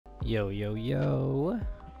Yo, yo, yo.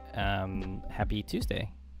 Happy Tuesday.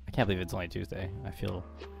 I can't believe it's only Tuesday. I feel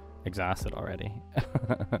exhausted already.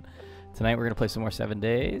 Tonight we're going to play some more 7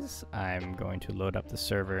 Days. I'm going to load up the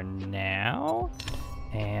server now.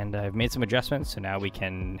 And I've made some adjustments, so now we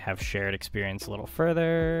can have shared experience a little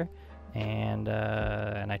further. And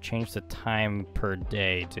I changed the time per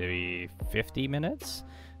day to be 50 minutes.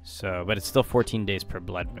 So, but it's still 14 days per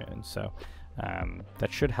blood moon. So that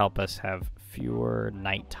should help us have fewer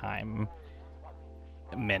nighttime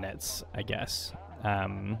minutes, I guess.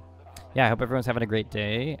 Yeah, I hope everyone's having a great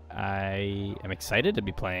day. I am excited to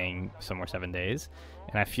be playing some more 7 Days,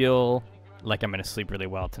 and I feel like I'm going to sleep really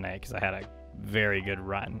well tonight because I had a very good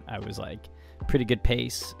run. I was like pretty good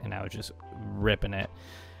pace, and I was just ripping it.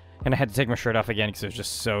 And I had to take my shirt off again because it was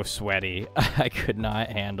just so sweaty. I could not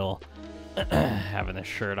handle having this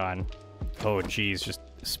shirt on. Oh, geez, just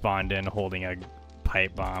spawned in holding a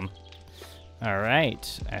pipe bomb. All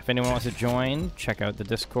right, if anyone wants to join, check out the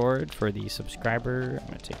Discord for the subscriber. I'm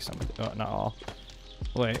gonna take some, oh, not all.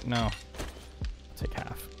 Wait, no, I'll take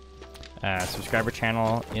half. Subscriber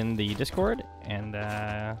channel in the Discord, and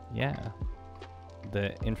yeah,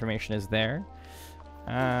 the information is there.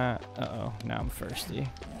 Uh-oh, now I'm thirsty.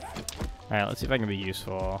 All right, let's see if I can be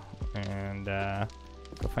useful, and go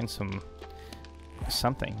find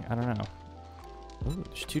something, I don't know. Ooh,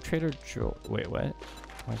 there's 2 Trader Joel, wait, what?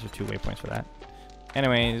 Why is there 2 waypoints for that?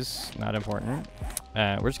 Anyways, not important.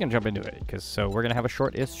 We're just gonna jump into it, so we're gonna have a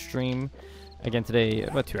short-ish stream again today,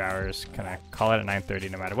 about 2 hours. Kind of call it at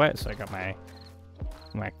 9:30 no matter what. So I got my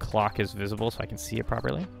clock is visible, so I can see it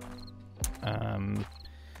properly.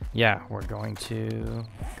 Yeah, we're going to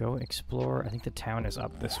go explore. I think the town is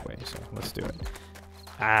up this way, so let's do it.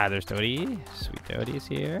 Ah, there's Dodie. Sweet Dodie's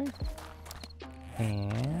here,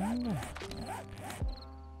 and.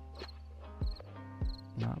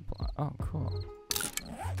 Oh, cool.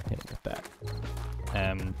 Yeah, get that.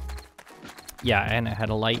 Yeah, and I had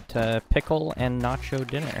a light pickle and nacho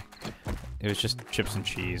dinner. It was just chips and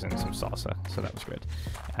cheese and some salsa, so that was good.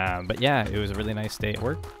 But yeah, it was a really nice day at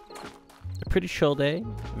work. A pretty chill day,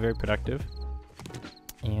 very productive.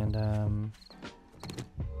 And I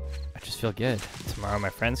just feel good. Tomorrow my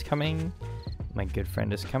friend's coming. My good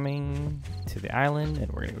friend is coming to the island,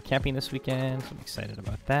 and we're gonna go camping this weekend, so I'm excited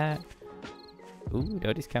about that. Ooh,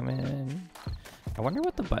 Dodie's coming. I wonder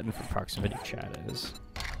what the button for proximity chat is.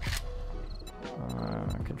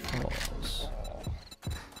 Controls.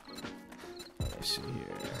 Let me see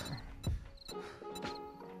here.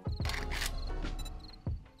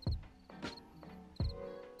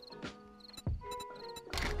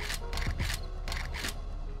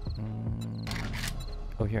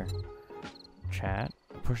 Oh, here. Chat.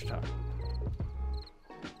 Push talk.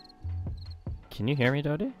 Can you hear me,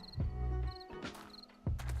 Dodie?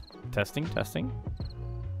 Testing, testing.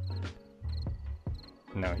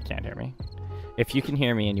 No, he can't hear me. If you can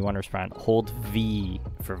hear me and you want to respond, hold V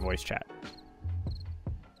for voice chat.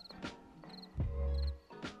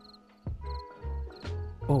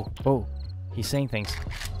 Oh, he's saying things.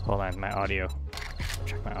 Hold on, my audio.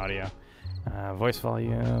 Check my audio. Voice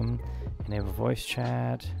volume, enable voice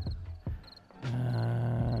chat.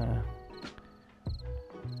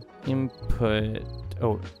 Input.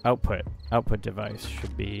 Oh, output device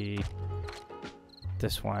should be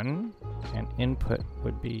this one, and input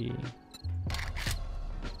would be,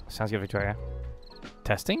 sounds good, Victoria.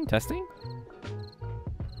 Testing? Can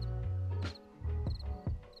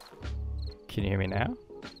you hear me now?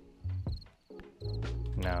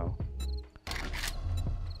 No.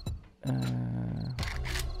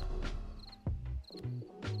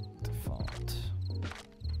 Default.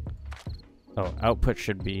 Oh, output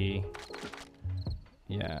should be,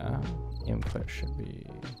 yeah, input should be.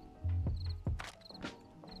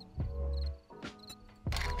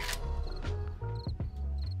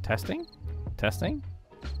 Testing?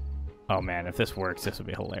 Oh man, if this works, this would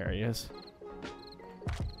be hilarious.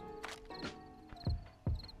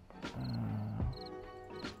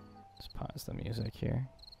 Let's pause the music here.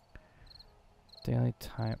 Daily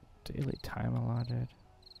time allotted.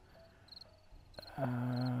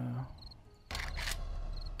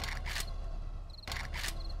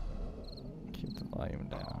 Keep the volume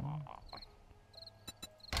down.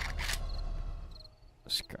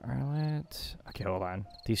 Scarlet. Okay, hold on.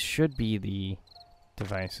 These should be the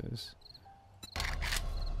devices.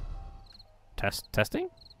 Testing?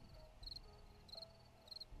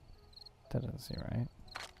 That doesn't seem right.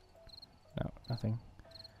 No, nothing.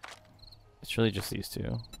 It's really just these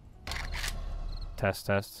 2. Test.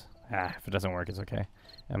 Ah, if it doesn't work, it's okay.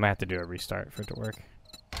 I might have to do a restart for it to work.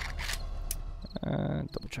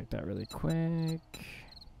 Double check that really quick.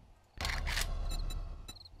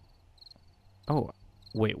 Oh,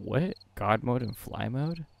 wait, what? God mode and fly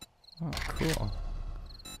mode? Oh, cool.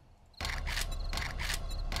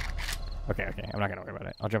 Okay, I'm not gonna worry about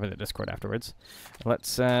it. I'll jump into Discord afterwards.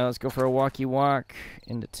 Let's go for a walkie walk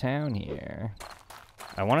into town here.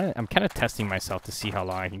 I'm kind of testing myself to see how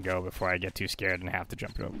long I can go before I get too scared and have to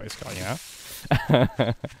jump into a bicycle, you know?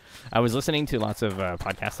 I was listening to lots of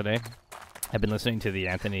podcasts today. I've been listening to the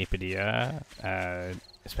Anthony Padilla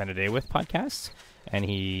Spend a Day With podcast, and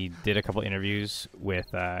he did a couple interviews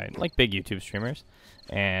with like big YouTube streamers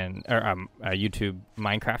and YouTube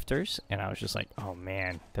Minecrafters, and I was just like, oh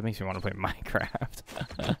man, that makes me want to play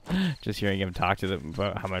Minecraft. Just hearing him talk to them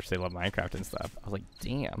about how much they love Minecraft and stuff, I was like,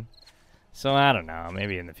 damn. So I don't know,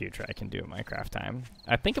 maybe in the future I can do a Minecraft time.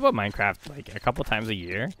 I think about Minecraft like a couple times a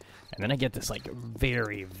year, and then I get this like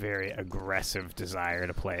very, very aggressive desire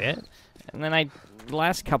to play it. And then the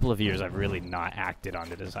last couple of years I've really not acted on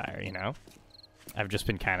the desire, you know? I've just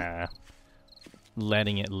been kind of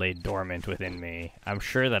letting it lay dormant within me. I'm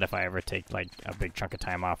sure that if I ever take like a big chunk of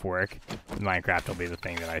time off work, Minecraft will be the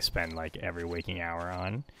thing that I spend like every waking hour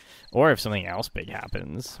on. Or if something else big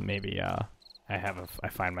happens, maybe I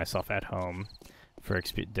find myself at home for an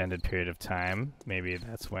extended period of time. Maybe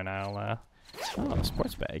that's when I'll, oh,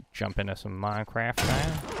 sports bag. Jump into some Minecraft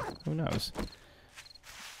time. Who knows?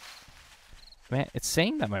 Man, it's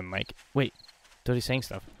saying that my mic... Wait, Doty's saying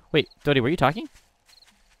stuff. Wait, Doty, were you talking?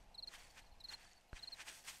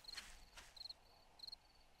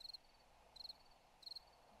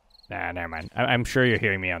 Nah, never mind. I'm sure you're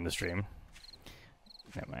hearing me on the stream.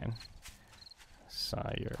 Never mind. Saw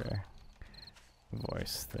your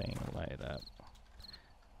voice thing light up.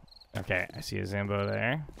 Okay, I see a Zimbo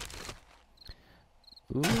there.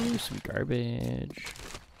 Ooh, some garbage.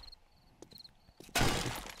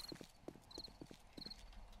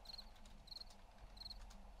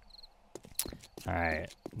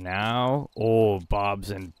 Alright, now... Oh,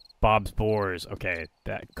 Bob's Boars. Okay,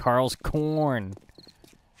 that Carl's Corn.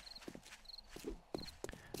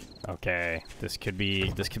 Okay, this could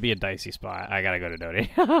be a dicey spot. I gotta go to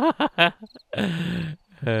Doty.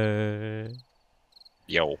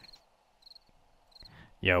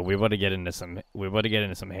 Yo, we want to get into some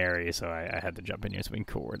hairy, so I had to jump in here so we can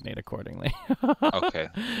coordinate accordingly. Okay.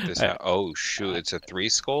 Oh shoot, it's a three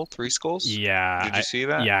skulls? Yeah. Did you see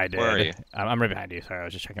that? Yeah, I did. Where are you? I'm right behind you. Sorry, I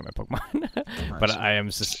was just checking my Pokemon. But I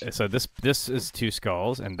am just, so this is 2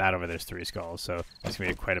 skulls, and that over there's 3 skulls. So that's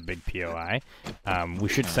gonna be quite a big POI. We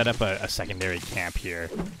should set up a secondary camp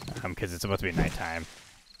here, because it's about to be nighttime.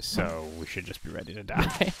 So we should just be ready to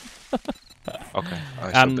die. Okay.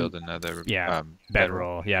 I should build another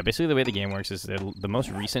bedroll. Yeah, basically the way the game works is the most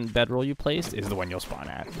recent bedroll you placed is the one you'll spawn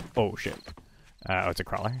at. Oh shit. Oh, it's a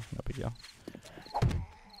crawler. No big deal.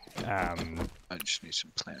 I just need some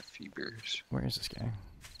plant fibers. Where is this guy?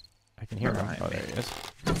 I can hear him. Oh, there he is.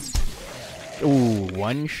 Ooh,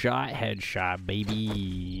 one-shot headshot,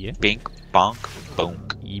 baby. Bink, bonk,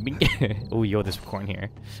 bonk. Oh, yo, there's corn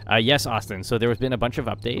here. Yes, Austin. So there has been a bunch of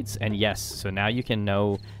updates, and yes, so now you can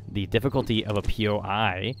know the difficulty of a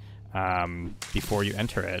POI before you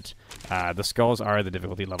enter it. The skulls are the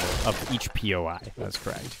difficulty level of each POI. That's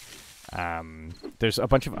correct. There's a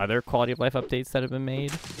bunch of other quality of life updates that have been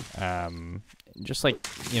made. Just like,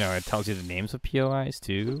 you know, it tells you the names of POIs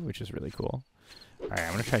too, which is really cool. All right,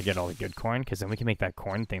 I'm gonna try to get all the good corn, because then we can make that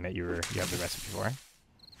corn thing that you have the recipe for.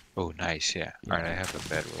 Oh, nice, yeah. All right, I have a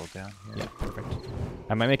bedroll down here. Yeah, perfect.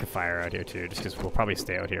 I might make a fire out here too, just because we'll probably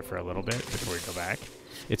stay out here for a little bit before we go back.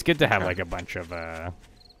 It's good to have like a bunch of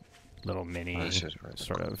little mini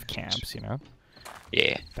sort of camps, you know?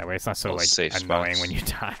 Yeah. That way it's not so like annoying when you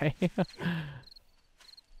die.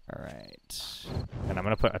 All right, and I'm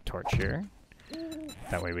gonna put a torch here.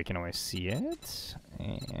 That way we can always see it.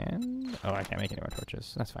 And oh, I can't make any more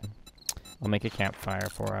torches. That's fine. I'll make a campfire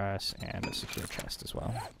for us and a secure chest as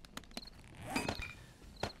well.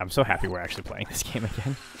 I'm so happy we're actually playing this game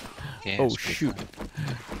again. Yeah, oh shoot!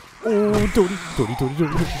 Oh, Doty.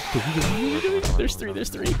 There's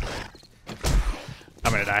three.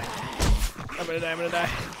 I'm gonna die.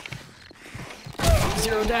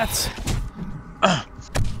 0 deaths.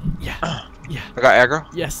 Yeah. I got aggro.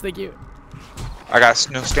 Yes, thank you. I got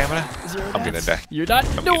no stamina. 0 I'm gonna die. You're done.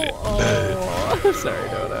 No. Oh, sorry,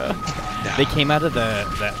 Dota. No. They came out of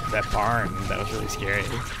that barn. That was really scary.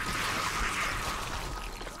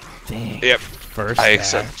 Dang. Yep. First. I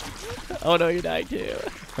accept. Oh no, you're dying too.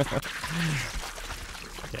 Okay,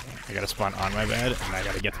 I gotta spawn on my bed, and I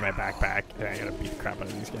gotta get to my backpack, and I gotta beat the crap out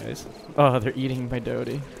of these guys. Oh, they're eating my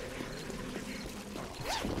Doty.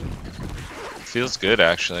 Feels good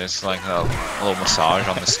actually. It's like a little massage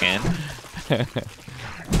on the skin.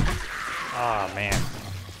 Oh man.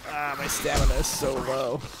 Ah, my stamina is so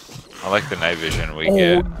low. I like the night vision we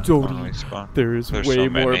get when we Dodie. spawn. There's way so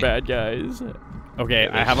more many. bad guys. Okay,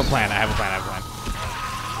 Yeah, I have a plan. I have a plan.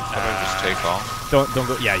 How about just take all? Don't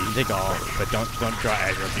go. Yeah, you can take all, but don't draw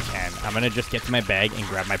aggro if you can. I'm gonna just get to my bag and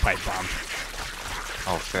grab my pipe bomb.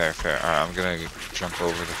 Oh, fair. Alright, I'm gonna jump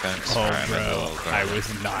over the fence. Oh, Alright, bro, I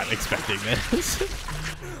was not expecting this.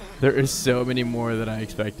 There is so many more than I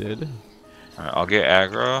expected. Alright, I'll get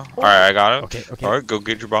aggro. Alright, I got him. Okay. Alright, go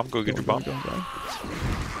get your bomb. Go get your bomb. Go.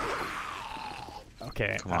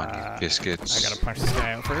 Okay. Come on, you biscuits. I gotta punch this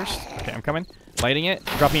guy out first. Okay, I'm coming. Lighting it.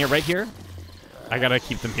 Dropping it right here. I gotta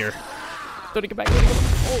keep them here. Don't get back.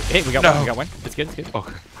 Oh, hey, we got one. We got one. It's good. Okay.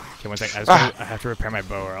 Okay, one sec. I have to repair my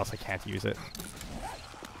bow or else I can't use it.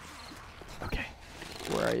 Okay.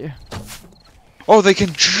 Where are you? Oh, they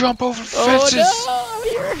can jump over fences!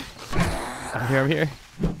 Oh, no! I'm here.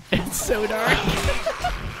 It's so dark.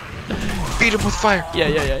 Beat him with fire!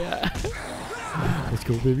 Yeah. Let's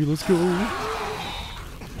go, baby. Let's go.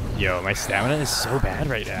 Yo, my stamina is so bad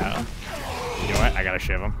right now. You know what? I gotta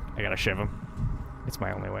shiv him. It's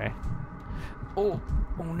my only way. Oh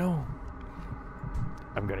no.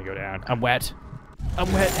 I'm gonna go down. I'm wet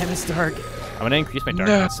and it's dark. I'm gonna increase my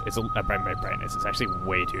darkness. No. It's my brightness. It's actually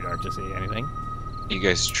way too dark to see anything. You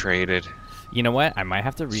guys traded. You know what? I might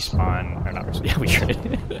have to respawn, or not respawn. Yeah, we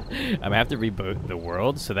traded. I might have to reboot the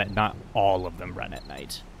world so that not all of them run at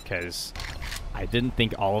night. Because I didn't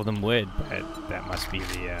think all of them would, but that must be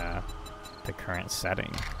the current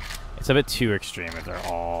setting. It's a bit too extreme if they're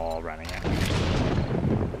all running at night.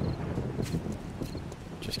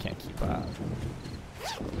 Just can't keep up.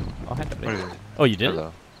 Oh, you did?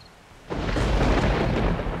 Hello.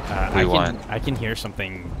 I can hear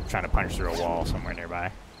something trying to punch through a wall somewhere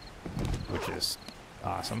nearby, which is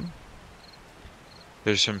awesome.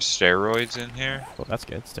 There's some steroids in here. Well, that's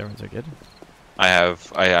good. Steroids are good. I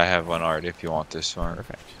have one already if you want this one.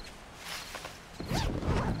 Perfect.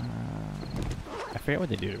 I forget what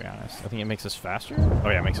they do, to be honest. I think it makes us faster. Oh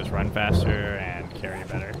yeah, it makes us run faster and carry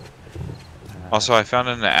better. Also, I found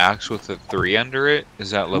an axe with a 3 under it.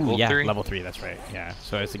 Is that level 3? Yeah, level 3, that's right. Yeah.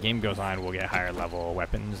 So as the game goes on, we'll get higher level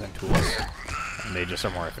weapons and tools. And they just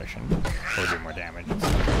are more efficient. Or do more damage.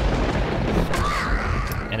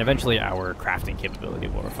 And eventually our crafting capability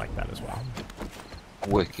will reflect that as well.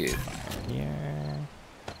 Wicked. Fire here.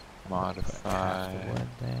 Modify.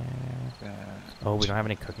 Oh, we don't have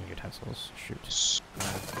any cooking utensils. Shoot.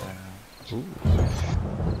 Scrap that. Ooh.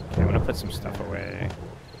 Okay, I'm gonna put some stuff away.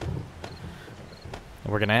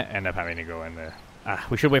 We're gonna end up having to go in the.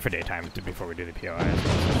 We should wait for daytime before we do the POIs. It's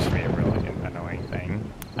just be a really annoying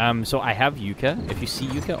thing. So I have yucca. If you see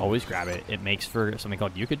yucca, always grab it. It makes for something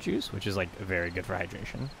called yucca juice, which is like very good for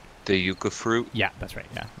hydration. The yucca fruit. Yeah, that's right.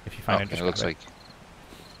 Yeah, if you find it, just it looks grab like.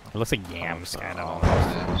 It looks like yams, kind of.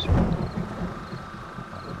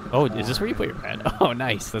 Oh, is this where you put your bed? Oh,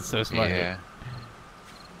 nice. That's so smart. Yeah.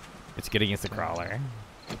 It's good against the crawler.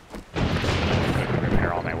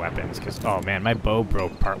 Repair all my weapons, because, oh man, my bow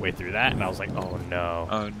broke partway through that, and I was like, oh no.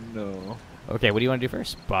 Oh no. Okay, what do you want to do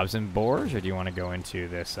first? Bobs and boars, or do you want to go into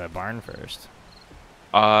this barn first?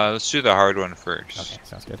 Let's do the hard one first. Okay,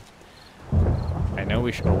 sounds good. I know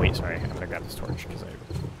we should. Oh wait, sorry. I'm gonna grab this torch because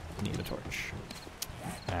I need the torch.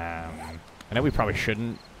 I know we probably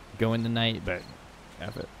shouldn't go in the night, but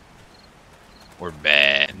F it. We're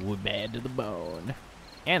bad. We're bad to the bone.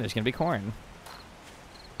 And there's gonna be corn.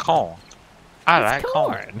 Corn. I like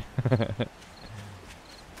corn.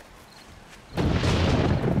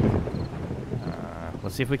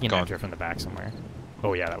 Let's see if we can enter from the back somewhere.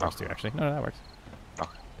 Oh yeah, that works too, actually. No, that works.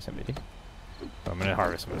 Okay. SMBD. So I'm gonna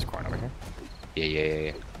harvest some of this corn over here.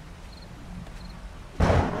 Yeah.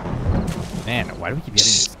 Man, why do we keep getting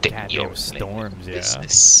these goddamn storms?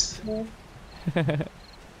 Business. Yeah.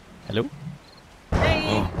 Hello? Hey!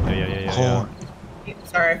 Oh, yeah.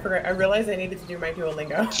 Sorry, I forgot. I realized I needed to do my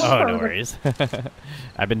Duolingo. Oh, no worries.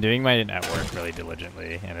 I've been doing mine at work really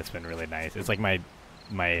diligently, and it's been really nice. It's like my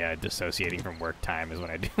dissociating from work time is when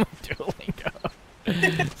I do my Duolingo.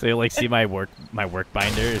 So you'll like see my work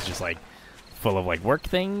binder is just like full of like work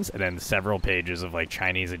things, and then several pages of like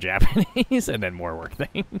Chinese and Japanese, and then more work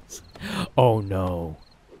things. Oh no,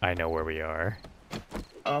 I know where we are.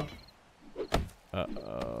 Oh.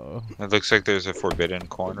 Uh-oh. It looks like there's a forbidden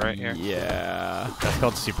corn right here. Yeah, that's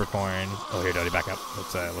called super corn. Oh, here, Dodie, back up.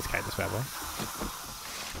 Let's kite this bad boy.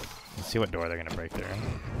 Let's see what door they're gonna break through.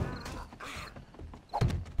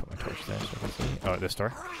 Put my torch there so I can see. Oh, this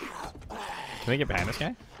door. Can we get behind this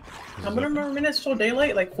guy? How many more minutes till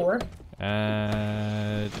daylight? Like 4?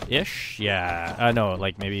 Ish. Yeah. No,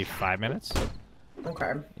 like maybe 5 minutes.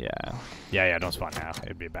 Okay. Yeah. Yeah. Don't spawn now.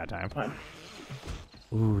 It'd be a bad time. Fine.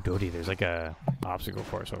 Ooh, Dodie, there's like a obstacle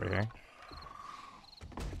course over here.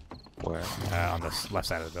 Where? On the left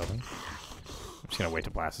side of the building. I'm just gonna wait to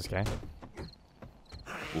blast this guy.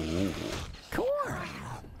 Ooh. Corn!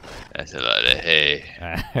 That's a lot of hay.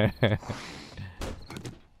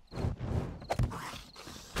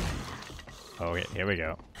 Okay, here we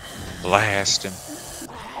go. Blast him.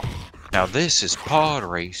 Now this is pod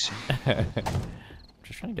racing.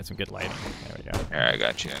 Just trying to get some good lighting. There we go. Alright, I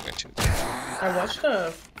got you. I watched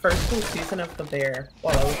the first full season of The Bear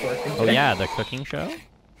while I was working. Oh yeah, the cooking show?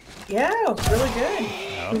 Yeah, it was really good.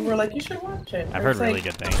 Oh. We were like, you should watch it. I've heard really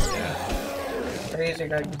good things, yeah. Crazy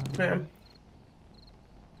good. Yeah.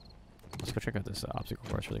 Let's go check out this obstacle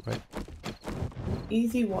course really quick.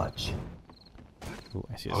 Easy watch. Ooh,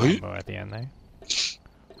 I see a rainbow at the end there.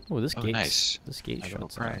 Ooh, this Oh, gate. nice. This gate I got a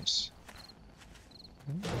shows prize.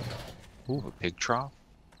 Ooh. A pig trough?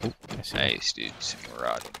 Ooh, I see. Nice, dude. Some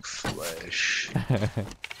rotting flesh.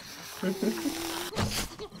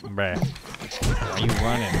 Bruh. Why are you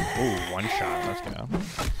running? Ooh, one shot. Let's go.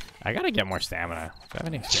 I gotta get more stamina. Do I have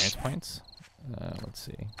any experience points? Let's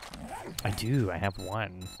see. I do. I have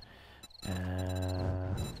one.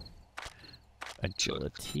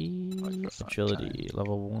 Agility. Agility.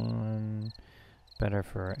 Level 1. Better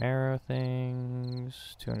for arrow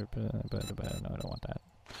things. 200. No, I don't want that.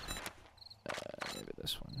 Maybe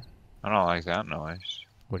this one. I don't like that noise.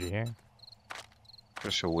 What do you hear?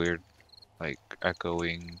 Just a weird, like,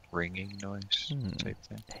 echoing, ringing noise type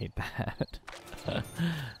thing. Hate that.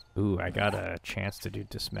 Ooh, I got a chance to do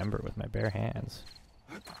dismember with my bare hands.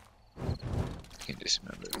 Can't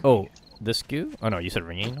dismember. Oh, this goo? Oh no, you said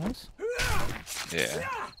ringing noise? Yeah.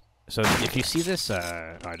 So if you see this,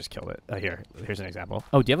 oh, I just killed it. Here's an example.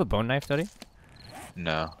 Oh, do you have a bone knife, Dodie?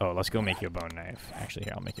 No. Oh, let's go make you a bone knife. Actually,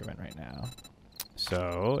 here, I'll make you one right now.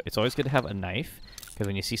 So it's always good to have a knife, because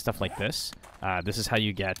when you see stuff like this, this is how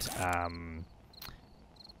you get, oh,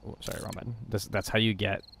 sorry, wrong button. That's how you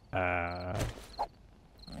get,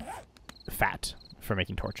 fat for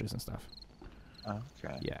making torches and stuff.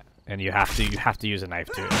 Okay. Yeah, and you have to use a knife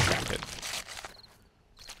to extract it.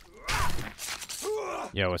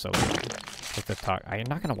 Yo, what's up? Take the talk. I'm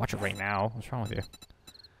not gonna watch it right now. What's wrong with you?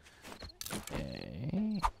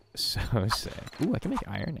 Okay. So sick. Ooh, I can make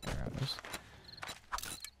iron arrows.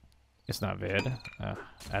 It's not vid. I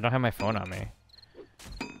don't have my phone on me.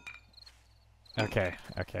 Okay.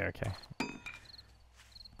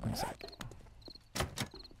 One sec.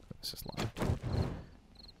 This is locked.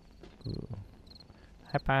 Ooh.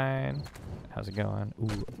 Hi, Pine. How's it going?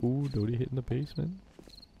 Ooh, Dodie hitting the basement.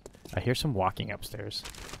 I hear some walking upstairs.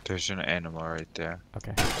 There's an animal right there.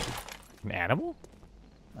 Okay. An animal?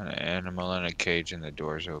 An animal in a cage and the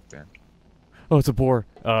door's open. Oh, it's a boar.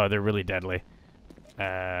 Oh, they're really deadly.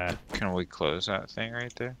 Can we close that thing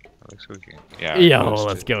right there? Looks like we can. Yeah. Yo,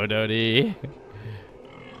 let's go, Dodie.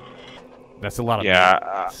 That's a lot of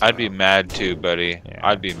Yeah, I'd be mad too, buddy. Yeah.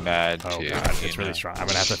 I'd be mad Oh too. god, it's really strong. I'm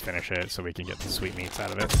gonna have to finish it so we can get the sweet meats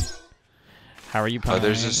out of it. How are you, Pine? Oh,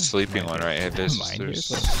 there's a sleeping one right here. There's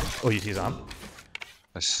Oh, you see some?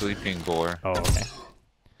 a sleeping boar. Oh, okay.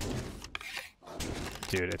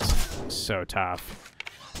 Dude, it's so tough.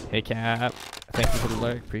 Hey, Cap. Thank you for the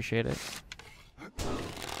alert. Appreciate it.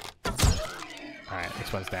 Alright,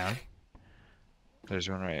 this one's down. There's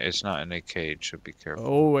one right. It's not in a cage, so be careful.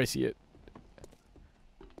 Oh, I see it.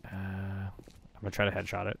 I'm gonna try to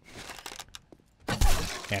headshot it.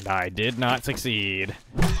 And I did not succeed.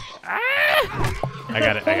 Ah! I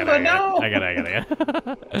got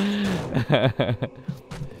it.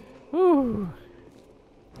 Woo.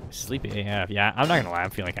 Sleepy AF. Yeah, I'm not gonna lie. I'm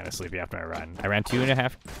feeling kind of sleepy after I run. I ran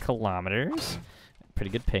 2.5 kilometers. Pretty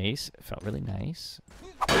good pace. It felt really nice.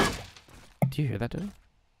 Do you hear that, dude?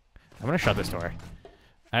 I'm gonna shut this door.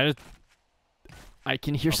 I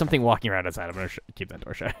can hear something walking around outside. I'm gonna keep that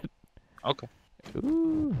door shut. Okay.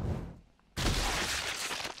 Ooh.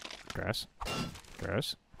 Gross.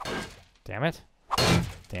 Damn it.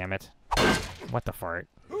 What the fart?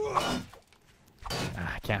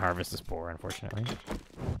 I can't harvest this boar, unfortunately.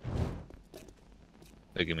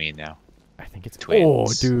 Look at me now. I think it's twins. Oh,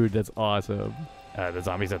 dude, that's awesome. The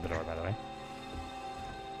zombies at the door, by the way.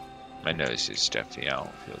 My nose is stuffy. I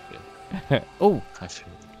don't feel good. Oh. I feel.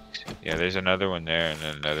 Yeah, there's another one there, and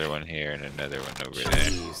then another one here, and another one over there.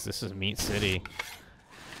 Jeez, this is Meat City.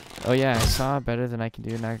 Oh yeah, I saw better than I can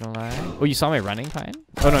do, not gonna lie. Oh, you saw my running, Pine?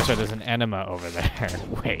 Oh no, sorry, there's an enema over there.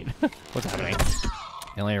 Wait, what's happening?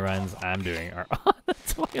 The only runs I'm doing are on the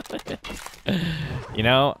toilet. You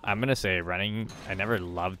know, I'm gonna say running, I never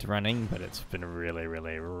loved running, but it's been really,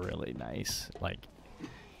 really, really nice. Like,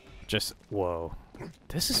 just, whoa.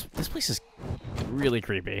 This place is really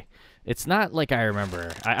creepy. It's not like I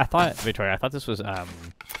remember. I thought, Victoria, I thought this was,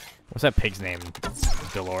 what's that pig's name?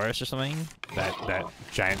 Dolores or something? That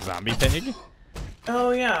giant zombie pig?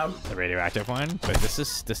 Oh yeah. The radioactive one? But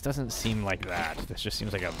this doesn't seem like that. This just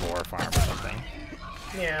seems like a boar farm or something.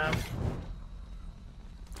 Yeah.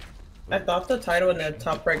 I thought the title in the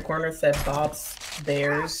top right corner said Bob's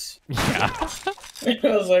Bears. Yeah. I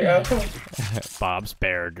was like, oh. Bob's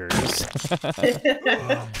Burgers.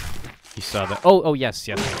 You saw that? Oh, yes.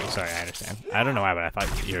 Sorry, I understand. I don't know why, but I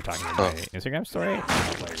thought you were talking about my Instagram story.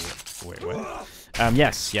 I was like, wait, what?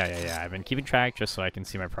 Yes, yeah. I've been keeping track just so I can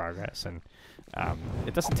see my progress, and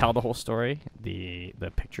it doesn't tell the whole story, the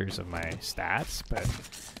pictures of my stats, but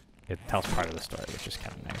it tells part of the story, which is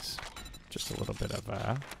kind of nice. Just a little bit of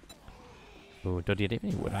Ooh, do you have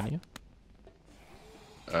any wood on you?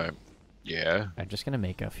 Yeah. I'm just gonna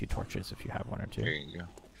make a few torches if you have one or two. Here you go.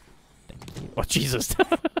 Thank you. Oh, Jesus.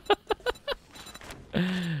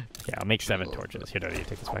 Yeah, I'll make 7 torches. Here, Dodie,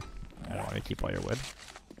 take this back. I don't want to keep all your wood.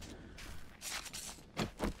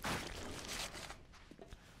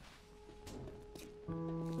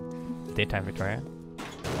 Daytime, Victoria.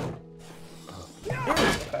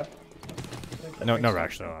 Okay. No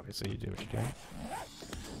rush, though. Obviously, you do what you do.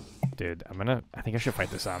 Dude, I think I should fight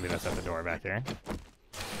the zombie that's at the door back here.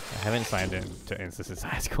 I haven't signed in to Instances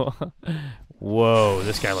High School. Whoa,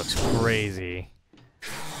 this guy looks crazy.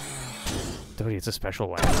 Dodie, it's a special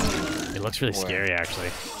weapon. It looks really scary,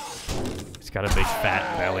 actually. It's got a big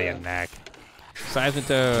fat belly and neck. Seismic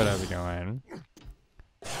Toad, how's it going?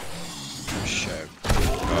 Shit.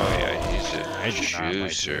 Oh yeah, he's a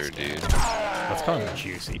juicer, dude. Let's call him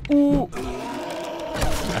Juicy. Ooh.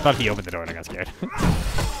 I thought he opened the door and I got scared.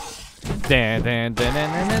 One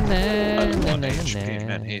HP,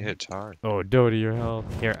 man, he hits hard. Oh, Dodie, your health.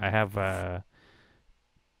 Here, I have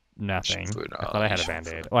nothing. I thought I had a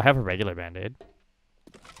band-aid. Oh, I have a regular band-aid.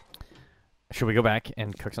 Should we go back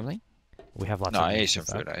and cook something? We have lots of I ate meat some and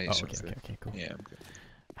stuff. food. I ate some food. Okay, cool. Yeah, I'm good.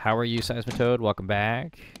 How are you, Seismitoad? Welcome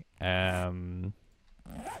back. Let's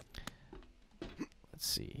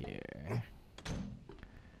see here.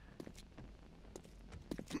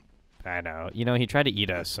 I know. You know, he tried to eat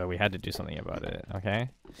us, so we had to do something about it, okay?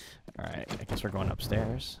 Alright, I guess we're going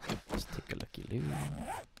upstairs. Let's take a looky-loo.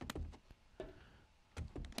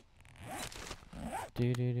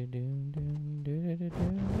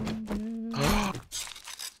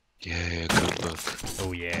 Yeah, cookbook.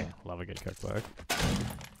 Oh yeah, love a good cookbook.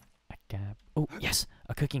 Oh yes,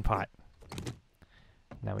 a cooking pot.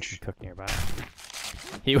 Now we can cook nearby.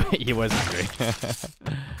 He was hungry.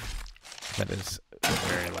 That is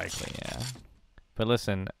very likely, yeah. But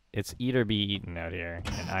listen, it's eat or be eaten out here,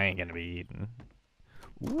 and I ain't gonna be eaten.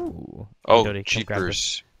 Ooh. Oh, Dodie, come grab this.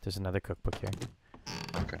 cheapers. There's another cookbook here.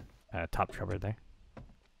 Okay. Top cupboard there.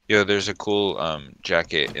 Yo, there's a cool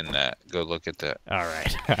jacket in that. Go look at that. All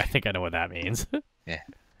right, I think I know what that means. Yeah.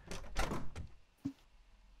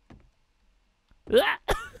 Alright,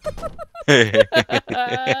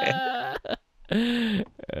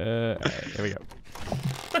 here we go.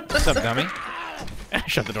 What's up, dummy?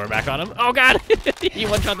 Shut the door back on him. Oh god! He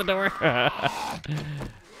one-shot the door. A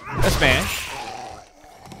smash.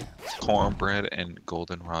 Cornbread and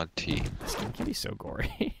goldenrod tea. This game can be so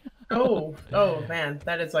gory. Oh man,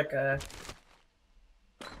 that is like a.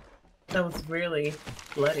 That was really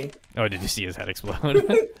bloody. Oh, did you see his head explode?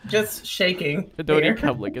 Just shaking. Dodie, here.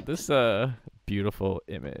 come look at this beautiful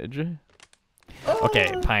image. Oh.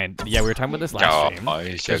 Okay, Pine. Yeah, we were talking about this last stream.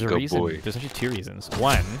 He's There's a a good reason. boy. There's actually 2 reasons.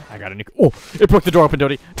 One, I got a new. Oh, it broke the door open,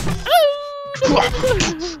 Dodie.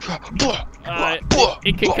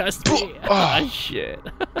 It concussed me. Ah, shit.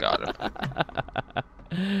 Got him.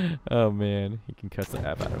 Oh man, he concussed the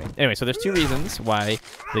F out of me. Anyway, so there's 2 reasons why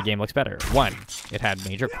the game looks better. One, it had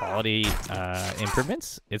major quality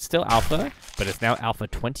improvements. It's still alpha, but it's now alpha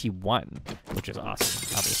 21, which is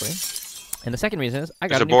awesome, obviously. And the second reason is I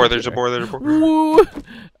got There's a boar. Woo!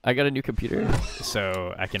 I got a new computer,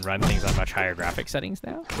 so I can run things on much higher graphic settings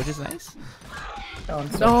now, which is nice. Oh, I'm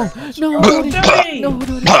No, so no, Dodie! Dodie! No,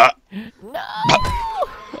 Dodie! No!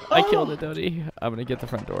 I killed it, Dodie. I'm gonna get the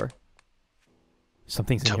front door.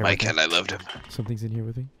 Something's in Tell here. my with me. cat I loved him. Something's in here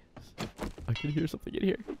with me. I can hear something in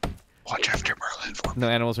here. Watch after Merlin for me. No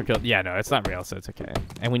animals were killed. Yeah, no, it's not real, so it's okay.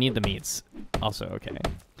 And we need the meats. Also okay.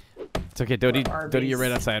 It's okay, Dodie. Dodie, you're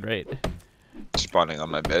right outside, right? Spawning on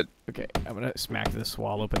my bed. Okay, I'm gonna smack this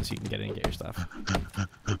wall open so you can get in and get your stuff.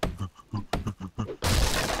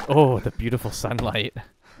 Oh, the beautiful sunlight.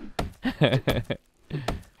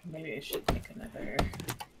 Maybe I should take another.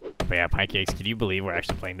 But yeah, Pancakes, can you believe we're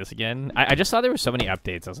actually playing this again? I just saw there were so many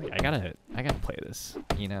updates. I was like, I gotta play this.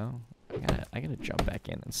 You know, I gotta jump back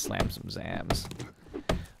in and slam some zams.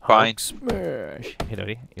 Fine. Hulk smash. Hey,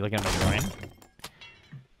 Dodie, you looking at my groin?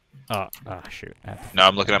 Oh, shoot. No,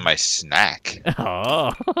 I'm looking at my snack.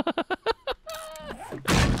 Oh.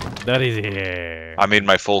 Dodie's here. I made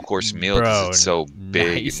my full course meal because it's so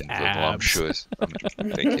big nice and abs. voluptuous.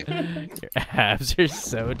 Thank you. Your abs are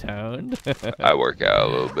so toned. I work out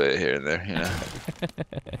a little bit here and there, you know.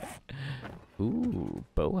 Ooh,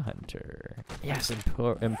 bow hunter. Yes,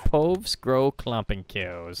 improves grow clumping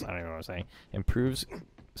kills. I don't even know what I'm saying. Improves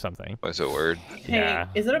something. What's the word? Hey, Yeah.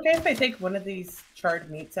 is it okay if I take one of these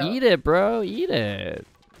charred meats out? Eat it, bro. Eat it.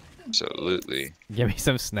 Absolutely. Give me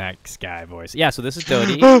some snack sky voice. Yeah, so this is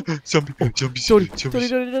Dodie. Zombie.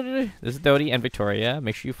 Dodie. This is Dodie and Victoria.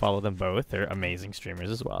 Make sure you follow them both. They're amazing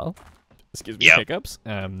streamers as well. This gives me hiccups.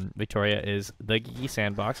 Victoria is the Geeky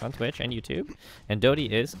Sandbox on Twitch and YouTube. And Dodie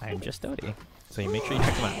is I'm Just Dodie. So you make sure you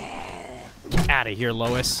check them out. Get out of here,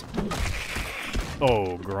 Lois.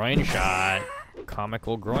 Oh, groin shot.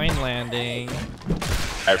 Comical groin landing.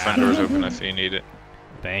 Our front door's open if you need it.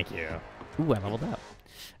 Thank you. Ooh, I leveled up.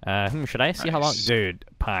 Should I see how long? Nice. Dude,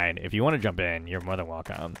 Pine, if you want to jump in, you're more than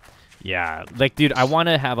welcome. Yeah, like, dude, I want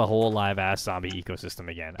to have a whole live-ass zombie ecosystem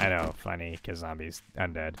again. I know, funny, because zombies,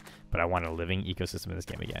 undead. But I want a living ecosystem in this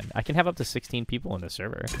game again. I can have up to 16 people in the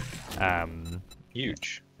server.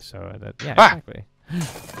 Huge. So, exactly.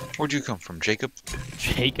 Where'd you come from, Jacob?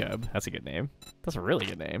 Jacob. That's a good name. That's a really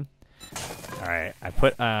good name. All right, I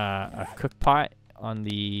put a cook pot on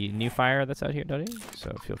the new fire that's out here, Dodie.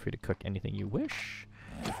 So feel free to cook anything you wish.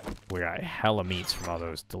 We got hella meats from all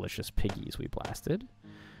those delicious piggies we blasted.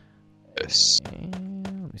 Yes. And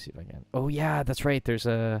let me see if I can. Oh yeah, that's right. There's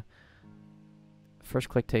a first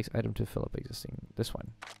click takes item to fill up existing. This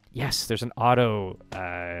one. Yes, there's an auto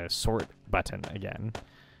sort button again,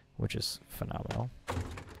 which is phenomenal.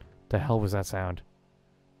 The hell was that sound?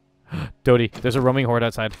 Dodie, there's a roaming horde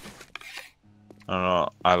outside. I don't know.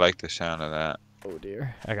 I like the sound of that. Oh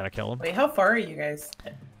dear, I gotta kill him. Wait, how far are you guys?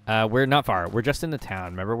 We're not far. We're just in the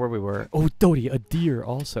town. Remember where we were? Oh, Dodie, a deer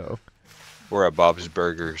also. We're at Bob's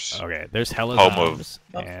Burgers. Okay, there's hella Home zombies.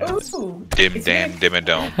 Oh, And... Dim Is dam he-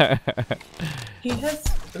 dimmadome. He has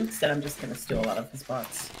boots that I'm just gonna steal a lot of his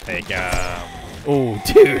bots. Take Oh,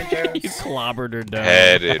 dude, Trader you Joe's. clobbered her down.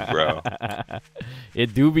 Headed, bro.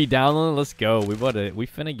 It do be down. Let's go. We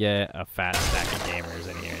finna get a fat stack of gamers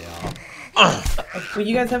in here, y'all. When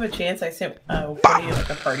you guys have a chance, I sent Woody like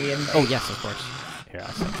a party invite. Oh yes, of course. Here,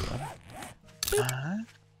 I'll send you one.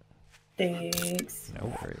 Thanks.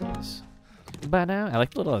 No worries. But now I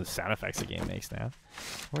like the little sound effects the game makes now.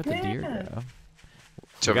 Where'd the deer Yeah. go?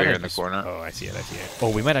 It's We over gotta here in the just- corner. Oh, I see it. Oh,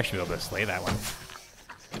 we might actually be able to slay that one.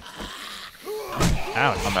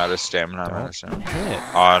 Ouch. I'm out of stamina. I'm out of stamina. Hit.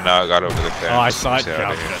 Oh no, I got over the fence. Oh, I saw it Get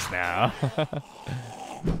out jump of here. just now.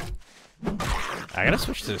 I gotta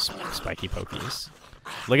switch to spiky pokies.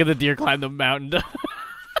 Look at the deer climb the mountain.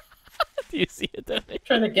 Do you see it? Dodie?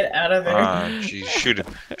 Trying to get out of there. Jeez, shoot him.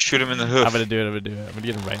 Shoot him in the hoof. I'm gonna do it. I'm gonna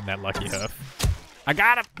get him right in that lucky hoof. I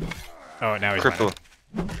got him. Oh, now he's Cripple.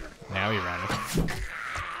 running. Now he's running.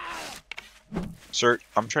 Sir,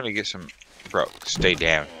 I'm trying to get some... Bro, stay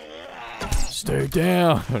down. Stay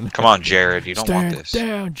down. Come on, Jared. You don't want this. Stay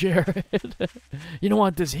down, Jared. You don't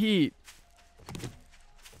want this heat.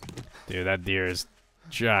 Dude, that deer is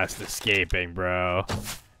just escaping, bro.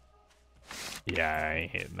 Yeah, I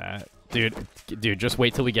ain't hitting that. Dude, just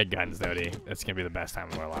wait till we get guns, Dodie. That's gonna be the best time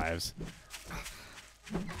of our lives.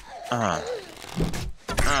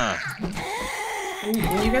 When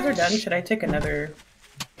you guys are done, should I take another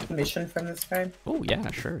mission from this guy? Oh, yeah,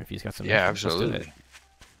 sure. If he's got some Yeah, missions, let's do it. absolutely.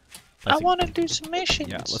 Let's see- want to do some missions.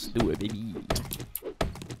 Yeah, let's do it, baby.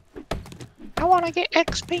 I want to get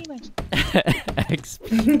XP.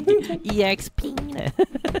 XP. EXP.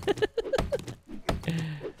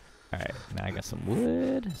 Alright, now I got some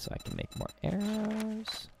wood, so I can make more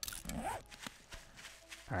arrows.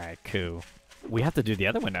 Alright, cool. We have to do the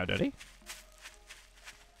other one now, Dodie.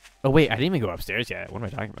 Oh, wait, I didn't even go upstairs yet. What am I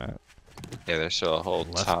talking about? Yeah, there's still a whole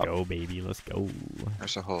Let's top. go, baby. Let's go.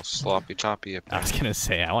 There's a whole sloppy toppy up I there. was going to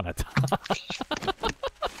say, I want to talk.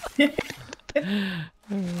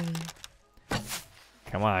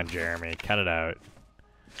 Come on, Jeremy. Cut it out.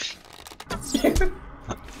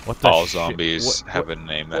 What the All shit? zombies What- have a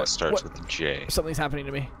name that starts what- with a J. Something's happening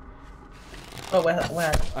to me. Oh,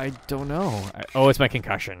 what? I don't know. Oh, it's my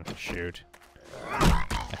concussion. Shoot.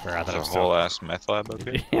 I forgot that There's I'm a still... whole ass meth lab up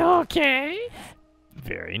here. Okay.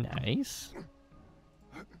 Very nice.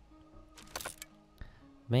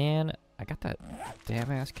 Man, I got that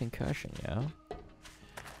damn ass concussion, yo.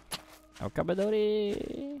 Oh,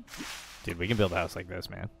 Kabadori. Dude, we can build a house like this,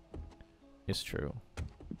 man. It's true.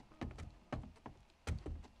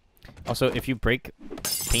 Also, if you break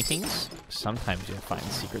paintings, sometimes you'll find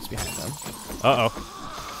secrets behind them.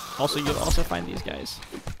 Uh-oh. Also, you'll also find these guys.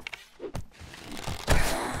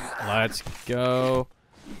 Let's go.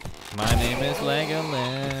 My name is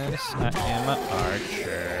Legolas. I am an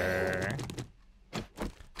archer.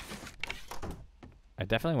 I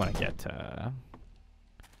definitely want to get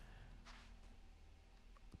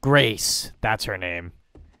Grace. That's her name.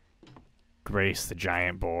 Grace the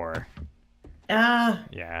giant boar. Ah.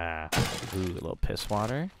 Yeah. Ooh, a little piss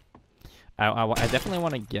water. I definitely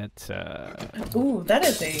want to get. Ooh, that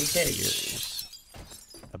is a ditch. Here's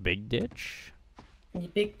a big ditch. A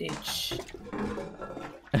big ditch.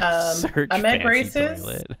 Search I'm at fancy Grace's.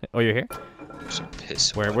 toilet. Oh, you're here? Some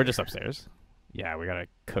piss. We're just upstairs. Yeah, we gotta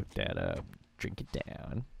cook that up, drink it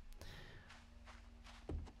down.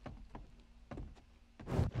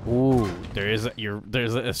 Ooh, there's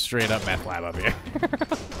a straight up meth lab up here.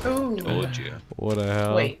 Ooh. Told you. What the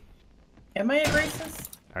hell? Wait. Am I at Grace's?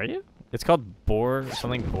 Are you? It's called Boar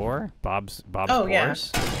something Boar? Bob's Oh, yeah.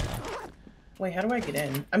 Boars? Wait, how do I get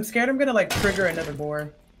in? I'm scared I'm gonna like trigger another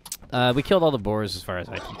boar. We killed all the boars as far as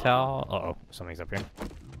I can tell. Uh-oh, something's up here.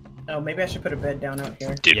 Oh, maybe I should put a bed down out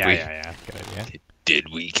here. Did we? Yeah. Good idea.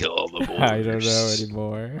 Did we kill all the boars? I don't know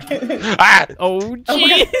anymore. Ah! Oh, Oh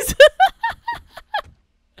my jeez!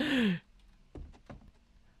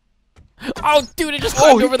 Oh, dude, it just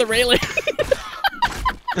climbed over the railing.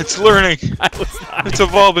 It's learning. I was not. It's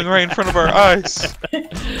evolving right in front of our eyes.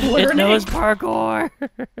 It knows parkour.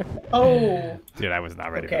 Oh. Dude, I was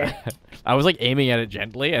not ready Okay. for that. I was like aiming at it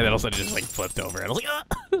gently, and then all of a sudden it just like flipped over. And I was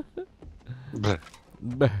like, ah!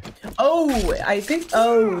 Oh, I think.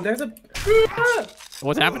 Oh, there's a.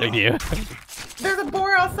 What's happening to you? There's a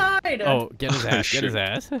boar outside. Oh, get his ass! Shit. Get his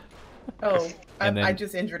ass! Oh, And I then-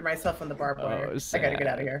 just injured myself on the barbed wire. Oh, I gotta get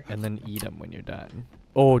out of here. And then eat him when you're done.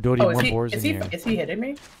 Oh, don't eat Oh, more boars in here. is he hitting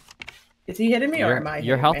me? Is he hitting me or am I hitting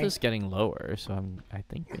Your health me? is getting lower, so I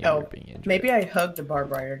think maybe Oh, you're being injured. maybe I hugged the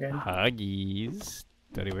barbed wire again. Huggies.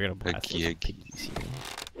 Dodie, we're gonna blast those Huggy. piggies here.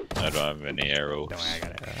 I don't have any arrows. Don't worry, I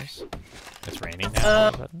got arrows. It's raining now. all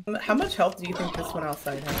of a sudden. How much health do you think this one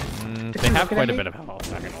outside has? They have looking quite at a me? bit of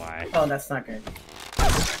health, not gonna lie. Oh, that's not good.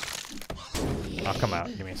 I'll come out.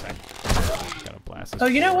 Give me a sec. Gotta blast this. Oh,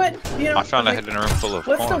 you know what? I found a like, hidden room full of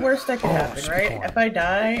what's the corn. worst that could happen, super right? corn. If I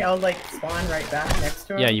die, I'll like spawn right back next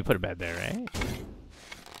to him. Yeah, you put a bed there, right?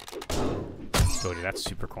 Dodie, that's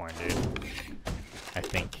super corn, dude. I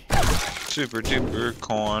think. Super duper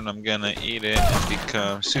corn. I'm gonna eat it and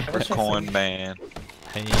become super wish I corn said- man.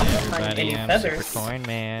 Hey find everybody, any I'm feathers. super corn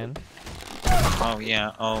man. Oh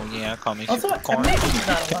yeah, call me Also, super I corn. bet he's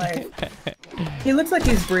not alive. He looks like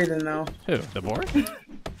he's breathing though. Who? The boar?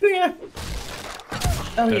 Yeah.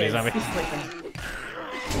 Oh, he Dodie is. zombie. He's sleeping.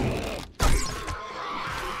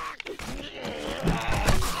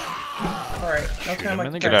 Alright, no Shoot time him like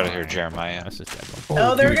in the Get gut. out of here, Jeremiah. That's just dead.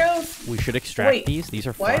 Oh, there dude, he goes. We should extract Wait, these. These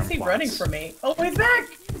are Why farm is he plots running from me? Oh, he's back!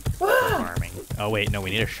 for Ah! farming. Oh wait, no, we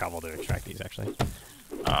need a shovel to extract these actually.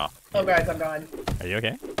 Oh, Oh, guys, I'm gone. Are you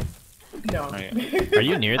okay? No. Right. Are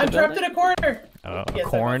you near the I'm trapped building? in a corner. Oh, a Yes, I'm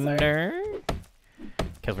outside. corner?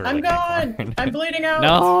 Because we're I'm really gone. cornered. I'm bleeding out.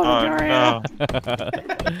 No, Oh, Victoria!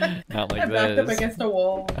 Not like I'm backed up this. against a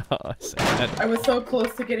wall. Oh, sad. I was so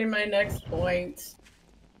close to getting my next point.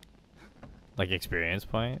 Like experience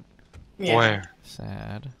point? Yeah. Where?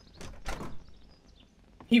 Sad.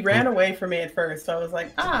 He ran away from me at first, so I was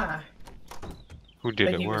like, ah. Who did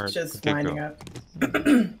But it? he Where? was just Where'd they winding go?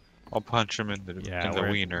 up. I'll punch him in the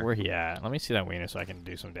Yeah, wiener. where he at? Let me see that wiener so I can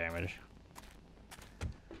do some damage.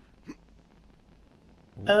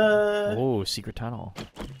 Oh, secret tunnel.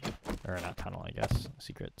 Or not tunnel, I guess.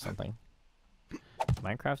 Secret something.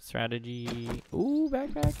 Minecraft strategy. Ooh, back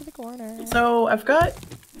in the corner. So I've got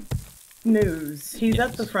news. He's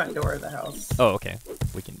at the front door of the house. Oh, okay.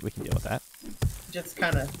 We can deal with that. Just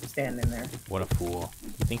kind of standing there. What a fool.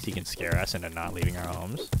 He thinks he can scare us into not leaving our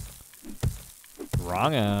homes.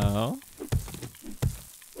 Wrongo.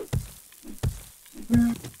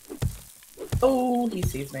 Oh, he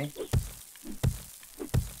sees me.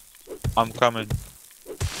 I'm coming.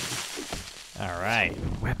 Alright.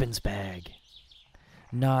 Weapons bag.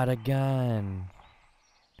 Not a gun.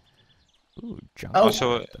 Ooh, jump. Oh.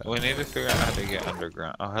 Also, we need to figure out how to get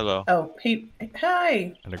underground. Oh, hello. Oh,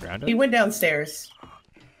 hi. Underground? He went downstairs.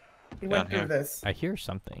 He Down went through here. this. I hear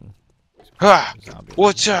something. Ah! Zombie.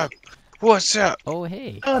 What's up? What's up? Oh,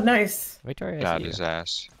 hey. Oh, nice. Victoria, I Got see you. his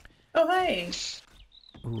ass. Oh, hey.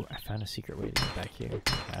 Ooh, I found a secret way to get back here.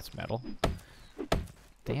 That's metal.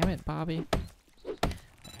 Damn it, Bobby. I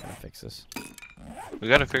gotta fix this. We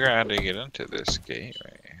gotta figure out how to get into this gate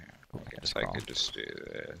right here. Ooh, I I guess gotta I crawl. could just do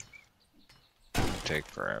this. Take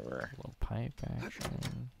forever. Little Pipe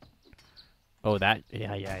action. Oh, that.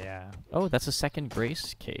 Yeah. Oh, that's a second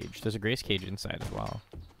grace cage. There's a grace cage inside as well.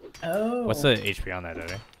 Oh. What's the HP on that,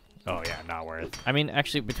 Dodie? Oh, yeah, not worth. I mean,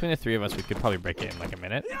 actually, between the three of us, we could probably break it in like a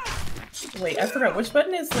minute. Wait, I forgot. Which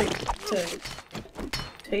button is like to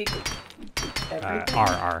take everything?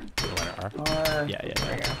 R. The letter R. R. Yeah.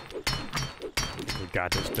 There we go. We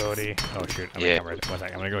got this, Dodie. Oh, shoot. I'm gonna come right. 1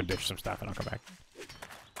 second. I'm gonna go ditch some stuff and I'll come back.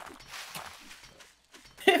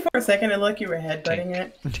 For a second, it looked like you were headbutting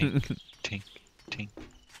it. Tink, tink, tink,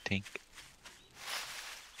 tink.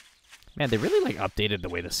 Man, they really like updated the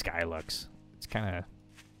way the sky looks. It's kind of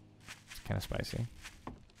spicy.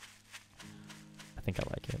 I think I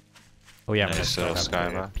like it. Oh yeah, I'm Nice gonna little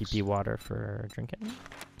start sky up PP water for drinking.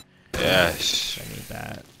 Yes. I need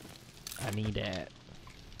that. I need it.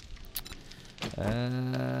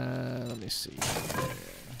 Let me see.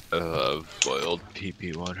 I love boiled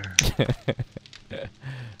pee-pee water.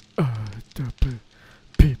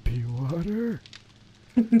 PP water.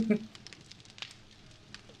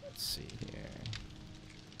 Let's see here.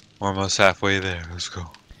 We're almost halfway there. Let's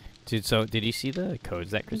go. Dude, so did you see the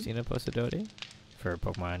codes that Christina posted, Dodie, for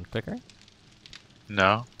Pokemon Clicker?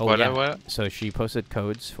 No. Oh, What? yeah. What? So she posted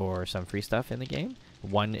codes for some free stuff in the game.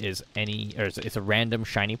 One is it's a random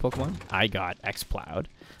shiny Pokemon. I got X-Plowed,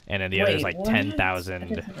 and then the other is like what?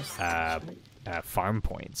 10,000 farm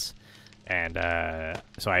points. And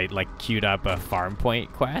so I like queued up a farm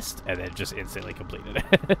point quest, and then just instantly completed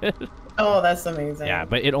it. Oh, that's amazing. Yeah,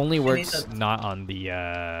 but it only works not on the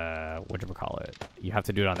whatchamacallit. You have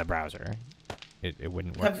to do it on the browser. It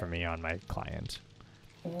wouldn't work for me on my client.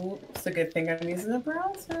 Ooh, it's a good thing I'm using the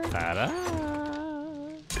browser. Ta-da!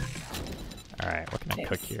 Alright, what can I Nice.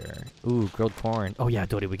 cook here? Ooh, grilled corn. Oh yeah,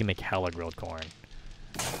 Dodie, we can make hella grilled corn.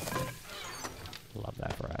 Love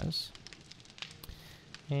that for us.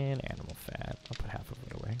 And animal fat. I'll put half of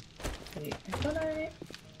it away. Wait, I thought I...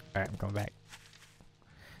 Alright, I'm coming back.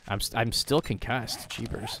 I'm still concussed.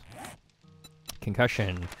 Cheapers.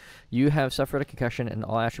 Concussion. You have suffered a concussion and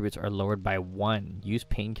all attributes are lowered by 1. Use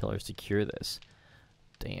painkillers to cure this.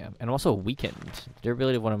 Damn. And also weakened.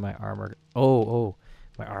 Durability of one of my armor. Oh.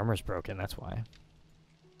 My armor's broken, that's why.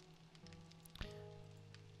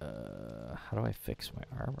 How do I fix my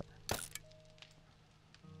armor?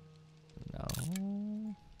 No.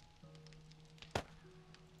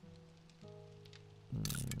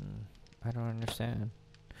 I don't understand.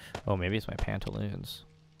 Oh, maybe it's my pantaloons.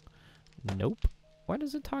 Nope. Why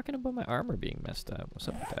is it talking about my armor being messed up? What's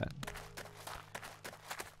up with that?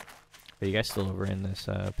 Are you guys still over in this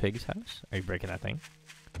pig's house? Are you breaking that thing?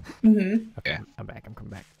 Mm-hmm. Okay, Yeah. I'm back. I'm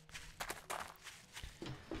coming back.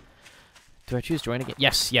 Do I choose join again?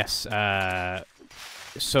 Yes.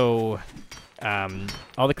 So,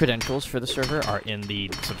 all the credentials for the server are in the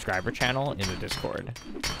subscriber channel in the Discord.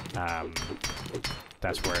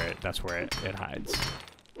 That's where it hides.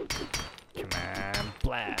 Come on,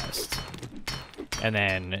 blast! And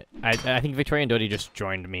then I think Victoria and Dodie just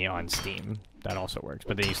joined me on Steam. That also works,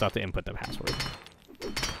 but then you still have to input the password.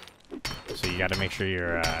 So you got to make sure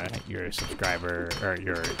your subscriber or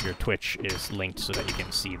your Twitch is linked so that you can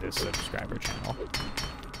see this subscriber channel.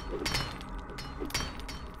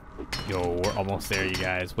 Yo, we're almost there, you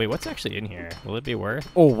guys. Wait, what's actually in here? Will it be worth?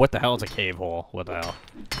 Oh, what the hell is a cave hole? What the hell?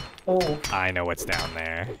 Oh. I know what's down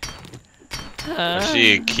there. I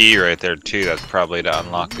see a key right there too. That's probably to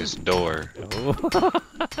unlock this door. Oh.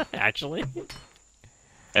 Actually?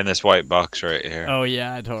 And this white box right here. Oh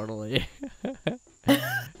yeah, totally.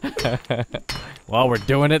 Well, we're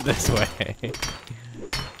doing it this way.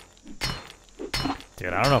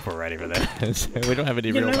 Dude, I don't know if we're ready for this. We don't have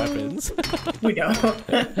any real weapons. We don't.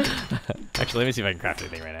 Actually, let me see if I can craft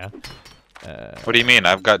anything right now. What do you mean?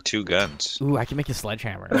 I've got 2 guns. Ooh, I can make a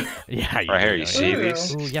sledgehammer. Yeah, Right here, you know, see yeah.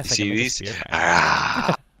 these? Ooh, yes, I See can make a these? spear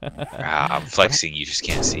fire. I'm flexing, you just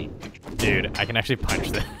can't see. Dude, I can actually punch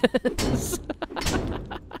this.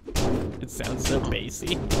 It sounds so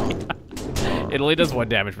bassy. It only does 1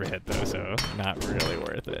 damage per hit though, so not really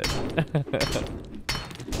worth it.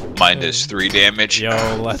 Mine does 3 damage. Yo,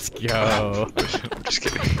 let's go. I'm just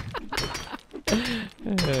kidding.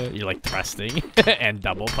 You're like thrusting and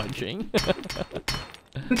double punching.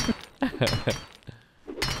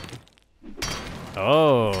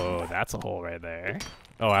 Oh, that's a hole right there.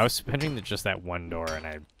 Oh, I was spinning just that 1 door, and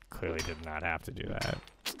I clearly did not have to do that.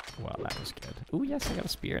 Well, that was good. Ooh, yes, I got a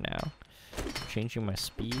spear now. Changing my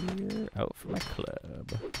spear out for my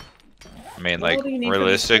club. I mean, What like, do you need for this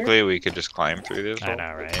realistically, we could just climb through this I hole.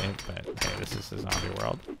 know, right? But hey, this is a zombie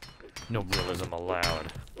world. No realism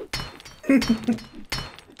allowed.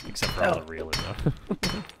 Except for all the realism.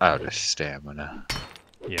 Oh, just stamina.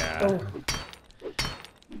 Yeah. Oh.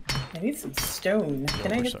 I need some stone.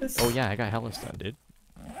 Can I get this? Oh yeah, I got hella stone, dude.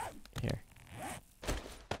 Here.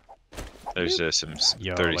 There's just some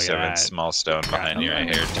Yo, look at 37 that. small stone behind you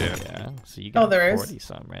right here too. Yeah. So you got there is? 40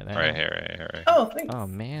 some right there. Right here, right here, right here. Oh, thanks. Oh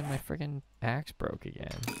man, my friggin' axe broke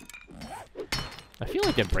again. I feel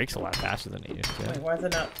like it breaks a lot faster than it used Wait, to. why is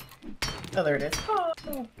it not? Oh, there it is. Oh.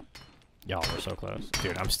 Y'all, we're so close.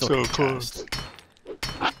 Dude, I'm still So close.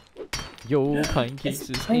 Yo, pancakes It's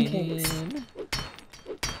is pancakes. in.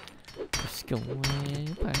 Let's go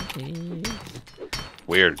in, pancakes.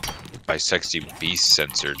 Weird. My sexy beast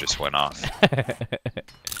sensor just went off.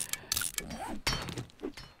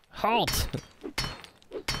 Halt!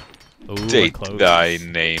 Ooh, State close. thy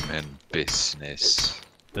name and business.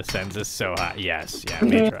 The sense is so hot. Yes, yeah,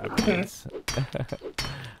 Matra, please.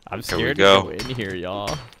 I'm Here we scared go. to go in here,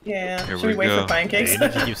 y'all. Yeah. Here Should we we wait go. for pancakes? Hey,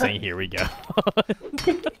 you keep saying, here we go.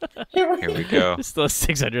 Here Here we go. Still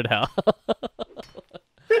 600 health.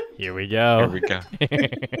 Here we go. Here we go.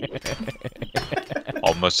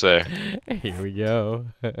 Almost there. Here we go.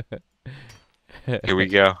 Here we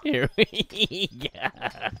go. Here we go.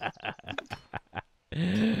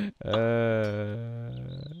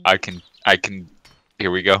 I can.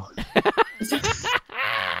 Here we go.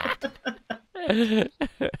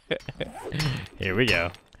 Here we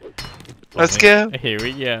go. Let's go. Here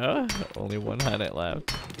we go. Only 100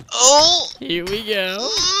 left. Oh! Here we go.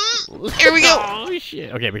 Here we go. Oh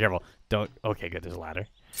shit. Okay, be careful. Don't. Okay, good. There's a ladder.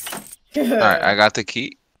 Alright, I got the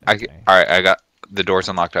key. Okay. Alright, I got the door's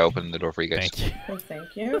unlocked. I opened the door for you guys. Thank you. Oh,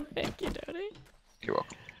 thank you. Thank you, Dodie. You're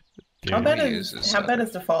welcome. Dude, How bad He is uses, how bad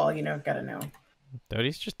is the fall? You know, gotta know.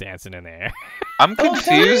 Dodie's just dancing in the air. I'm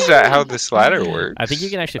confused at how this ladder works. I think you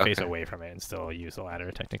can actually face Okay. away from it and still use the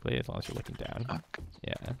ladder technically, as long as you're looking down. Okay.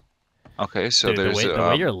 Yeah. Okay, so Dude, there's the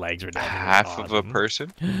way your legs are down. half of a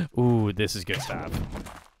person. Ooh, this is good stuff.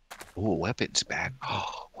 Ooh, a weapons bag.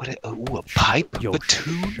 Oh, what? Ooh, a pipe. Yo, A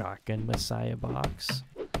tube. shotgun messiah box.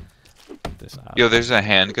 This up. Yo, there's a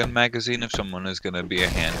handgun magazine if someone is gonna be a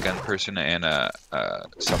handgun person and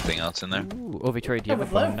something else in there. Ooh, oh, Victoria, do you I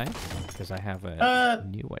have a would bone love- knife? Because I have a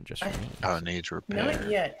new one just for I- me. Oh, it needs repair. Not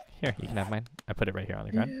yet. Here, you can have mine. I put it right here on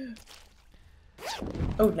the ground.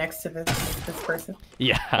 Oh, next to this person.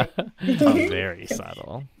 Yeah, I'm very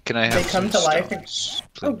subtle. Can I have They come some to life stones,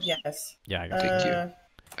 Oh please? yes. Yeah, I got Thank you. Uh,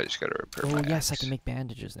 I just gotta repair Oh my yes, I axe. can make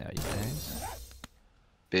bandages now, you guys.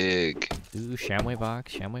 Big. Ooh, Shamway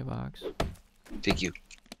box, Shamway box. Thank you.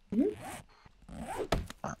 Mhm.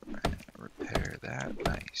 Alright, repair that.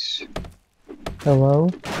 Nice. Hello?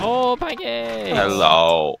 Oh, pancake!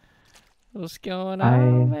 Hello. What's going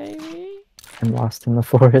on, baby? I'm lost in the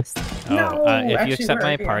forest. Oh, No, if you actually, accept we're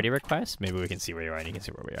my here. party request, maybe we can see where you are and you can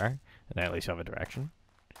see where we are. And then at least you have a direction.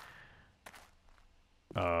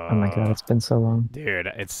 Oh my god, it's been so long. Dude,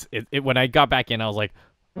 when I got back in, I was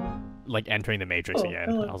like entering the Matrix oh, again.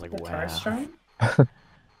 hello, I was like, the wow. car's strong.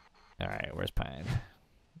 Alright, where's Pine?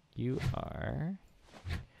 You are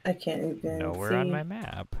I can't even nowhere see. on my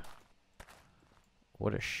map.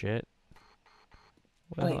 What a shit.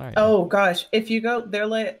 What the Wait. hell are you? Oh gosh, if you go, they're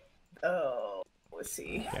like, oh, let's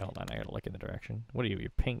see, Okay, hold on, I gotta look in the direction. What are you? You're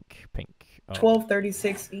pink. Oh.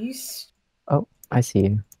 1236 east. Oh, I see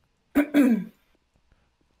you.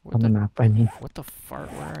 What On the the, map, I mean. what the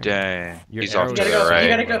fart? Where are you? Dang. Your He's off arrow to is the go, you right.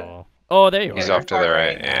 gotta go. little. Oh, there you He's are. off to the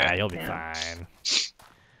right. Yeah, Yeah. you'll be Yeah. fine.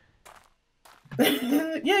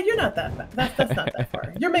 Yeah, you're not that bad. That's not that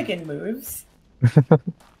far. You're making moves.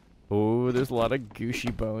 Oh, there's a lot of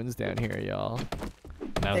Gooshy bones down here, y'all.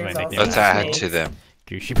 That was my There's nickname. also Let's add snakes. to them.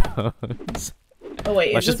 Gooshy bones. Oh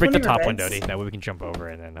wait, Let's is just this break the of your top one, beds? Dodie. That way we can jump over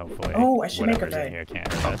and then hopefully Oh, I should make a whatever's in bed. here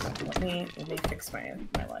can't hurt us. Let me fix my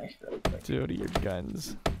life really quick. Dodie, your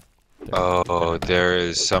guns. Oh, there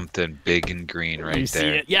is something big and green right you see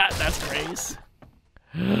there. it? Yeah, that's Grace.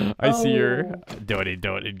 I see her. Oh. Dodie,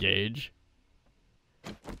 don't engage.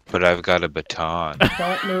 But I've got a baton.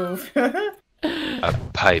 Don't move. A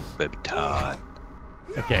pipe baton.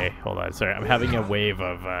 Okay, hold on. Sorry, I'm having a wave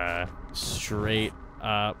of straight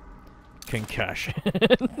up concussion.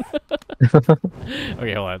 Okay,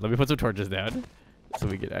 hold on. Let me put some torches down so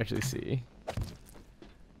we can actually see.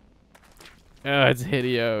 Oh, it's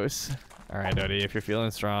hideous. All right, Dodie, if you're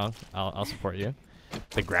feeling strong, I'll support you.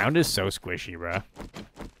 The ground is so squishy, bro.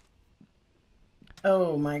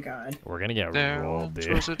 Oh my god. We're gonna get There rolled, once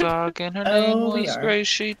dude. was a dog and her Oh, name we was are. Grace.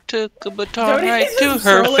 She took a baton Dodie, right he's to just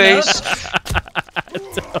her scrolling face.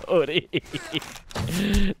 Dodie.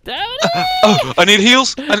 Dodie. Oh, I need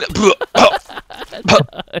heals.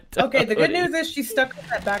 Okay, the good news is she's stuck in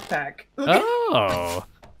that backpack. Oh.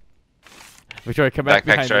 Victoria, come back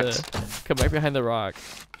Backpack behind the rock.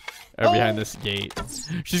 Or behind this gate.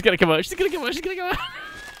 She's gonna come out. She's gonna come out. She's gonna come out.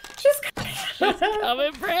 She's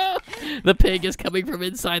coming, bro. The pig is coming from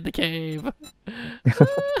inside the cave.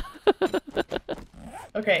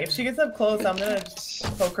 Okay, if she gets up close, I'm gonna just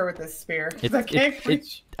poke her with this spear. I can't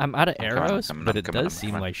reach. I'm out of arrows, coming, but I'm it coming, does I'm seem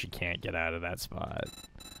coming. like she can't get out of that spot.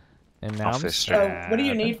 And now I'm Officer. sad. What do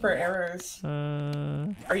you need for arrows?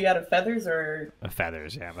 Are you out of feathers or?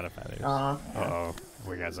 Feathers, yeah, I'm out of feathers. Aw.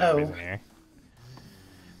 We got zombies in here.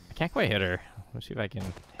 I can't quite hit her. Let's see if I can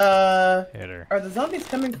hit her. Are the zombies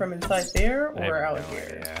coming from inside there I have or out no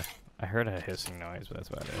here? idea. I heard a hissing noise, but that's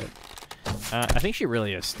about it. I think she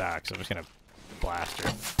really is stuck, so I'm just gonna blast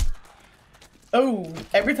her. Oh,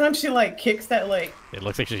 every time she like kicks that like. It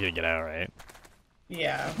looks like she's gonna get out, right?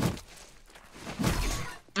 Yeah.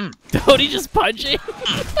 Tony just punching.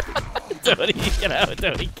 Tony, get out,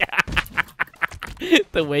 Tony.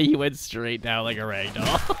 The way he went straight down like a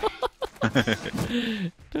ragdoll.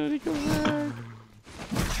 Tony, come back.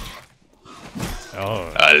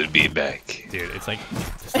 Oh, I'll be back. dude, it's like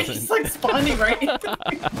It's like spawning right into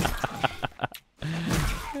me.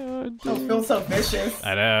 Oh, I feel so vicious.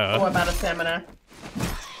 I know. Oh, I'm out of stamina.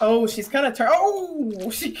 Oh, she's kind of Oh,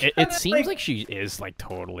 she. It seems like she is like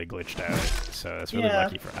totally glitched out, so that's really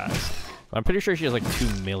lucky for us. But I'm pretty sure she has like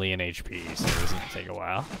 2 million HP, so this is gonna take a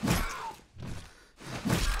while.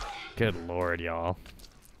 Good lord, y'all.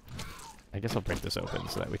 I guess I'll break this open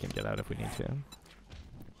so that we can get out if we need to.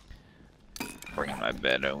 Bring my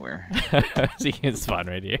bed over. So you can spawn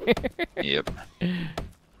right here. Yep.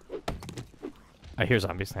 I hear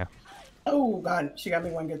zombies now. Oh god, she got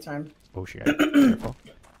me one good time. Oh, she got it. Careful.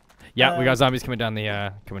 Yeah, we got zombies coming down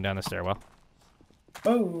the stairwell.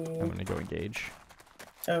 Oh. I'm gonna go engage.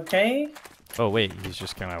 Okay. Oh wait, he's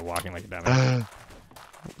just kind of walking like a dumbass.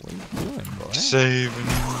 What are you doing, boy? Saving.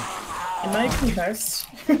 Am I concussed?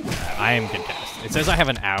 I am concussed. It says I have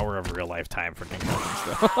an hour of real life time for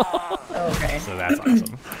concussions, though. Okay. So that's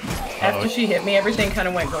awesome. After she hit me, everything kind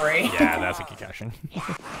of went gray. Yeah, that's a concussion.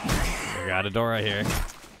 We got a Dora here.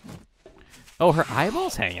 Oh, her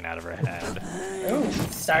eyeball's hanging out of her head. Oh,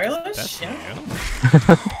 stylish. That's Yeah.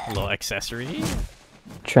 new. A little accessory.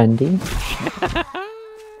 Trendy.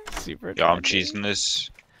 Super. Yo, I'm trendy. cheesing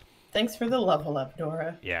this. Thanks for the level up,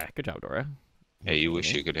 Dora. Yeah, good job, Dora. Hey, you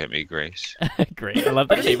wish you could hit me, Grace. Great. I love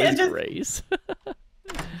that name is Just- Grace.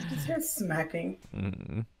 Just hear smacking.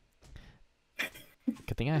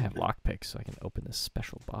 Good thing I have lockpicks so I can open this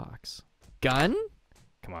special box. Gun?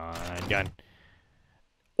 Come on, gun.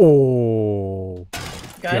 Oh,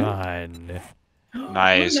 Gun?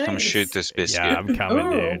 Nice. Oh, Come nice. shoot this biscuit. Yeah, I'm coming,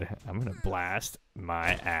 Ooh. dude. I'm gonna blast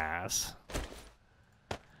my ass.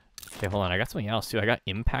 Okay, hold on. I got something else too. I got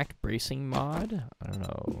impact bracing mod. I don't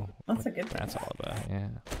know. That's what a good thing. that's all about. Yeah.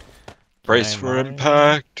 Brace Can I for mod-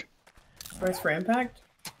 impact. Brace for impact?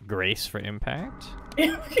 Grace for impact.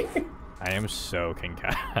 I am so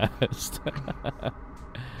concussed.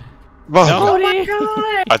 Whoa. Oh my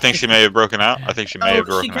god! I think she may have broken out. I think she may have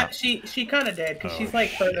broken out. she kind of did because Oh, she's like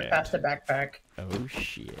further shit. past the backpack. Oh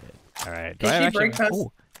shit! All right. Did she break past-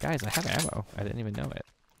 Oh, guys, I have ammo. I didn't even know it.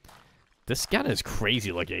 This gun is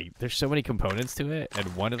crazy looking. There's so many components to it,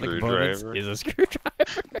 and one of the components Screwdriver. is a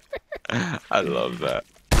screwdriver. I love that.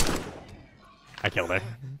 I killed her.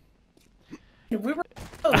 We were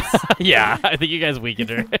close. Yeah, I think you guys weakened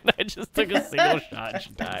her, and I just took a single shot and she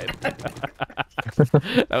died.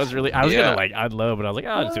 That was really. I was Yeah. gonna like unload, but I was like, oh,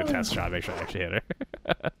 I'll just do a test shot, make sure I actually hit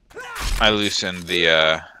her. I loosened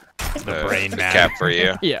the brain mat. cap for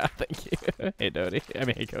you. Yeah, thank you. Hey, Dodie. I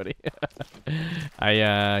mean, hey, Cody.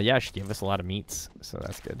 Yeah, she gave us a lot of meats, so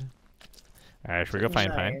that's good. All right, should we go find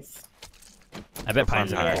Pine? Nice. I bet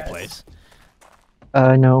Pine's in a Yes. cool place.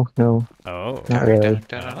 No. Oh. Not really.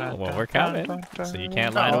 Oh, well, we're coming, so you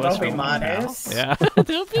can't lie to Oh, us. don't be from now. modest. Yeah,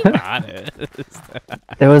 don't be modest.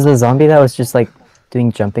 There was a zombie that was just like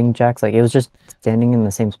doing jumping jacks. Like it was just standing in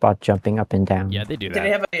the same spot, jumping up and down. Yeah, they do Did it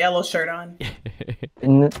that. have a yellow shirt on?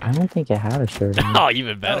 And I don't think it had a shirt on. Oh,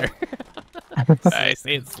 even better. Nice.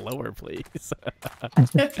 Say it slower, please. Yeah,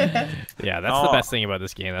 that's the Oh. best thing about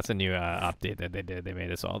this game. That's a new update that they did. They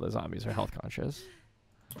made it so all the zombies are health conscious.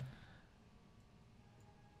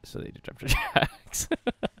 So they do jump to jacks.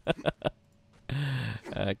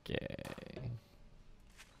 Okay.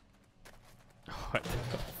 What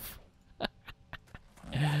the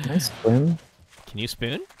Nice swim. Can you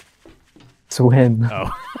spoon? Swim.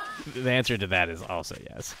 Oh, the answer to that is also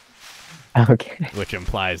yes, Okay. which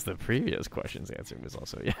implies the previous question's answer was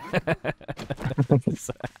also yes.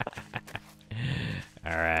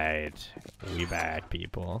 All right, we back,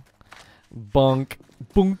 people. Bunk,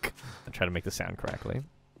 bunk. I'll try to make the sound correctly.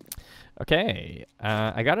 Okay,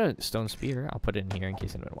 I got a stone spear. I'll put it in here in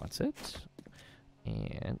case anyone wants it.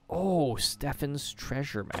 And oh, Stefan's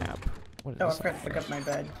treasure map. What is Oh, I this? forgot to pick up my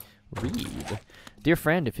bed. Read. Dear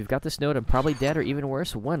friend, if you've got this note, I'm probably dead or even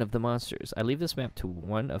worse, one of the monsters. I leave this map to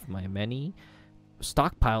one of my many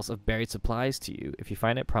stockpiles of buried supplies to you. If you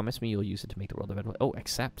find it, promise me you'll use it to make the world a better place. Oh,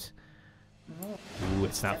 accept. Ooh,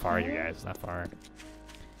 it's not far, you guys. It's not far.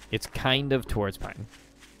 It's kind of towards Pine.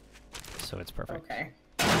 So it's perfect. Okay.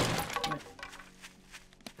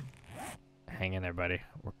 Hang in there, buddy.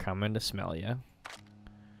 We're coming to smell you.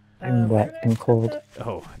 I'm wet and cold.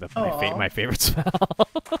 Oh, my Aw. favorite smell.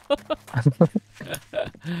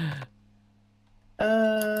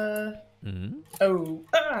 Oh.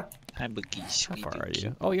 Ah! Hi, Boogies. How far are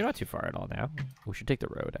you? Oh, you're not too far at all now. We should take the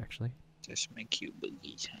road, actually. Just my cute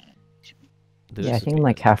Boogies. Yeah, I think I'm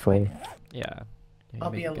like halfway. Yeah.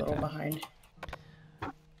 I'll be a little behind.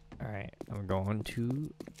 Alright, I'm going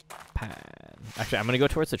to Pine. Actually, I'm going to go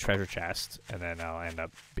towards the treasure chest, and then I'll end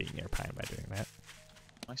up being near Pine by doing that.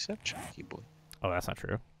 I said chunky boy. Oh, that's not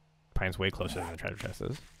true. Pine's way closer than the treasure chest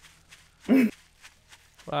is.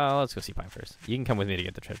 Well, let's go see Pine first. You can come with me to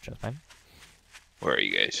get the treasure chest, Pine. Where are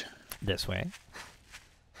you guys? This way.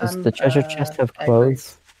 Does the treasure chest have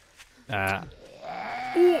clothes? No,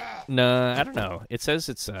 I don't know. It says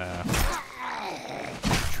it's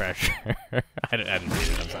treasure. I didn't read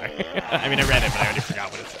it, I'm sorry. I mean, I read it, but I already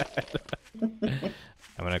forgot what it said.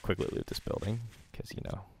 I'm going to quickly loot this building, because, you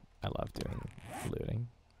know, I love doing looting.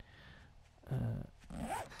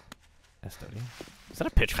 SW. Is that a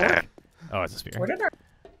pitchfork? Oh, it's a spear. Where did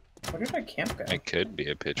our camp go? It could be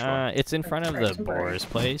a pitchfork. It's in front of the Temporary. boar's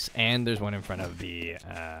place, and there's one in front of the,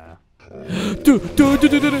 Inside.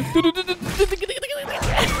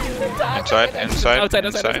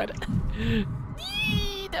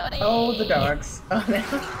 Oh, the dogs. Oh, no.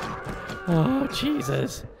 Oh,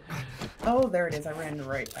 Jesus. Oh, there it is. I ran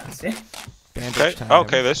right past it. Okay.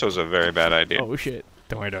 Okay, this was a very bad idea. Oh, shit.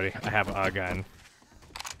 Don't worry, Dodie. I have a gun.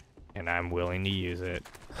 And I'm willing to use it.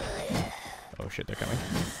 Oh, shit, they're coming.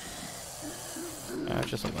 It's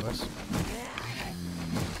just some of us.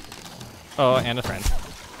 Oh, and a friend.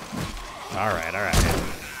 Alright.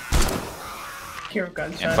 Hero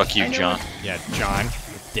gunshot. And fuck you, John. Yeah, John. You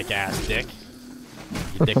dick-ass dick.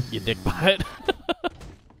 You dick butt.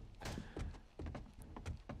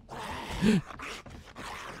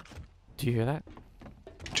 Do you hear that?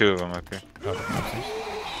 Two of them up here. Okay.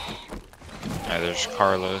 Yeah, there's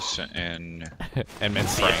Carlos and And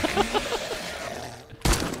Mencia.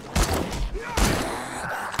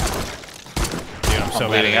 Dude, I'm so bad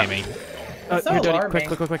bleeding at out. aiming. That's so Here, Dodie, alarming.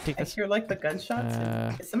 quick, take I this. hear like the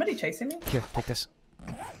gunshots. Is somebody chasing me? Here, take this.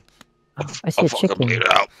 I see a fucking chicken. bleed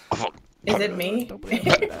out. Is it me?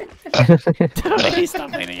 Dodie,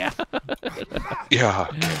 stop bleeding out. Yeah.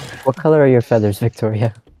 What color are your feathers,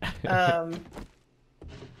 Victoria?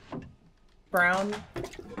 Brown.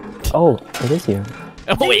 Oh, it is you.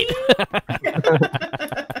 Oh, wait.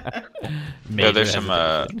 Yeah, there's some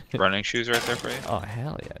running shoes right there for you. Oh,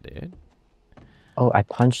 hell yeah, dude. Oh, I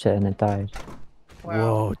punched it and it died. Wow.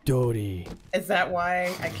 Whoa, Dodie. Is that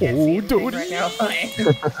why I can't see anything right now?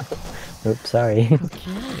 Oops, sorry.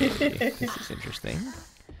 Okay, this is interesting.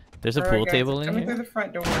 There's a pool table in coming through here. the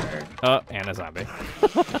front door. Oh, and a zombie.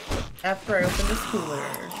 After I open this cooler.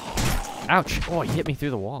 Ouch! Oh, you hit me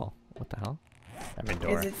through the wall. What the hell? I'm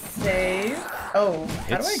indoor. Is it safe? Oh,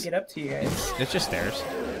 how do I get up to you guys? It's just stairs.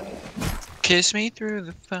 Kiss me through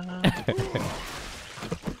the phone.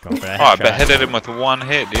 Going for that Oh, I headshot. beheaded him with one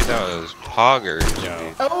hit, dude. That was poggers. Yo,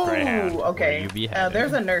 Dude. Oh, Greyhound, where okay. you be headed?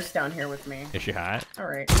 There's a nurse down here with me. Is she hot? All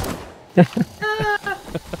right.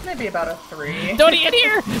 Maybe about a 3. Dodie, in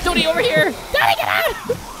here! Dodie, over here! Dodie, get out!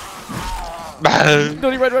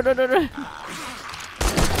 Dodie, run!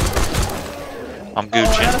 I'm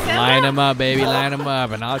Gucci. Line them up, baby, line them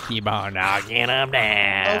up, and I'll keep on knocking them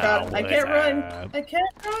down. Oh god, I can't run. What's up? I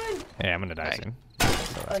can't run. Hey, I'm gonna die soon.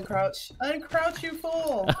 Uncrouch. Uncrouch, you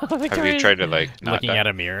fool. Have you tried to like not Looking die? at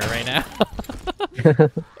a mirror right now.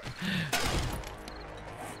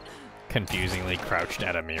 Confusingly crouched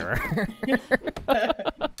at a mirror.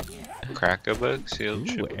 Crack a book, sealed Ooh,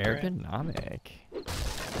 triple crack. ergonomic.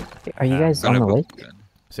 Are you guys on the Gonna lake? book then.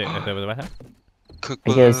 So, what happened?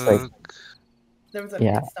 Cookbook. I guess, like- There was a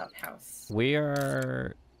Yeah. pit stop house. We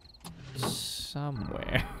are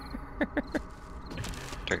somewhere.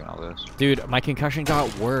 Taking all this. Dude, my concussion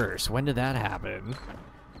got worse. When did that happen?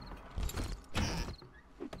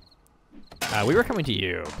 We were coming to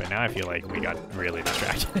you, but now I feel like we got really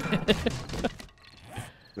distracted.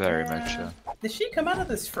 Very much so. Did she come out of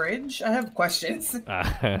this fridge? I have questions.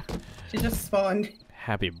 She just spawned.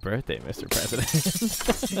 Happy birthday, Mr. President.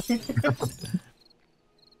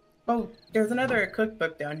 Oh, there's another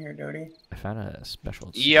cookbook down here, Dodie. found a special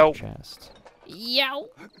Yo. chest. Yo.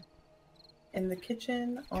 In the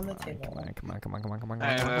kitchen, on the table. Come on, come on, come on, come on, come on,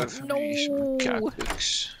 I come on. have No. some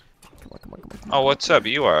cactus. Come on, come on, come on. Oh, what's up?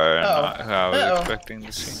 You are not who I was Uh-oh. expecting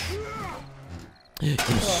to see. Give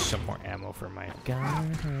me some more ammo for my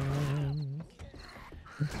gun.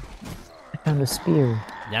 I found a spear.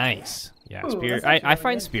 Nice. Yeah, Ooh, spear. that's I actually find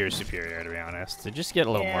really good. spears superior, to be honest. To just get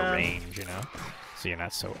a little more Yeah. range, you know? So you're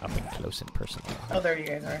not so up and close and personal. Oh, there you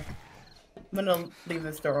guys are. I'm gonna leave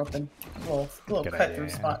this door open. Little Good cut idea, through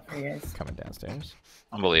yeah. spot for you guys. Coming downstairs.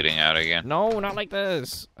 I'm bleeding out again. No, not like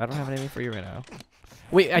this. I don't have anything for you right now.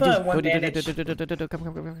 Wait, I The do. one Oh, bandage.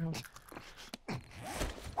 come.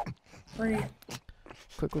 Free.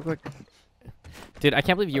 Quick, quick, quick. Dude, I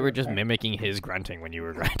can't believe you were just mimicking his grunting when you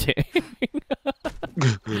were grunting.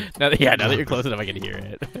 now that you're close enough, I can hear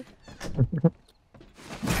it.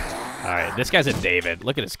 Alright, this guy's a David.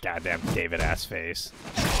 Look at his goddamn David-ass face.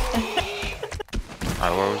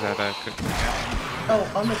 Alright, where was that cooking at?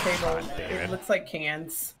 Oh, on the table. David. It looks like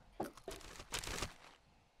cans.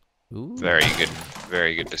 Ooh.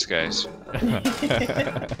 Very good disguise.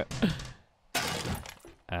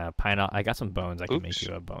 Pineapple. I got some bones. I can make Oops.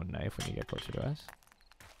 you a bone knife when you get closer to us.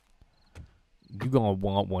 You gonna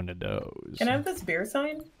want one of those. Can I have this beer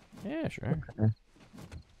sign? Yeah, sure.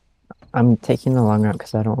 I'm taking the long route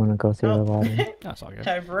because I don't want to go through the water. That's all good.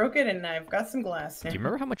 I broke it and I've got some glass now. Do you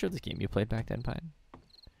remember how much of this game you played back then, Pine?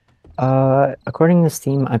 According to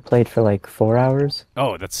Steam, I played for like 4 hours.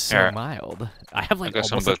 Oh, that's so Here. mild. I have I like got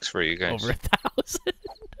some almost like, books for you guys. over 1,000.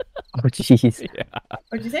 Oh, jeez. Yeah.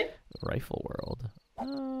 What'd you say? Rifle World.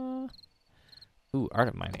 Ooh, Art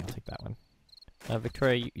of Mining. I'll take that one.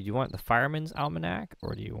 Victoria, you want the Fireman's Almanac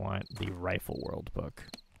or do you want the Rifle World book?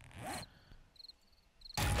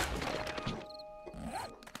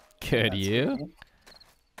 Could That's you? funny.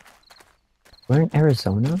 We're in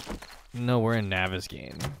Arizona? No, we're in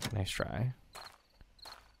Navezgane. Nice try.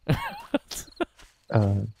 I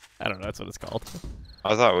don't know. That's what it's called.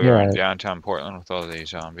 I thought we were in Yeah. downtown Portland with all these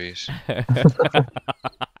zombies.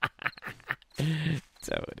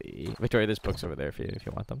 Totally. Victoria, there's books over there for you if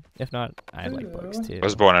you want them. If not, I like books Ooh. too. I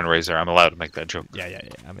was born and raised there. I'm allowed to make that joke. Yeah,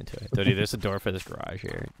 I'm into it. Totally, there's a door for this garage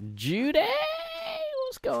here. Judy!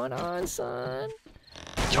 What's going on, son?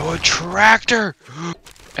 Yo, a tractor!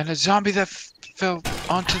 And a zombie that fell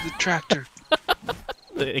onto the tractor.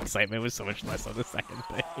 The excitement was so much less on the second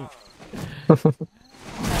thing.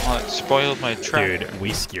 Well, it spoiled my tractor. Dude,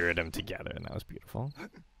 we skewered them together, and that was beautiful.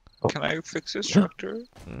 Can I fix this tractor?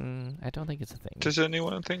 I don't think it's a thing. Does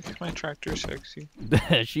anyone think my tractor's sexy?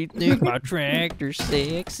 She thinks my tractor's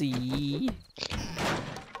sexy.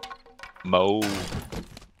 Mo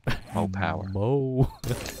power. Mo.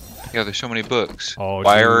 Yeah, there's so many books. Oh,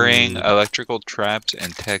 Wiring, dude. electrical traps,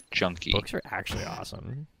 and tech junkie. Books are actually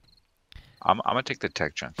awesome. I'm gonna take the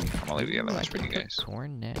tech junkie. I'm gonna leave the other Ooh, I ones for can you cook guys.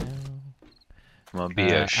 corn now. I'm gonna be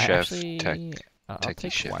a I chef, actually, I'll techie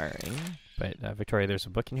take chef. wiring, but Victoria, there's a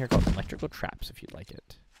book in here called Electrical Traps if you'd like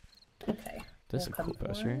it. Okay. This is a We'll cool come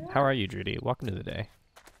poster. for it. How are you, Judy? Welcome to the day.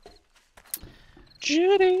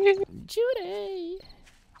 Judy. Judy.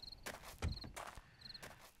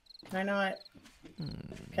 I know it.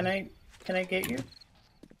 Can I get you?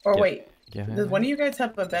 Or Yeah. wait, Yeah. does one of you guys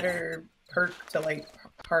have a better perk to like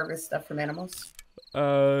harvest stuff from animals?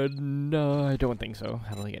 No, I don't think so.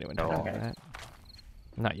 I don't think anyone tried Okay. that.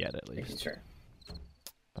 Not yet, at Making least. sure.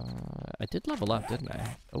 I did level up, didn't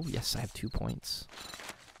I? Oh, yes, I have 2 points.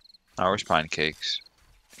 Ours pine cakes.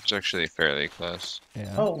 It's actually fairly close.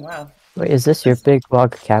 Yeah. Oh wow. Wait, is this your big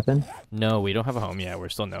log cabin? No, we don't have a home yet. We're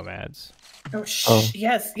still nomads. Oh shh. Oh.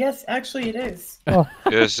 Yes, actually it is.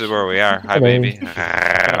 This is where we are. Hi, Hello. baby. I'm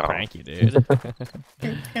gonna prank you, dude.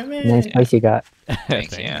 Come in. Nice place you got.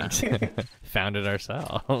 Thank you. Thanks. Found it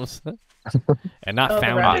ourselves. And not Oh, the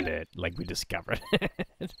founded rabbit? it, like we discovered it.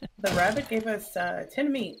 The rabbit gave us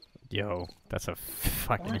 10 meat. Yo, that's a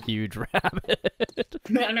fucking What? huge rabbit.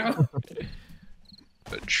 I know.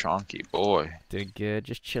 The chonky boy. Doing good,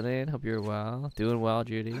 just chilling. Hope you're well. Doing well,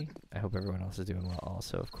 Judy. I hope everyone else is doing well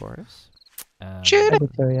also, of course. Judy! Hi,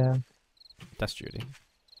 Victoria. That's Judy.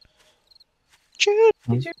 Judy.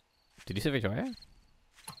 Did you say Victoria?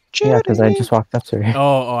 Yeah, because I just walked up to her.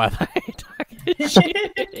 Oh, I thought you were talking to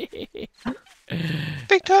Judy.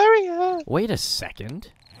 Victoria. Wait a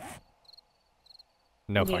second.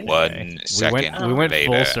 No Yeah. fucking One way. second We went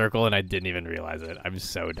full later. circle and I didn't even realize it. I'm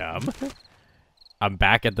so dumb. I'm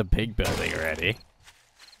back at the pig building already.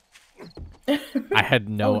 I had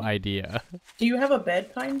no Oh. idea. Do you have a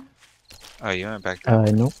bed, Pine? Oh, you went back there.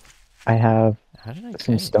 Nope. I have How did I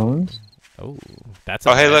some get- stones. Oh, that's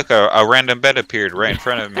Oh, hey, bed. look, a random bed appeared right in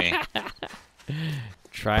front of me.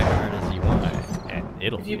 try hard as you want, and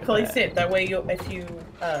it'll. If you be place bad. it that way, if you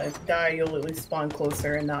die, you'll at least spawn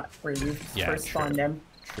closer and not where you first spawned them.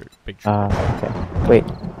 True. Big true. Okay. Wait.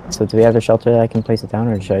 So do we have a shelter that I can place it down,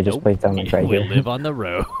 or should I just Nope. place it down like right we here? live on the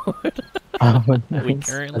road. Oh, We nice.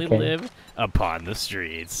 currently Okay. live upon the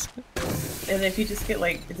streets. And if you just get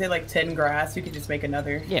like, is it like 10 grass, you can just make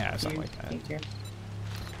another. Yeah, if something you like that. need to.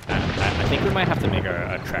 I think we might have to make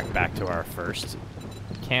a trek back to our first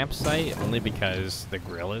campsite, only because the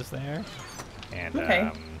grill is there, and Okay.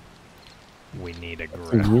 we need a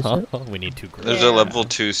To use grill. it? We need 2 grills. There's a level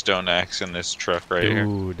 2 stone axe in this truck right here.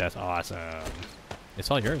 Dude, that's awesome. It's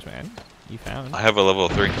all yours, man. You found. I have a level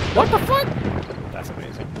 3. What the fuck? That's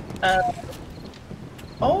amazing.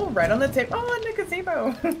 Oh, right on the tip. Oh, in the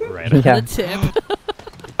gazebo. Right on Yeah. the tip.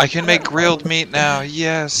 I can make grilled meat now.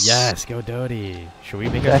 Yes. Yes, go Dodie. Should we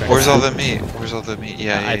make a Yeah. trek Where's back? all the meat? Where's all the meat?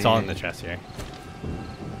 Yeah. It's all in the chest here.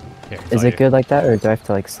 Here, it's Is all it good like that, or do I have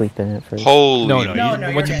to like sleep in it first? Holy No, no, No, you,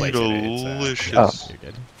 no, once you you're place good. it, it's, Delicious. Oh. you're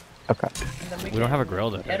good. Okay. And then We don't have a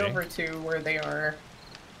grill though, Head do we? over to where they are.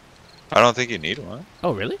 I don't think you need one.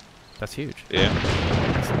 Oh, really? That's huge. Yeah.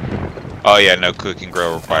 Oh yeah, no cooking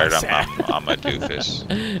grill required. Sad. I'm a doofus.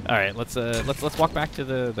 All right, let's walk back to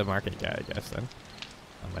the market guy, I guess then.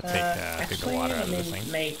 I'm gonna take the Actually, water out let of this me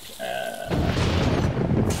thing. make.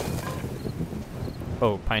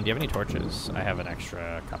 Oh, Pine, do you have any torches? I have an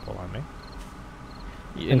extra couple on me.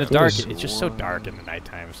 In the dark, Please. it's just so dark in the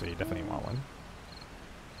nighttime, so you definitely want one.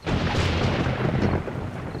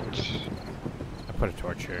 I put a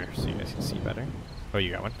torch here so you guys can see better. Oh,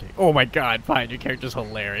 you got one? Okay. Oh my god, Pine, your character's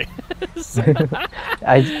hilarious.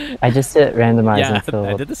 I just hit randomize Yeah, until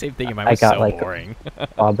I did the same thing, and mine I was got, so like, boring.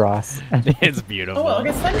 Bob Ross. It's Oh, beautiful. well, I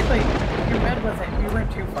guess technically your bed wasn't. You weren't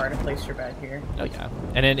too far to place your bed here. Oh yeah,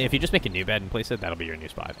 and then if you just make a new bed and place it, that'll be your new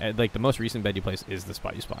spot. Like the most recent bed you place is the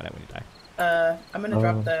spot you spawn at when you die. I'm gonna Oh.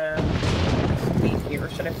 drop the meat here. Or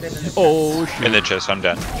should I fit it in the Oh In the chest, I'm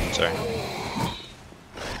done. Sorry.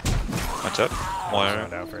 What's up? Slow What?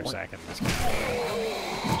 down for a second. Let's get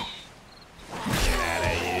out of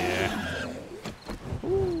here.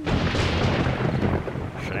 Ooh.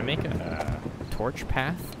 Should I make a torch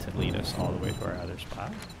path to lead us all the way to our other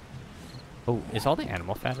spot? Oh, is all the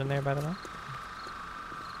animal fat in there, by the way?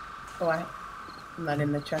 Oh, I'm not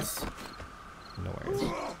in the chest. No worries.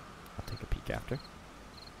 I'll take a peek after.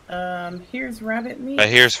 Here's rabbit meat.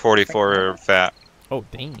 Here's 44 fat. Oh,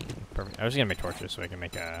 dang. Perfect. I was gonna make torches so I can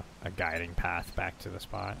make a guiding path back to the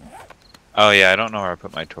spot. Oh yeah, I don't know where I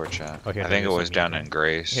put my torch at. Oh, here, I think it there's was some down meat in here.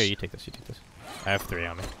 Grace. Here, you take this, you take this. I have 3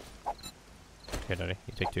 on me. Here, Dodie,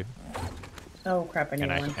 you take 2. Oh crap! I need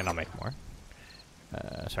one. And I'll make more.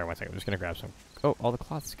 Sorry, 1 second. I'm just gonna grab some. Oh, all the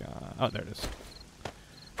cloth's gone. Oh, there it is.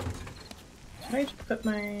 Should I just put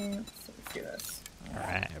my? Let's do this. All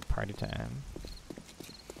right, party time.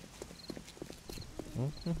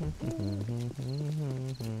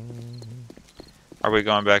 Are we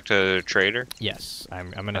going back to the trader? Yes,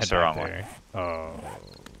 I'm gonna That's head the back wrong there. Oh.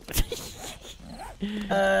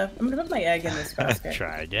 I'm gonna put my egg in this basket.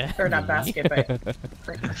 Try again. Or not basket, but.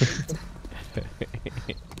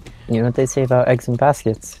 You know what they say about eggs in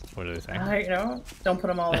baskets? What do they say? I know. Don't put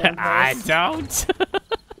them all in one I place. don't.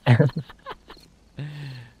 Is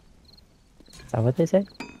that what they say?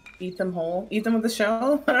 Eat them whole. Eat them with the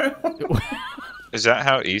shell. I don't know. Is that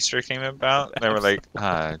how Easter came about? They were like,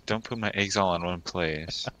 don't put my eggs all in one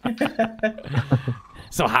place.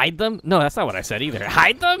 So hide them? No, that's not what I said either.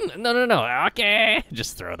 Hide them? No. Okay.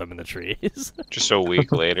 Just throw them in the trees. Just a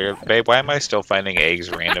week later. Babe, why am I still finding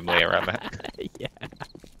eggs randomly around that? Yeah.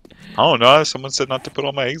 Oh no, someone said not to put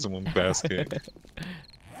all my eggs in one basket.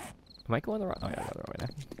 Am I going the wrong? Oh yeah, I got the wrong way now.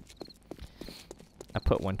 I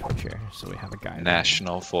put 1 torch here, so we have a guy.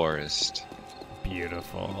 National Forest.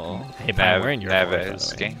 Beautiful. Hey, Pine, we're in your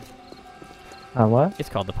forest, by the way. What? It's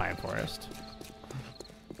called the Pine Forest.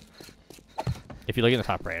 If you look in the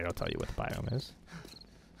top right, it'll tell you what the biome is.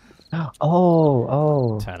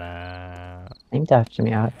 Oh, Ta-da! named after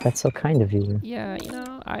me. That's so kind of you. Yeah, you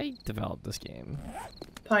know, I developed this game.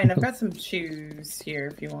 Pine, I've got some shoes here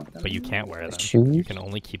if you want them. But you can't wear them. Shoes? You can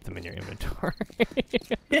only keep them in your inventory.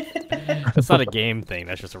 That's not a game thing.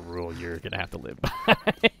 That's just a rule you're gonna have to live by.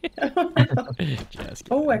 Just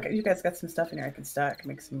Oh, kidding. you guys got some stuff in here I can stack.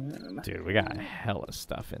 Make some room. Dude, we got hella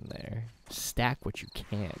stuff in there. Stack what you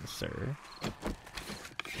can, sir.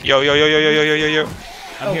 Yo. Oh,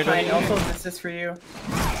 here, Pine, Dodie. also this is for you.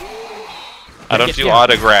 I don't do Yeah.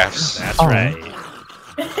 autographs. That's Oh. right.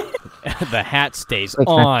 The hat stays Wait,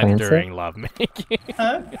 can I on plant it? during lovemaking.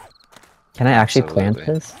 Huh? Can I actually plant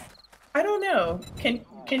Absolutely. this? I don't know.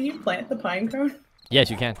 Can you plant the pine cone? Yes,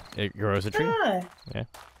 you can. It grows a tree. Ah. Yeah.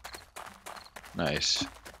 Nice.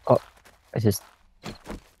 I just Did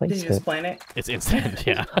placed you just it. plant it? It's instant,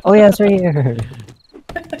 yeah. Oh yeah, it's right here.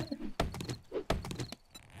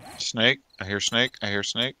 Snake. I hear snake. I hear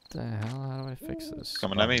snake. What the hell? How do I fix this? It's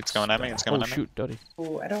coming at me. It's coming at me. It's coming Oh at me. shoot, Dodie.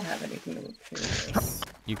 Oh, I don't have anything to repair this.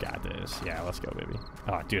 You got this. Yeah, let's go, baby.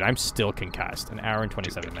 Oh, dude, I'm still concussed. An hour and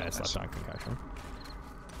 27 minutes left on concussion.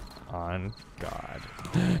 On God.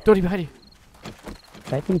 Dodie, behind you.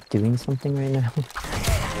 Should I be doing something right now?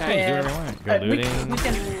 Yeah, you do whatever you want. Go looting. We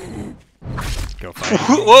can... Go fight.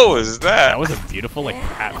 What was that? That was a beautiful, like,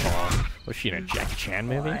 cat fall. Was she in a Jackie Chan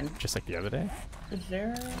movie? Fine. Just like the other day? Is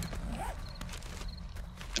there...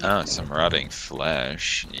 Oh, some rotting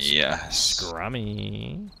flesh. Yes.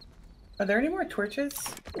 Scrummy. Are there any more torches?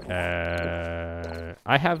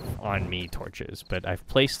 I have on me torches, but I've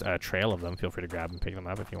placed a trail of them. Feel free to grab and pick them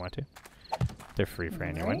up if you want to. They're free for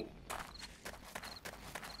anyone. Right.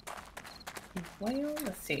 Well,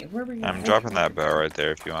 let's see. Where were you? I'm dropping that bow right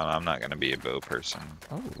there if you want. I'm not gonna be a bow person.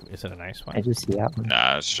 Oh, is it a nice one? I just see that one.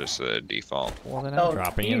 Nah, it's just a default. Well, then Oh, I'm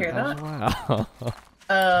dropping you it hear as well.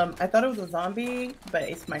 I thought it was a zombie, but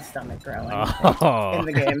it's my stomach growling Oh. in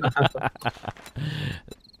the game.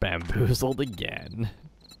 Bamboozled again.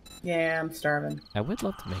 Yeah, I'm starving. I would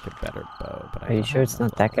love to make a better bow, but Are you sure it's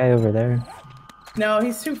not that guy over there? No,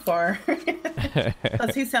 he's too far.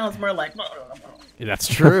 Plus, he sounds more like... That's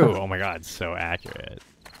true. Oh my god, so accurate.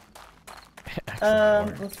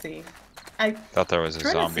 Excellent. Let's see. I Thought there was a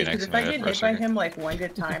trying to zombie see, next because to if I me get there for a hit by second. him like one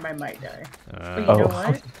good time, I might die. But you Oh. know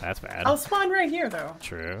what? That's bad. I'll spawn right here, though.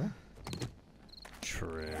 True.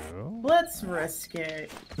 True. Let's risk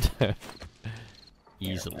it.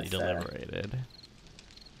 Easily let's, deliberated.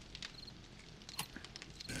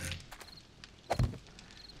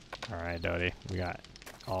 Alright, Dodie. We got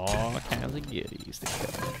all kinds of goodies to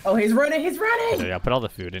cook. Oh, he's running! He's running! So yeah, put all the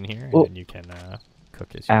food in here, and Oh. then you can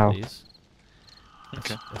cook as you Ow. please.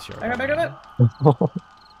 Okay. It's your Back up, back domain. up.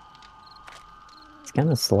 It's kind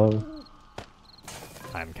of slow.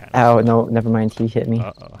 I'm kind of. Ow, no, never mind. He hit me.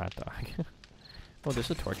 Uh-oh, hot dog. Oh,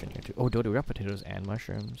 there's a torch in here too. Oh, Dodie, we got potatoes and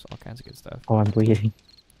mushrooms, all kinds of good stuff. Oh, I'm bleeding.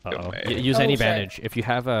 Uh-oh. man. Use Oh, any shit. bandage. If you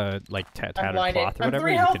have a like tattered blinded. cloth or I'm whatever,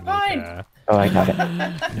 3 you health can behind. Oh, I got it.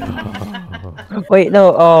 No. Wait,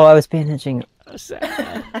 no. Oh, I was bandaging. So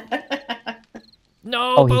sad.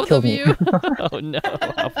 No, Oh, he both killed of me. you. Oh no,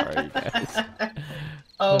 how far are you guys?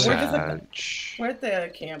 Oh, we're just at the, Touch. we're at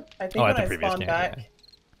the camp. I think Oh, at when the I previous spawn camp, back, yeah.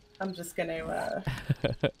 I'm just gonna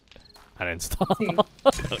Uninstall. see. I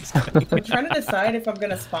was kidding. I'm trying to decide if I'm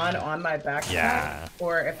gonna spawn on my backpack Yeah.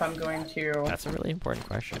 or if I'm going to That's a really important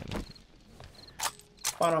question.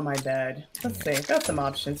 spawn on my bed. Let's see. Got some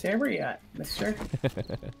options here. Where you at, mister?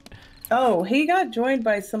 Oh, he got joined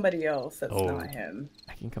by somebody else. That's Oh. not him.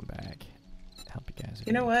 I can come back. Help you guys. if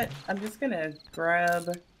You know need what? to. I'm just gonna grab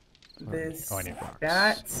this, Oh, I need rocks.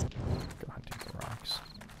 that. Go hunting for rocks.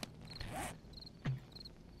 You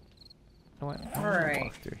know what? I'm All gonna right.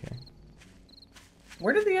 walk through here.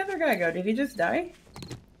 Where did the other guy go? Did he just die?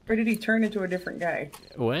 Or did he turn into a different guy?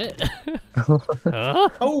 What? Huh?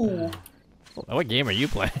 Oh, What game are you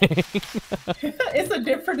playing? it's a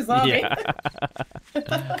different zombie. Yeah.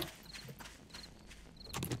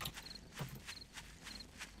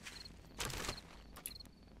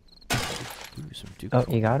 Ooh, some Duke Oh,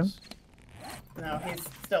 you got him? coins. No, he's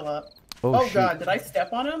still up. Oh, Oh, shoot. god, did I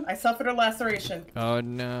step on him? I suffered a laceration. Oh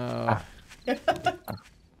no. Ah.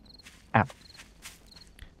 Ow.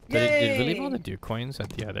 Did we leave all Yay! the Duke coins at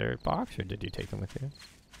the other box, or did you take them with you?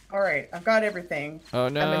 Alright, I've got everything. Oh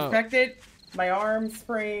I'm no. infected. My arm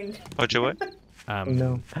sprained. What'd you what?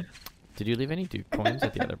 No. Did you leave any Duke coins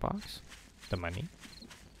at the other box? The money?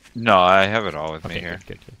 No, I have it all with me Okay, here.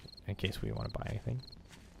 good. In case we want to buy anything.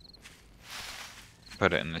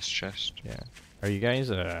 Put it in this chest. Yeah. Are you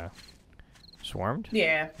guys swarmed?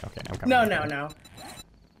 Yeah. Okay, I'm coming. No, with no, you. no.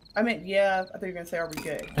 I meant, yeah, I thought you were going to say, are we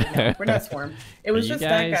good? But no, we're not swarmed. It was You just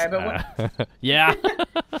that guy, guys, but when, yeah.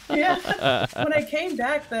 yeah, when I came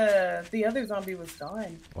back, the other zombie was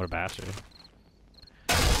gone. What a bastard.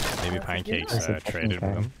 Maybe That's a Pancakes That's a traded with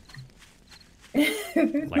different him.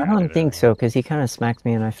 Like I I don't did think earlier. so, because he kind of smacked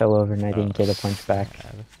me and I fell over and I Oh, didn't get a punch back.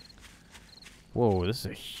 sad. Whoa, this is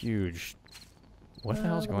a huge. What the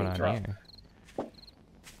hell's let going me on drop. here?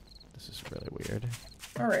 This is really weird.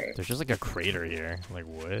 Alright. There's just like a crater here. Like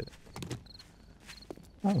what?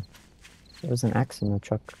 Oh, there was an axe in the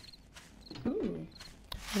truck. Ooh.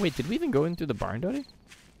 Wait, did we even go in through the barn, Dodie?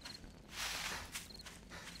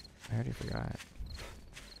 I already forgot.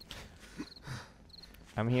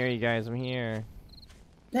 I'm here, you guys. I'm here.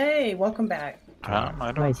 Hey, welcome back. I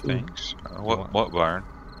don't I see. think so. What barn?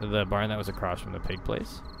 The barn that was across from the pig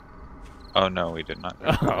place. Oh no, we did not.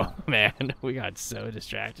 Oh man, we got so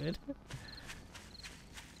distracted.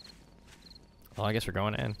 Well, I guess we're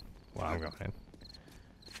going in. Well, I'm going in.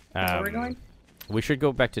 Where are we going? We should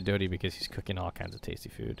go back to Dodie because he's cooking all kinds of tasty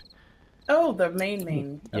food. Oh, the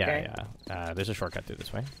main. Okay. Yeah, yeah. There's a shortcut through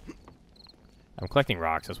this way. I'm collecting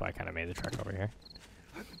rocks, that's why I kind of made the trek over here.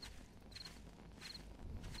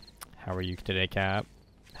 How are you today, Cap?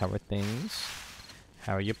 How are things?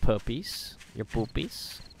 How are your puppies? Your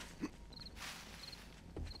poopies?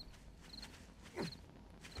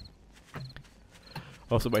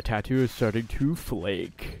 Also, my tattoo is starting to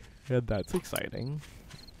flake, and that's exciting.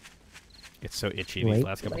 It's so itchy these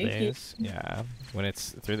last couple days. Yeah, when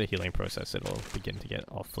it's through the healing process, it'll begin to get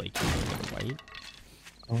all flaky and white.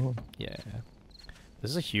 Oh. Yeah. This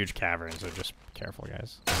is a huge cavern, so just careful,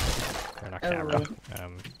 guys. Or not cavern.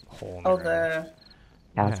 Hole in the ground.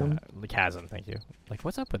 The Chasm? The chasm, thank you. Like,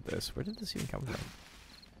 what's up with this? Where did this even come from?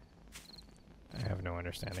 I have no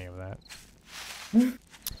understanding of that.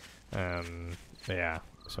 But yeah,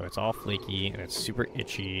 so it's all flaky, and it's super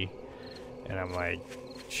itchy, and I'm like,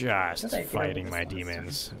 just fighting my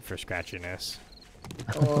demons for scratchiness.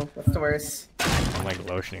 Oh, what's the worst? I'm like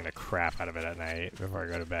lotioning the crap out of it at night before I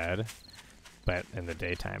go to bed. But in the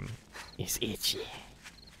daytime, it's itchy.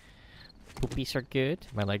 Poopies are good.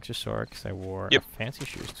 My legs are sore because I wore fancy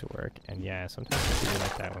shoes to work. And yeah, sometimes it's really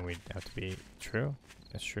like that when we have to be true.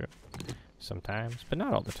 It's true. Sometimes, but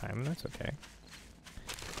not all the time. And that's okay.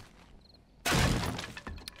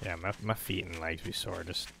 Yeah, my feet and legs be sore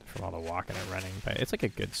just from all the walking and running. But it's like a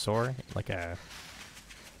good sore. Like a...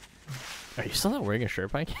 Are you still not wearing a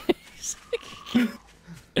shirt, Mike? Do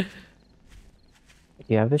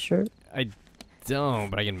you have a shirt? I don't,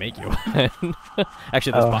 but I can make you one.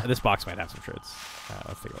 Actually, this box might have some shirts.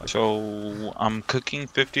 Let's take a look. So I'm cooking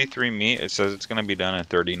 53 meat. It says it's gonna be done in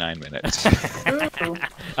 39 minutes.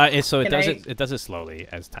 So it does it slowly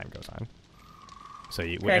as time goes on. So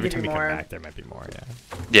every time you come back, there might be more.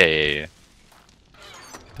 Yeah. Yeah.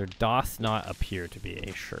 There doth not appear to be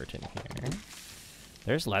a shirt in here.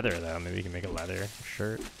 There's leather though. Maybe we can make a leather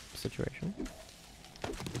shirt situation.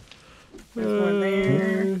 There's one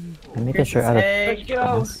there. I make a shirt out of. Let's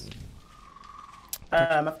go.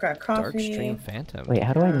 I've got coffee. Darkstream Phantom. Wait,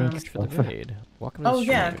 how do I make for stuff? the raid? Welcome to the stream.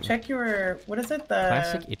 Yeah, check your what is it? The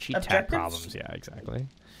classic itchy tat objectives? problems. Yeah, exactly.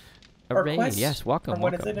 A Or raid. quest? Yes, welcome. Or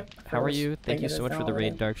what Welcome. is it? How are you? Thank you Think it so is much for the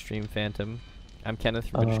raid, already. Darkstream Phantom. I'm Kenneth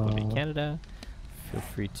from British Columbia, Canada. Feel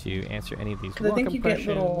free to answer any of these Because I welcome think you questions.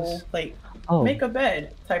 get little like make a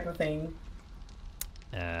bed type of thing.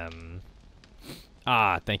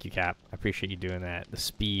 Thank you, Cap. I appreciate you doing that. The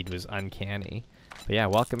speed was uncanny. But yeah,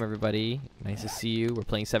 welcome everybody. Nice to see you. We're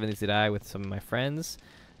playing 7 Days to Die with some of my friends.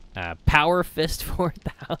 Power Fist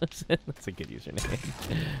 4000. That's a good username.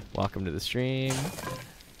 Welcome to the stream.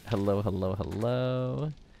 Hello, hello,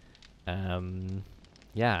 hello.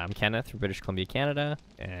 Yeah, I'm Kenneth from British Columbia, Canada,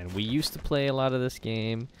 and we used to play a lot of this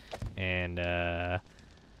game, and now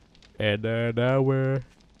we're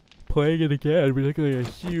playing it again. We took like a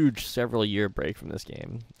huge several-year break from this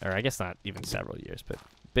game, or I guess not even several years, but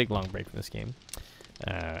big long break from this game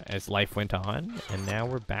as life went on, and now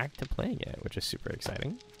we're back to playing it, which is super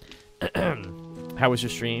exciting. How was your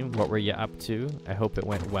stream? What were you up to? I hope it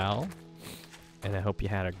went well, and I hope you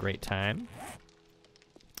had a great time.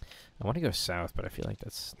 I want to go south, but I feel like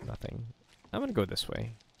that's nothing. I'm going to go this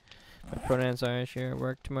way. My pronouns are share at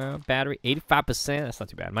work tomorrow. Battery, 85%. That's not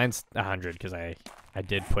too bad. Mine's 100 because I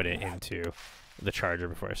did put it into the charger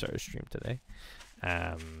before I started stream today.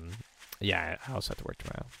 Yeah, I also have to work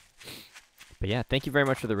tomorrow. But yeah, thank you very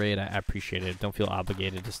much for the raid. I appreciate it. Don't feel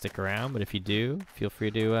obligated to stick around, but if you do, feel free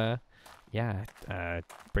to,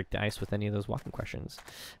 break the ice with any of those walking questions.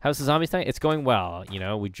 How's the zombies tonight? It's going well. You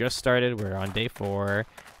know, we just started. We're on day 4.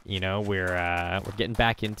 You know, we're getting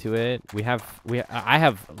back into it. I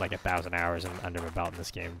have like 1,000 hours under my belt in this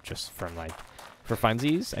game just from like for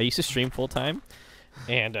funsies. I used to stream full time,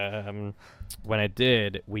 and when I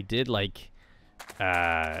did, we did like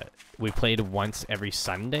we played once every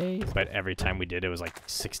Sunday, but every time we did, it was like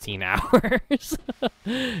 16 hours.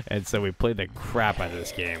 And so we played the crap out of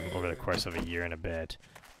this game over the course of a year and a bit.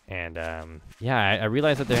 And yeah, I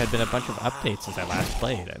realized that there had been a bunch of updates since I last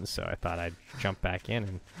played, and so I thought I'd jump back in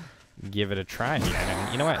and give it a try.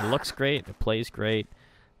 And you know what? It looks great. It plays great.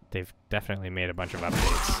 They've definitely made a bunch of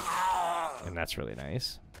updates, and that's really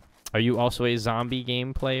nice. Are you also a zombie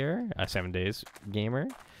game player? A 7 Days gamer?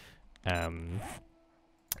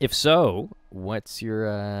 If so, what's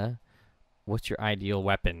your ideal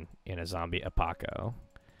weapon in a zombie apoco?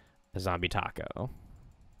 A zombie taco?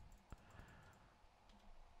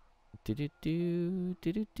 Do do do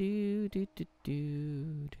do do do do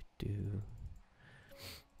do do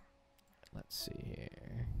Let's see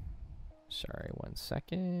here. Sorry, 1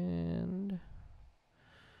 second.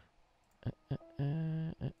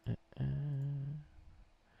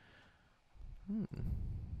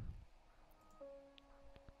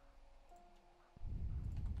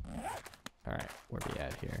 All right, where we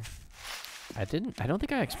at here? I don't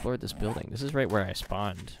think I explored this building. This is right where I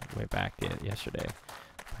spawned way back yesterday.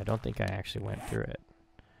 I don't think I actually went through it.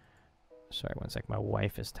 Sorry, 1 sec. My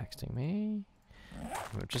wife is texting me.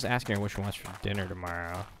 I'm just asking her what she wants for dinner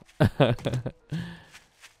tomorrow. All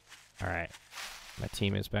right. My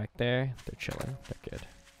team is back there. They're chilling. They're good.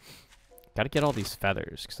 Gotta get all these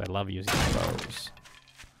feathers because I love using bows.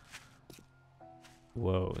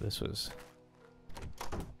 Whoa, this was...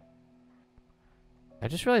 I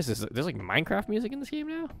just realized there's like Minecraft music in this game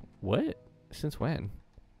now? What? Since when?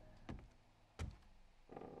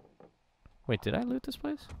 Wait, did I loot this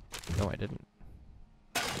place? No, I didn't.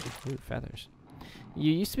 Ooh, feathers.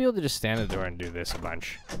 You used to be able to just stand at the door and do this a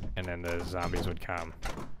bunch, and then the zombies would come.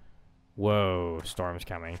 Whoa, storm's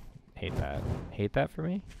coming. Hate that. Hate that for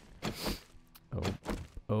me?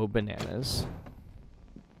 Oh, bananas.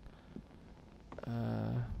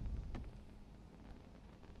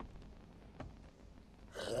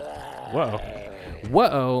 Whoa.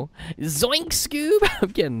 Whoa. Zoink, Scoob! I'm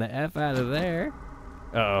getting the F out of there.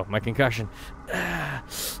 Uh-oh, my concussion.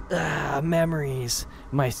 Memories.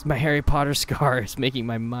 My Harry Potter scar is making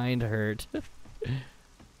my mind hurt.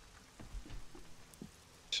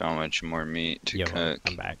 So much more meat to cook.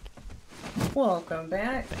 I'm back. Welcome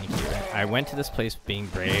back. Thank you. I went to this place being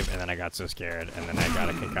brave, and then I got so scared, and then I got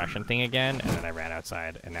a concussion thing again, and then I ran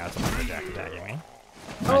outside, and now it's a lumberjack attacking me.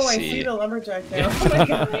 Oh, I see the lumberjack now. Oh my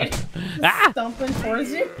god. Stumbling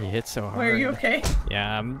towards you. He hit so hard. Are you okay?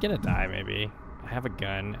 Yeah, I'm gonna die maybe. I have a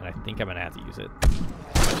gun, and I think I'm gonna have to use it. As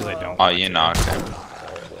much as I don't Oh, want you to. knocked him.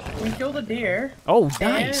 We killed a deer. Oh,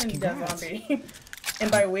 nice! And a Congrats. zombie.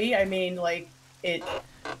 And by we, I mean, like, it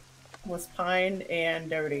was pine and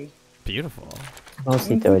dirty. Beautiful.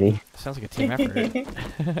 Mostly dirty. Sounds like a team effort.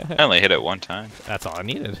 I only hit it one time. That's all I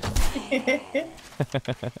needed. Get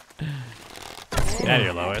out of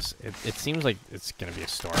here, Lois. It seems like it's gonna be a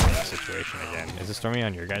stormy situation again. Is it stormy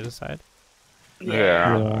on your guys' side?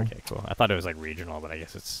 Yeah. Oh, okay, cool. I thought it was like regional, but I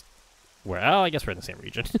guess it's where. Oh, I guess we're in the same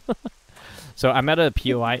region. So I'm at a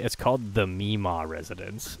POI. It's called the Meemaw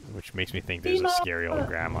Residence, which makes me think there's a scary old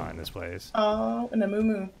grandma in this place. Oh, and a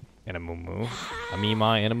moo-moo. And a moo-moo. A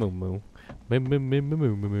Meemaw and a moo-moo.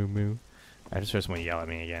 Moo-moo-moo-moo-moo-moo-moo. I just heard someone yell at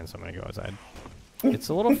me again, so I'm gonna go outside. It's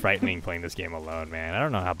a little frightening playing this game alone, man. I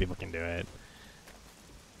don't know how people can do it.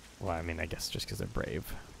 Well, I mean, I guess just because they're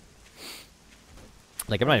brave.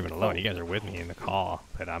 Like, I'm not even alone. You guys are with me in the call,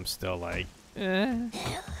 but I'm still like, eh.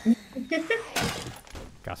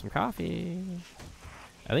 Got some coffee.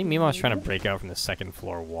 I think Meemaw's trying to break out from the second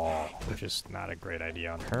floor wall, which is not a great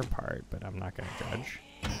idea on her part, but I'm not going to judge.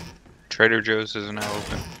 Trader Joe's is now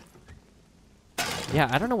open. Yeah,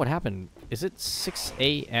 I don't know what happened. Is it 6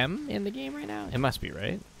 a.m. in the game right now? It must be,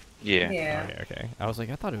 right? Yeah. Yeah. Okay. I was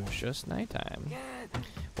like, I thought it was just nighttime.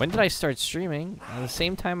 When did I start streaming? At the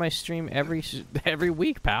same time I stream every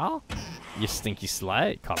week, pal. You stinky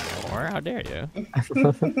slut. Call me a whore. How dare you?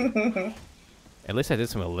 At least I did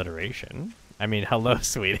some alliteration. I mean, hello,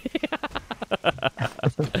 sweetie.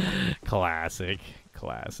 Classic.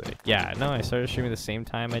 Classic. Yeah, no, I started streaming the same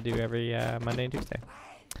time I do every Monday and Tuesday.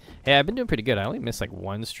 Hey, I've been doing pretty good. I only missed like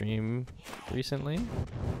one stream recently.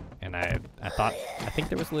 And I think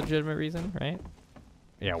there was a legitimate reason, right?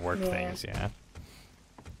 Yeah, work things, yeah.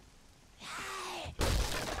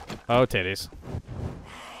 Oh, titties.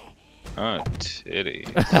 Oh, titty.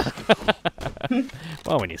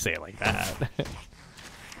 Well, when you say it like that.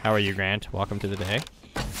 How are you, Grant? Welcome to the day.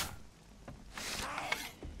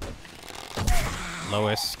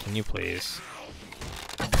 Lois, can you please?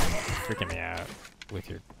 Freaking me out with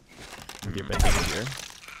your behavior.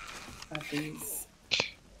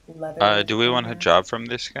 Do we want a job from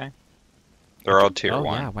this guy? They're all tier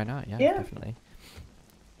 1. Yeah, why not? Yeah, Yeah. definitely.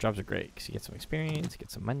 Jobs are great because you get some experience, get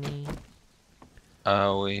some money.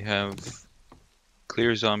 We have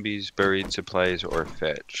clear zombies, buried supplies, or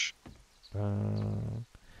fetch.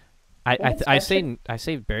 I say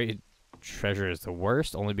buried treasure is the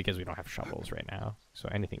worst only because we don't have shovels right now. So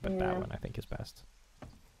anything but that one I think is best.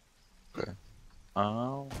 Okay.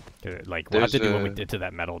 Oh. Like we'll have to do what we did to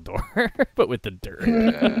that metal door, but with the dirt.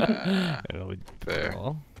 It'll be Fair.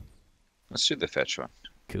 cool. Let's do the fetch one.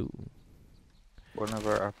 Cool. One of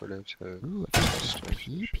our operatives have. Ooh,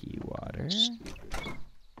 PP water.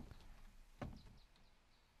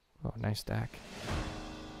 Oh, nice stack.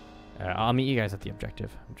 I'll meet you guys at the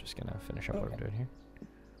objective. I'm just gonna finish up what I'm doing here.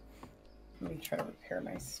 Let me try to repair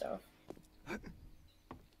my stuff.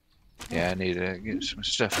 Yeah, I need to get some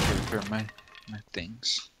stuff to repair my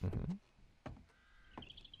things.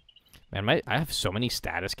 Man, I have so many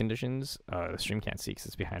status conditions. The stream can't see because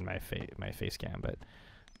it's behind my face cam, but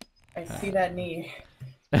I see that knee.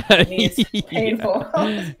 The knee is painful.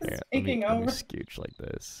 Here, Let me scooch like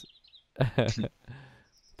this.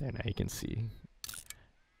 There, now you can see.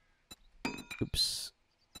 Oops.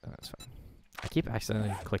 Oh, that's fine. I keep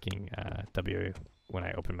accidentally clicking W when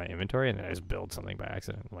I open my inventory, and then I just build something by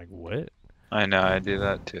accident. I'm like, what? I know, I do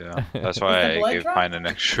that too. That's why I give mine an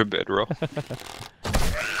extra bedroll.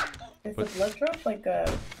 Is the blood drop like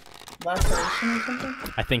a laceration or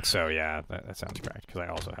something? I think so, yeah. That sounds correct, because I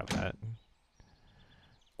also have that.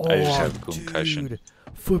 I just have concussion. Dude.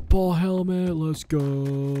 Football helmet, let's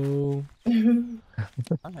go.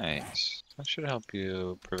 Nice. That should help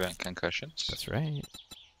you prevent concussions. That's right.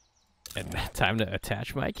 And time to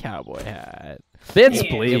attach my cowboy hat. Bits,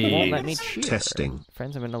 please. It won't let me cheer. Testing.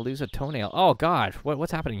 Friends, I'm gonna lose a toenail. Oh God,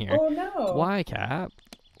 what's happening here? Oh no. Why, Cap?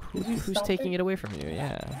 Who's taking it? it away from you?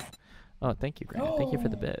 Yeah. Oh, thank you, Grant. Thank you for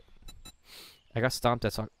the bit. I got stomped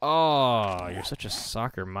at soccer. Oh, you're such a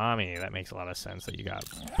soccer mommy. That makes a lot of sense that you got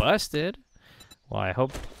busted. Well, I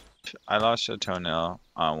hope. I lost a toenail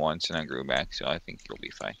once and I grew back, so I think you'll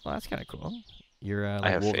be fine. Well, that's kind of cool. You're I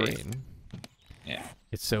like have Wolverine. faith. Yeah.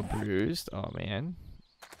 It's so bruised. Oh man.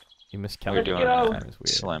 You missed We're Kelly. doing That a was weird.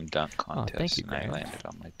 slam dunk contest, thank you, and I Grant. landed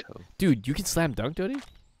on my toe. Dude, you can slam dunk, Dodie?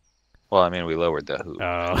 Well, I mean, we lowered the hoop.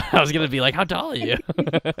 Oh, I was gonna be like, how tall are you?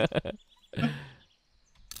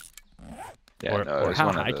 Yeah, or, no, it or was how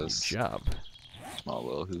one high of can you those jump? small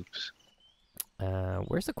little hoops.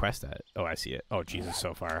 Where's the quest at? Oh, I see it. Oh, Jesus,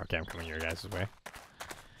 so far. Okay, I'm coming your guys' way.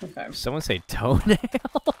 Okay. Someone say toenail.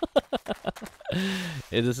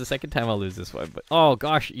 It is the second time I'll lose this one, but oh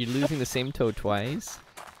gosh, you're losing the same toe twice.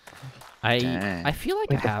 Dang. I feel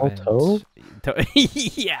like Like I a whole haven't. toe?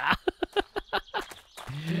 Yeah.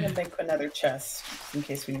 I'm gonna make another chest in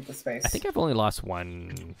case we need the space. I think I've only lost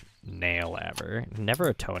one nail ever. Never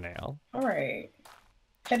a toenail. All right.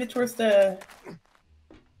 Headed towards the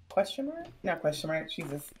question mark? Not question mark.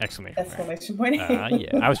 Jesus. Exclamation point.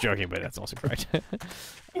 Yeah, I was joking, but that's also correct.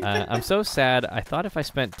 I'm so sad. I thought if I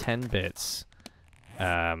spent 10 bits,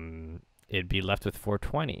 it'd be left with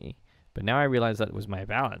 420. But now I realize that was my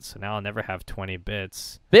balance. So now I'll never have 20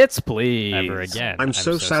 bits. Bits, please. Ever again. I'm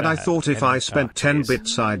so sad. I thought if I spent 10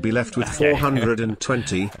 bits, I'd be left with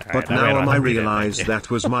 420. But now I realize that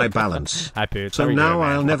was my balance. So now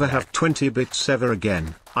I'll never have 20 bits ever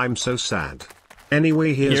again. I'm so sad.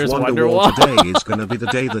 Anyway, here's Wonderwall. Today is gonna be the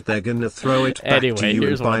day that they're gonna throw it back to you,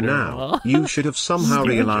 and by now, you should have somehow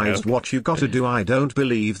realized what you gotta do. I don't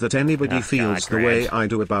believe that anybody feels the way I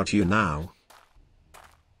do about you now.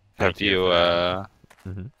 Have you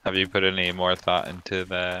put any more thought into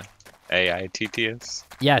the AI TTS?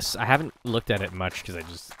 Yes, I haven't looked at it much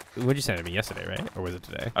because would you send it to me yesterday, right? Or was it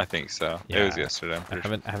today? I think so. Yeah. It was yesterday. I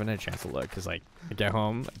haven't had a chance to look because I get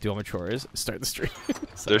home, do all my chores, start the stream.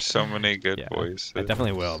 So, there's so many good voices. I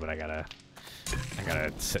definitely will, but I gotta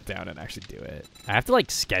sit down and actually do it. I have to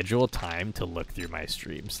schedule time to look through my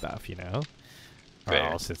stream stuff, or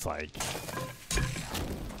else it's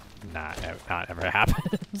not ever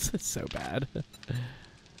happens. It's so bad.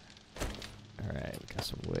 Alright, we got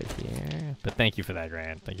some wood here. But thank you for that,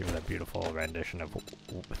 Grant. Thank you for that beautiful rendition of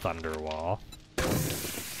Thunderwall.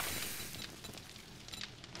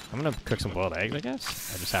 I'm gonna cook some boiled eggs, I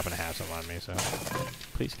guess. I just happen to have some on me, so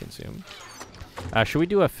please consume. Should we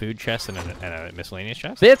do a food chest and a miscellaneous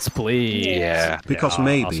chest? Bits, please! Yeah. Because I'll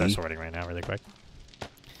maybe start sorting right now really quick.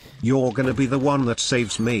 You're gonna be the one that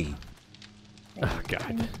saves me. Oh,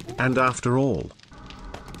 God. And after all,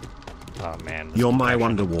 oh man. You're my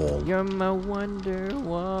Wonderwall. You're my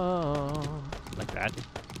Wonderwall.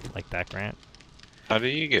 Like that, Grant. How do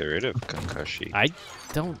you get rid of concussion? I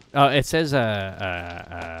don't. It says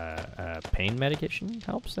pain medication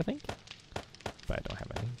helps, I think, but I don't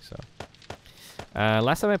have any. So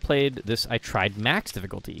last time I played this, I tried max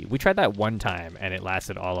difficulty. We tried that one time, and it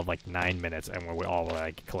lasted all of 9 minutes, and we all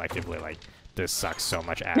collectively this sucks so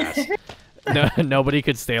much ass. No, nobody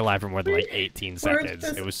could stay alive for more than 18 seconds.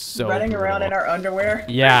 It was so running brutal. around in our underwear.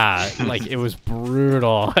 Yeah, it was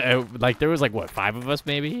brutal. There was 5 of us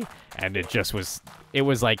maybe, and it was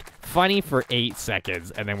funny for 8 seconds,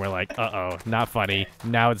 and then we're uh-oh, not funny.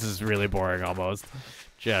 Now this is really boring almost.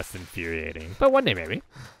 Just infuriating. But one day maybe.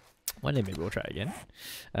 One day maybe we'll try again.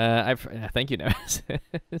 Thank you, Nemesis.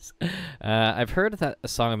 I've heard that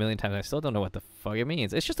song a million times. I still don't know what the fuck it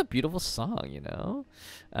means. It's just a beautiful song, you know.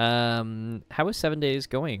 How is 7 days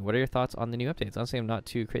going? What are your thoughts on the new updates? Honestly, I'm not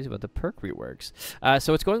too crazy about the perk reworks.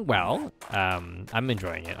 So it's going well. I'm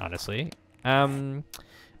enjoying it, honestly.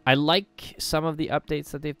 I like some of the updates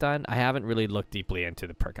that they've done. I haven't really looked deeply into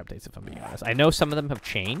the perk updates, if I'm being honest. I know some of them have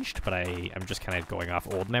changed, but I'm just kind of going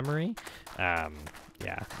off old memory.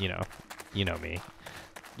 Yeah, you know me.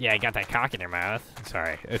 Yeah, you got that cock in your mouth.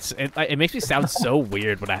 Sorry, it makes me sound so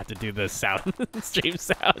weird when I have to do the stream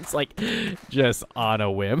sounds like just on a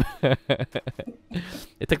whim.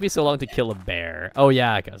 It took me so long to kill a bear. Oh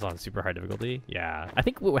yeah, it was on super hard difficulty. Yeah, I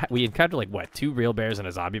think we encountered like what, 2 real bears and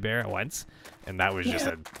a zombie bear at once, and that was just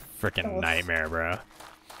a freaking nightmare, bro.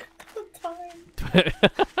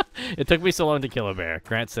 It took me so long to kill a bear.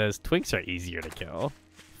 Grant says twinks are easier to kill.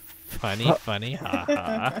 Funny,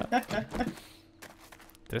 haha.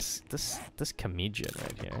 This comedian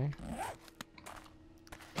right here.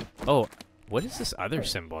 Oh, what is this other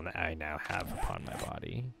symbol that I now have upon my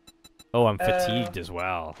body? Oh, I'm fatigued as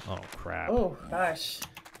well. Oh crap. Oh gosh.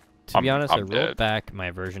 To be honest, I rolled dead. back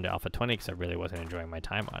my version to Alpha 20 because I really wasn't enjoying my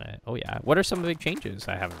time on it. Oh yeah. What are some of the big changes?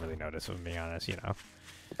 I haven't really noticed, if I'm being honest, you know.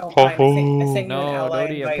 Oh, fine. I sent No, you an ally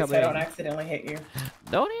Dodie, I'm invite so I don't coming. accidentally hit you.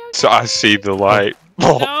 Dodie, So I see the light.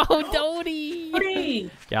 no, Dodie! Dodie!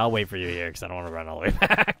 Yeah, I'll wait for you here because I don't want to run all the way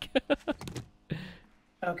back.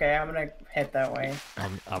 Okay, I'm gonna head that way.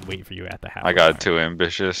 I'm waiting for you at the house. I got too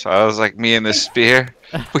ambitious. I was like, me and the spear,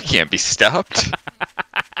 we can't be stopped.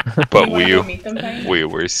 But You wanna go meet them, Tiny? we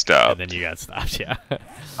were stopped. And then you got stopped, yeah.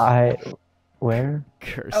 Where?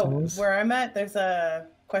 Curses. Oh, where I'm at, there's a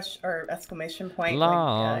question or exclamation point.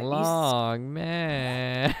 Long, like, long,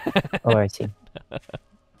 man. Oh, I see.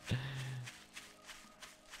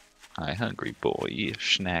 Hi, hungry boy. You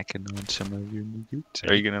snacking on some of your nuggets?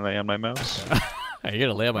 Are you gonna lay on my mouse? Are you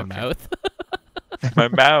gonna lay on my mouth? My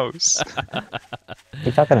mouse.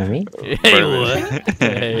 You talking to me? Hey, what?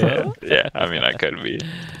 Hey, what? Yeah, I mean, I could be.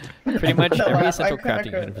 Pretty much No, every I essential couldn't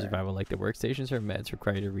crafting go item for there. survival, like the workstations or meds,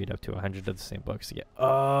 require you to read up to 100 of the same books to get.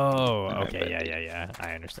 Oh, okay, yeah.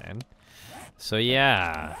 I understand. So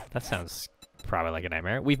yeah, that sounds probably like a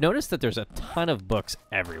nightmare. We've noticed that there's a ton of books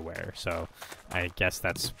everywhere, so I guess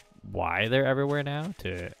that's why they're everywhere now,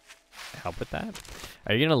 to help with that.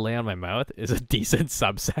 Are you gonna lay on my mouth? Is a decent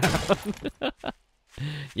sub sound.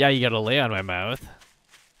 Yeah, you gotta lay on my mouth.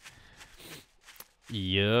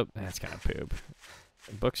 Yup, that's kind of poop.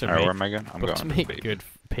 Books are Alright, where am I going? I'm books going to make the baby. good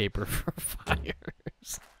paper for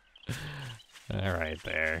fires. All right,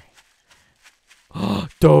 there.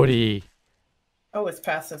 Dodie! Oh, it's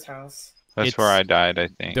past his house. That's where I died, I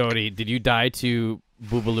think. Dodie, did you die to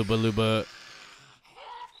Booba Luba Luba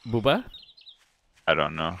Booba? I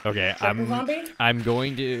don't know. Okay, Stripper zombie? I'm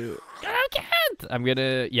going to... I can't! I'm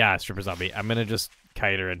gonna... Yeah, stripper zombie. I'm gonna just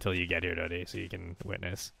kite her until you get here, Dodie, so you can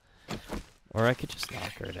witness. Or I could just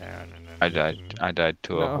knock her down and then... I died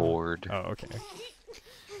to a No. horde. Oh, okay.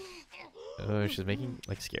 Oh, she's making,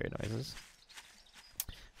 like, scary noises.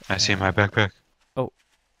 I see my backpack.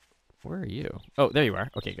 Where are you? Oh, there you are.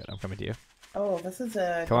 Okay, good. I'm coming to you. Oh, this is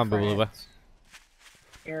a Come on, Booba different Luba.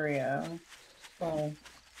 area. Oh,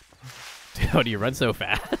 How do you run so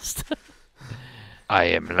fast? I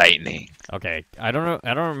am lightning. Okay, I don't know.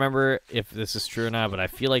 I don't remember if this is true or not, but I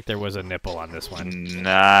feel like there was a nipple on this one.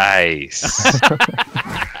 Nice.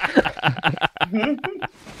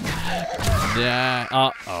 Yeah.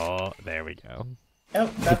 Oh, there we go. oh,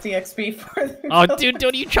 that's the XP for the Oh, dude,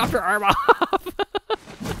 don't you chop your arm off?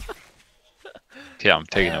 Yeah, I'm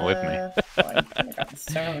taking it with me. Well, I got the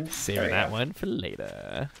stone. Saving There we that go. one for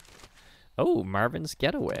later. Oh, Marvin's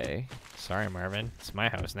getaway. Sorry, Marvin. It's my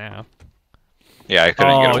house now. Yeah, I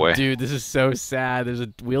couldn't get Oh, away. dude, this is so sad. There's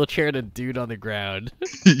a wheelchair and a dude on the ground.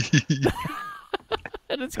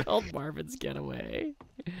 And it's called Marvin's Getaway.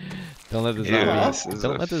 Don't let the Ew, zombie. this is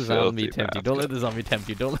Don't a let the zombie filthy tempt you. Don't let the zombie tempt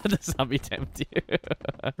you. Don't let the zombie tempt you.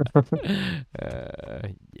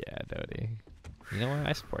 Yeah, Dodie. You know what?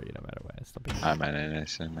 I support you no matter what. It's no big deal. I'm an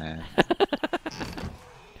innocent man.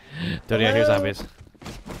 Dodie, I hear zombies.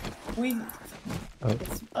 We. Oh.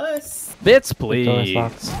 It's us. Bits, Victoria please.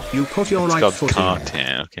 Fox. You put your It's right called foot in.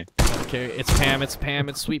 content. Okay. Okay, it's Pam. It's Pam.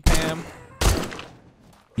 It's sweet Pam.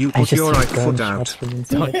 You I put just your took right foot gunshots out. from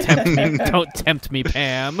inside. Don't tempt me. Don't tempt me,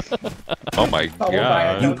 Pam. Oh my Followed by a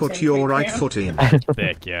god. You Don't put tempt your me, right Pam. foot in.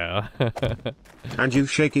 Thick, yo. And you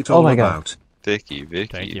shake it Oh all my God. about. Vicky.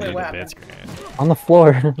 Thank you Wait, for what the bits, Grant. On the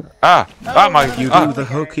floor. Ah! Ah, my. You Ah! do the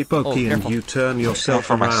hokey pokey and careful. you turn Go yourself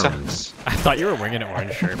for my around. socks. I thought you were wearing an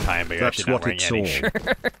orange shirt, Pam, but you're That's actually not what wearing it's any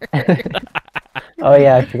all. shirt. Oh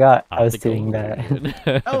yeah, I forgot. I was Optical doing that.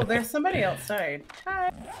 illusion. Oh, there's somebody outside.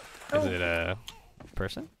 Hi. Is it a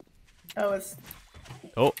person? Oh, it's.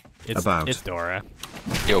 Oh, it's About. it's Dora.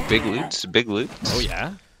 Yo, big loots, big loots. Oh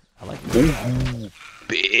yeah, I like it. Ooh,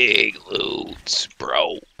 big loots,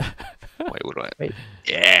 bro. Wait, what do I? Wait.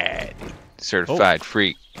 Yeah, dude. Certified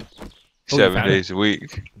freak. Oh, you 7 found days a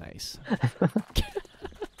week. Nice.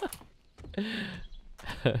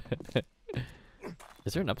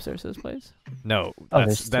 Is there an upstairs to this place? No, Oh,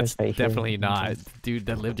 that's there's right here. definitely not. Dude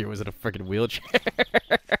that lived here was in a freaking wheelchair.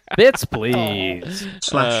 Bits, please.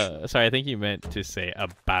 Slash. Sorry, I think you meant to say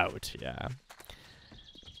about. Yeah.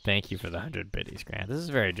 Thank you for the 100 biddies, Grant. This is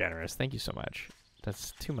very generous. Thank you so much.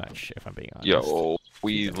 That's too much, if I'm being honest. Yo,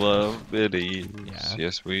 we love biddies. Yeah.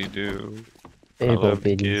 Yes, we do. Big I ol' love to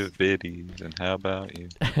biddies. give biddies. And how about you?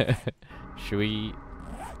 Should we?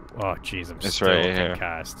 Oh, jeez, I'm It's still right here.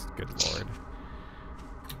 concussed. Good lord.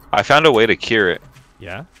 I found a way to cure it.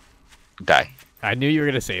 Yeah. Die. I knew you were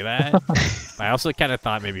gonna say that. I also kind of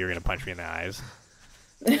thought maybe you were gonna punch me in the eyes.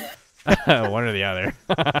 One or the other.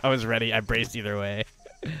 I was ready. I braced either way.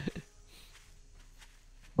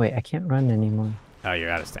 Wait, I can't run anymore. Oh, you're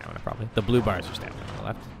out of stamina, probably. The blue bars are stamina on the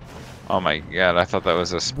left. Oh my god, I thought that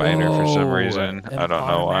was a spider for some Whoa, reason. an I don't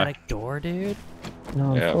know why. automatic door, dude.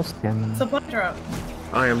 No, Yeah. full stamina. Supply drop.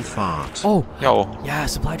 I am fart. Oh, Yo, yeah,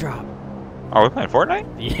 supply drop. are we playing Fortnite?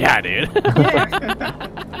 Yeah, dude.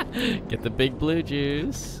 Yeah. Get the big blue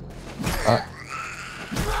juice. Uh.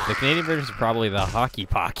 The Canadian version is probably the hockey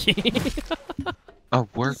pocky. Oh,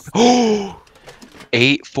 work. Oh,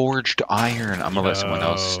 8 forged iron. I'm gonna let someone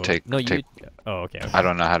else take. No, take. you. Oh, okay. I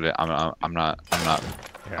don't know how to. I'm not.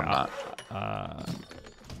 Here, I'm I'll- not.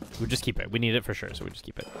 We'll just keep it. We need it for sure, so we just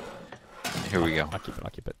keep it. Here we go. I'll keep it.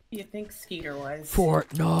 I'll keep it. You think Skeeter was?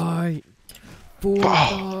 Fortnite.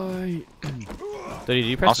 Fortnite. So did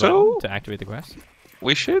you press Also- button to activate the quest?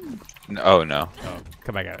 We should. Oh no. Oh,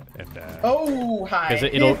 come back out and. Oh, hi. Because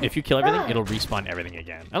it'll, if you kill everything, it'll respawn everything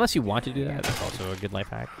again. Unless you want to do that, that's also a good life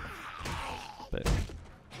hack. But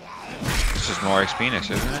This is more XP-ness,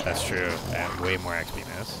 isn't it? that's true, and way more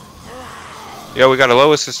XP-ness. Yo, we got a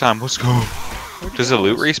Lois this time. Let's go. Does the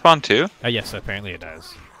loot respawn too? Yes, apparently it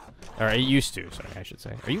does. Or it used to, sorry, I should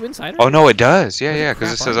say. Are you inside? Oh no, it does. Yeah, yeah, because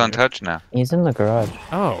crap it says on you? untouched now. He's in the garage.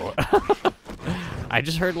 Oh. I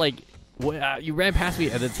just heard, like, you ran past me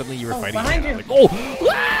and then suddenly you were Oh, fighting behind me. I you. was like, oh!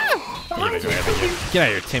 Ah! Behind Get out of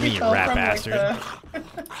here, Timmy, you Fell rat from, like,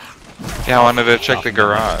 bastard. Yeah, I wanted to check Oh, the no,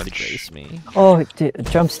 garage. disgrace me. Oh,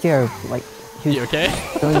 jump scare! Like he You was okay?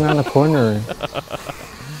 going around the corner.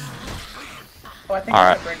 Oh, I think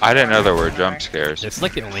Alright, it's a brick I didn't know there wall. were jump scares. It's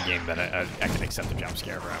like the only game that I can accept a jump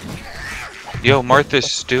scare from. Yo, Martha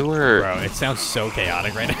Stewart. Bro, it sounds so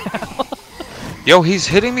chaotic right now. Yo, he's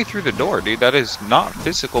hitting me through the door, dude. That is not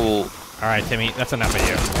physical. Alright, Timmy, that's enough of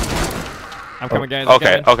you. I'm coming, guys. I'm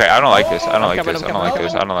Okay, coming. okay, I don't like this. I don't I'm like coming, this. I I'm don't like coming.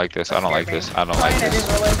 this. I don't like this. I don't like this. I don't like Fine, I this.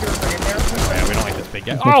 didn't realize you were putting there. Oh, yeah, we don't like this big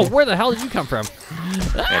guy. Oh, where the hell did you come from?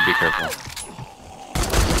 Yeah, be careful.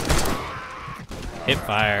 Hit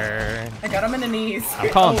fire. I got him in the knees. I'm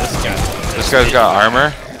calling Oh, this guy. This guy's got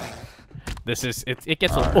armor. This is it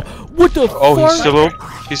gets a oh, what the Oh, fuck? he's still up.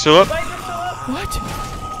 He's still up. What?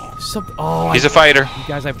 Oh, He's a fighter. you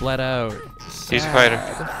guys, I bled out. He's a fighter.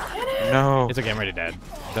 No. It's okay, I'm already dead.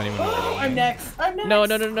 Don't even worry about I'm me. next. I'm next. No,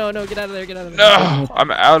 get out of there, get out of there. No,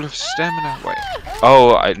 I'm out of stamina. Wait.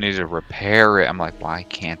 Oh, I need to repair it. I'm like, why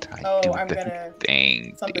can't I Oh, do I'm the gonna-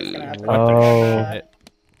 thing, Something's dude? gonna happen. What the Oh. shit?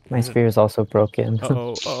 My spear is also broken.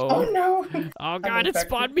 Oh, Oh oh. no. Oh god, it infected.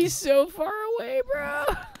 spawned me so far away, bro.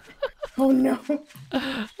 Oh no.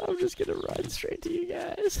 I'm just gonna run straight to you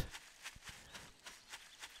guys.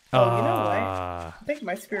 Oh, you know what? Ah. I think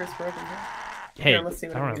my spear is broken. Hey, Here, let's see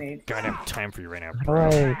what I don't we have need. goddamn time for you right now. How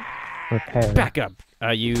do I repair? Back up.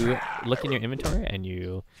 You look in your inventory and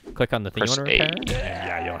you click on the thing you Press want to repair, A. and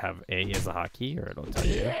yeah, you'll have A as the hotkey, or it'll tell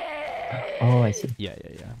you. Oh, I see. Yeah.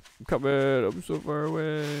 I'm coming. I'm so far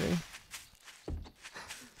away.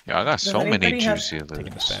 Yeah, I got Does so many anybody have- juicy Taking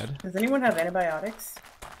this loots. bed. Does anyone have antibiotics?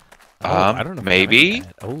 I don't know. If maybe. I have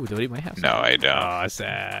that. Oh, Dodie might have. No, some. I don't. Oh,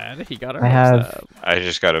 sad. He got our I hopes have- up. I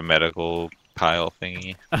just got a medical pile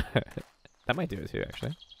thingy. That might do it too,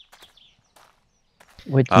 actually.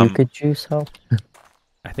 Would Um, Yucca juice help?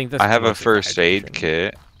 I think that's. I have a mostly first aid hydration.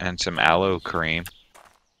 kit and some aloe cream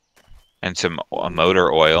and some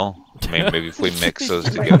motor oil. Maybe if we mix those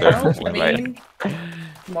Wait, together, no, we I might. mean,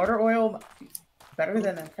 motor oil better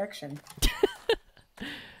than infection.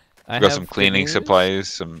 I Got have some good cleaning news. supplies,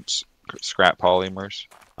 some scrap polymers.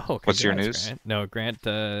 Oh, What's your congrats, news? Grant. No, Grant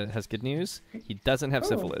has good news. He doesn't have Oh.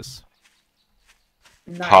 syphilis.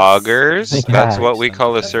 Nice. Poggers. Yeah. That's what we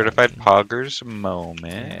call a certified poggers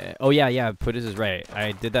moment. Oh yeah, Puddis is right.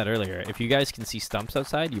 I did that earlier. If you guys can see stumps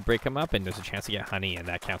outside, you break them up, and there's a chance to get honey, and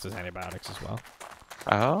that counts as antibiotics as well.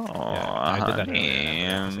 Oh, Yeah, I did that honey.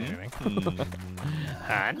 earlier.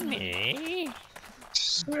 Honey.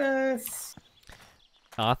 Yes.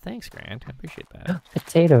 Aw, thanks, Grant. I appreciate that.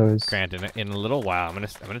 Potatoes. Grant, in a little while, I'm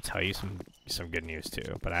gonna tell you some good news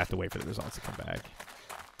too, but I have to wait for the results to come back.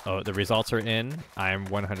 Oh, the results are in. I'm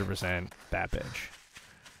 100% that bitch.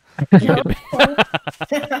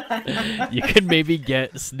 You could maybe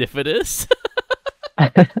get Snifidus.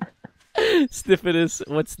 Snifidus.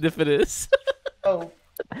 What's Snifidus? Oh.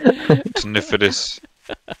 Snifidus.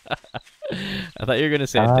 I thought you were gonna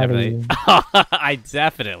say definitely. I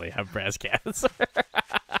definitely have breast cancer.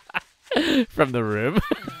 From the room.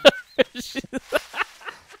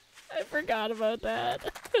 I forgot about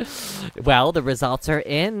that. Well, the results are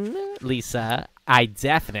in, Lisa. I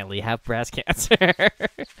definitely have breast cancer.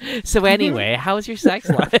 So anyway, how's your sex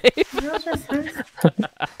life?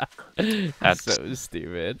 That's so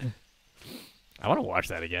stupid. I want to watch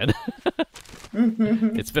that again.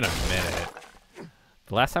 It's been a minute.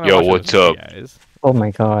 The last time I watched what's it was up? with you guys. Oh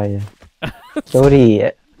my god. Jody.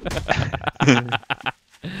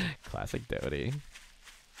 Classic Doty.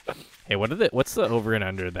 Hey, what's the over and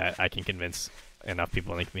under that I can convince enough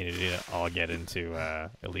people in the community to all get into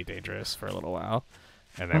Elite Dangerous for a little while,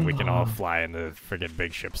 and then we can all fly in the friggin'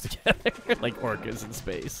 big ships together like orcas in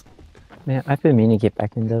space? Man, I've been meaning to get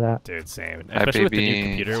back into that. Dude, same. Especially with the new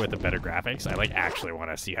computer with the better graphics, I like actually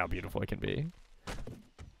want to see how beautiful it can be.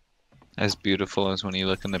 As beautiful as when you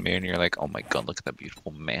look in the mirror and you're like, oh my god, look at that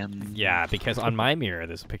beautiful man. Yeah, because on my mirror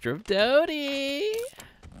there's a picture of Doty.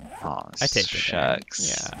 Oh, I take it. shucks.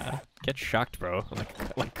 Yeah. Get shocked, bro.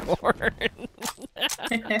 Like corn.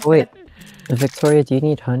 Wait, Victoria, do you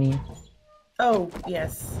need honey? Oh,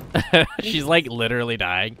 yes. She's like literally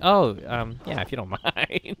dying. Oh, yeah, if you don't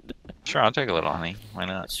mind. Sure, I'll take a little honey. Why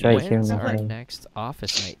not? It's right here in When's my our hand. next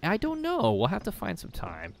office night? I don't know. We'll have to find some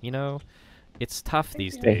time. You know, it's tough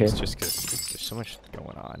these Right days here. just because there's so much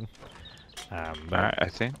going on. Alright, I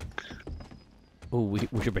think. Oh, we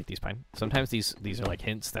should break these, Pine. Sometimes these are like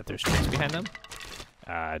hints that there's tricks behind them.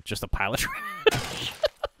 Just a pile of trash.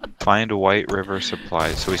 Find White River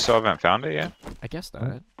supplies. So we still haven't found it yet? I guess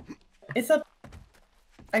not. It's up.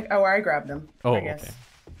 I grabbed them. Oh, I guess.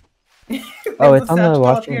 okay. Oh, There's it's a on the satchel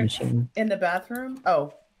up washing here machine. in the bathroom.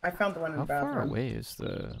 Oh, I found the one in How the bathroom. far away is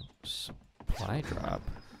the supply drop?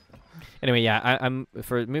 Anyway, yeah, I'm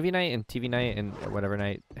for movie night and TV night and whatever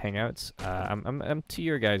night hangouts. I'm to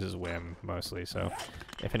your guys' whim mostly. So,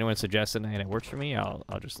 if anyone suggests a night and it works for me, I'll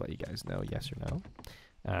just let you guys know yes or no.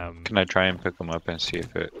 Can I try and pick them up and see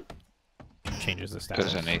if it Changes the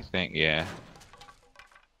status. does anything? Yeah.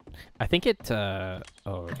 I think it.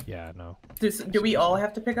 Oh yeah, no. Do we all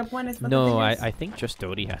have to pick up one? Is what the No, thing is? I think just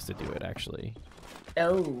Doty has to do it actually.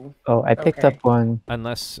 Oh. Oh, I picked Okay. up one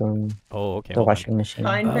Unless. from Oh, okay. the Hold on. washing machine.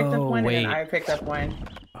 Pine picked Oh, up one, wait. and then I picked up one.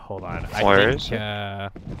 Hold on. Where I is think,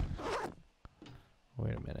 it?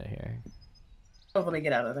 Wait a minute here. Oh, let me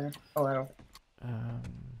get out of there. Oh, I don't.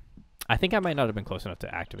 I think I might not have been close enough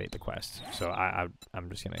to activate the quest, so I'm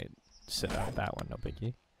just gonna sit out that one. No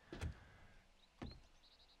biggie.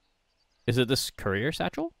 Is it this courier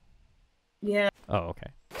satchel? Yeah, Oh, okay.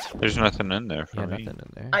 There's nothing in there for Yeah, me. nothing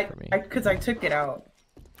in there I for me. because I took it out.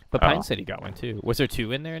 But Pine Oh. said he got one too. Was there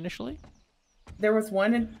two in there initially? There was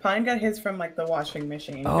one, and Pine got his from like the washing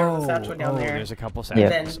machine. There was a satchel down there. There's a couple Yeah.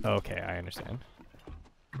 satchels. Okay, I understand.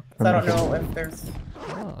 So I don't know if there's.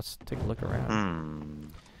 Oh, let's take a look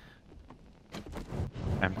around.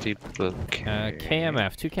 Empty book.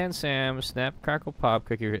 KMF, Toucan Sam, Snap, Crackle Pop,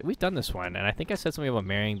 Cookie. We've done this one, and I think I said something about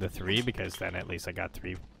marrying the three because then at least I got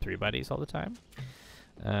three buddies all the time.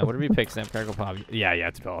 What did we pick? Snap, Crackle Pop. Yeah,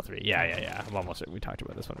 it's all three. Yeah. I'm almost. We talked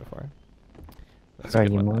about this one before. That's a Sorry,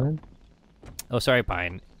 good you one, though. wanted? Oh, sorry,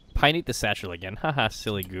 Pine. Pine eat the satchel again. Haha,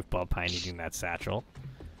 silly goofball Pine eating that satchel.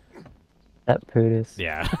 That Pootis.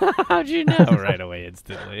 Yeah. How'd you know right away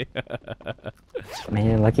instantly?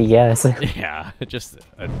 Man, lucky guess. Yeah, just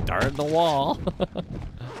a dart in the wall.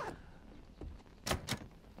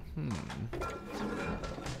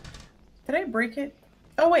 Did I break it?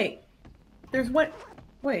 Oh wait, there's one.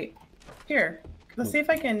 Wait, here. Let's see if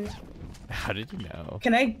I can. How did you know?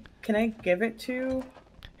 Can I give it to?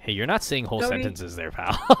 Hey, you're not saying whole Doty? sentences there,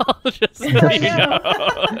 pal. Just so I you know.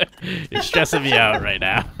 know. It's stressing me out right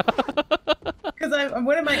now. Because I'm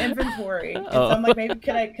in my inventory. And Oh. so I'm like, maybe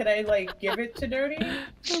could I like give it to Dirty?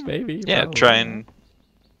 Maybe. Yeah, probably. try and.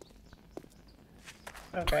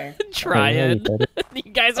 Okay. Trying.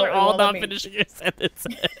 You guys are all not finishing your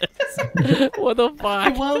sentences. What the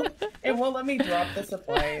fuck? It won't let me drop the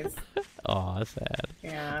supplies. Oh, that's sad.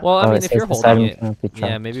 Yeah. Well, I mean, if you're holding it, yeah,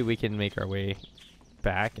 yeah, maybe we can make our way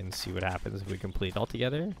back and see what happens if we complete all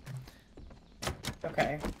together.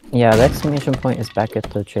 Okay. Yeah, the exclamation point is back at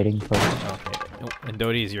the trading post. Okay. Oh, and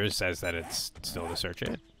Doty's yours says that it's still to search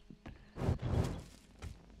it.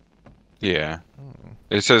 Yeah.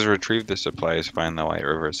 It says retrieve the supplies, find the White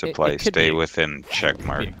River supply, stay within check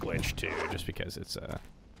mark. It could be a glitch too, just because it's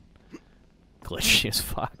glitchy as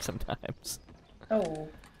fuck sometimes. Oh,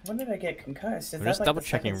 when did I get concussed? I'm just double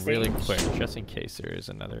checking really quick, just in case there is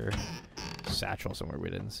another satchel somewhere we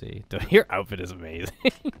didn't see. Your outfit is amazing.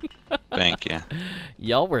 Thank you.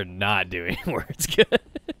 Y'all were not doing words good.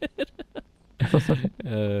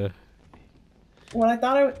 Well, I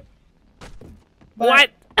thought I would. What?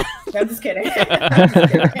 I'm just kidding. I'm just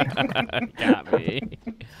kidding. Got me.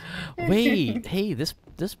 Wait, hey, this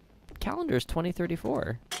calendar is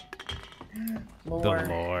 2034. Lore. The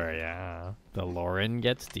lore, yeah. The Lauren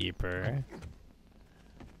gets deeper.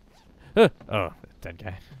 Oh, dead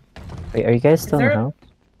guy. Wait, are you guys still in the house?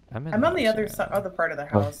 I'm on the other part of the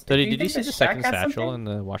house. So did you see the second satchel in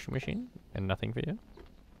the washing machine and nothing for you?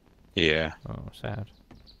 Yeah. Oh, sad.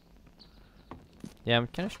 Yeah, I'm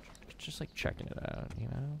kind of just like checking it out, you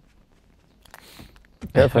know?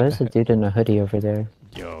 Yeah, there's a dude in a hoodie over there.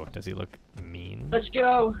 Yo, does he look mean? Let's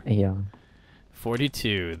go. Yeah.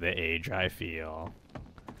 42, the age I feel.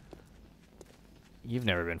 You've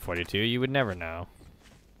never been 42. You would never know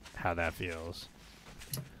how that feels.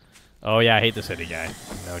 Oh yeah, I hate this hoodie guy.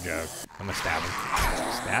 No joke. I'm gonna stab him.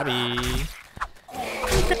 Stabby.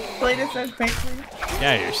 Play this as quickly. Get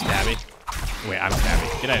out of here, Stabby. Wait, I'm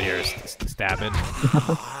Stabby. Get out of here, Stabbin.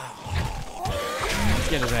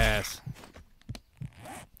 Get his ass.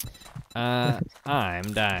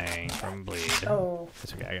 I'm dying from bleed. Oh.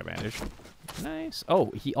 It's okay, I got bandaged. Nice.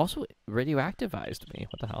 Oh, he also radioactivized me.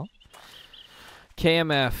 What the hell?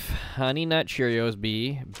 KMF, Honey Nut Cheerios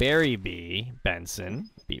B, Berry B, Benson,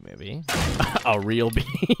 B movie, a real B.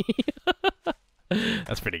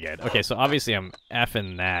 That's pretty good. Okay, so obviously I'm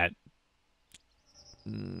effing that.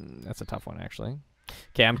 That's a tough one, actually.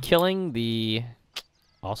 Okay, I'm killing the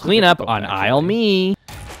cleanup on Aisle Me.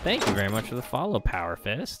 Thank you very much for the follow, Power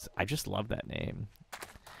Fist. I just love that name.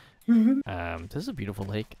 This is a beautiful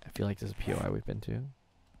lake. I feel like this is a POI we've been to.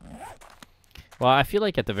 Well, I feel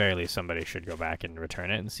like at the very least somebody should go back and return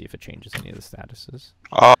it and see if it changes any of the statuses.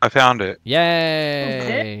 Oh, I found it.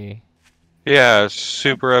 Yay! Yeah,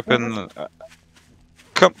 super up in the...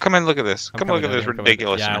 Come and look at this. Come look at this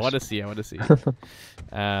ridiculousness. Yeah, I want to see.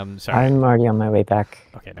 Sorry. I'm already on my way back.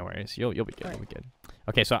 Okay, no worries. You'll be good. You'll be good.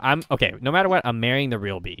 Okay, so okay. No matter what, I'm marrying the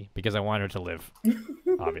real bee because I want her to live.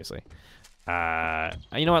 Obviously.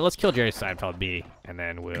 You know what? Let's kill Jerry Seinfeld B, and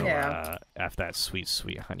then we'll F that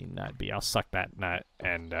sweet honey nut B. I'll suck that nut,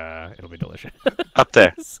 and it'll be delicious. Up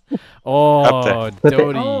there. Oh, up there.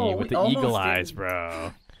 Doty with the eagle eyes,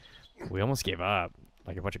 bro. We almost gave up.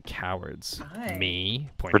 Like a bunch of cowards. Hi. Me.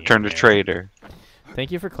 Return to trader.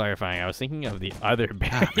 Thank you for clarifying. I was thinking of the other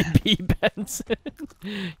B. Benson.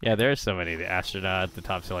 Yeah, there are so many. The astronaut, the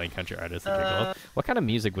top-selling country artist. What kind of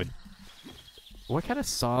music would... What kind of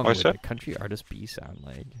song would a country artist B sound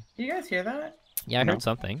like? Do you guys hear that? Yeah, I heard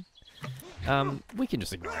something. We can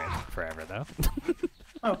just ignore it forever, though.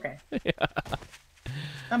 Okay. Yeah.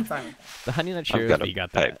 I'm fine. The Honey Nut Cheerios, you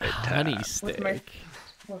got that honey stick.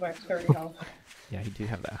 With my 30 health. Yeah, you do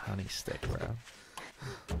have that honey stick,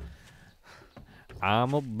 bro.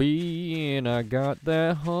 I'm a bee and I got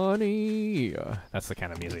that honey. That's the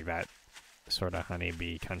kind of music that sort of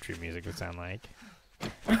honeybee country music would sound like.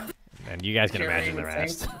 And you guys can imagine the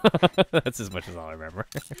rest. That's as much as all I remember.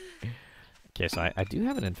 Okay, so I do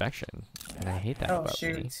have an infection, and I hate that about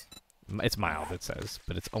me. It's mild, it says,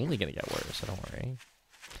 but it's only going to get worse, so don't worry.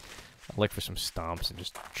 I'll look for some stomps and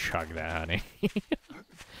just chug that honey.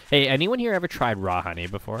 Hey, anyone here ever tried raw honey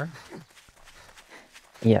before?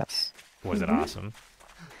 Yes. Was it awesome?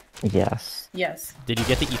 Yes. Yes. Did you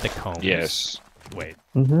get to eat the combs? Yes. Wait.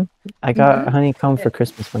 I got honeycomb for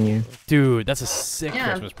Christmas one year. Dude, that's a sick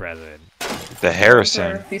Christmas present. The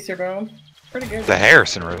Harrison. Feast your bone. Pretty good. The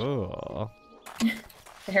Harrison. Oh.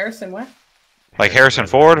 The Harrison what? Like Harrison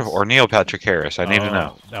Ford or Neil Patrick Harris? I need to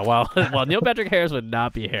know. Well, Neil Patrick Harris would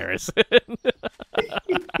not be Harrison.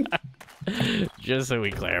 Just so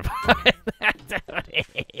we clarify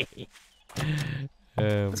that.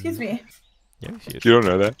 Excuse me. Yeah, you don't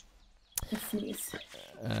know that. Sneeze.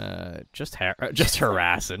 Just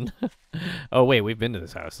harassing. Oh wait, we've been to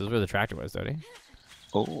this house. This is where the tractor was, Dodie.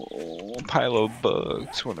 Oh, pile of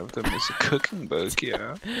bugs. One of them is a cooking bug,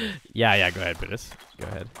 yeah. Yeah, go ahead, Brutus. Go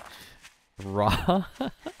ahead. Raw.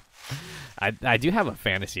 I do have a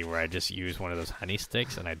fantasy where I just use one of those honey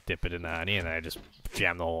sticks and I dip it in the honey and I just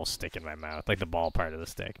jam the whole stick in my mouth. Like the ball part of the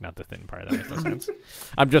stick, not the thin part. That makes no sense.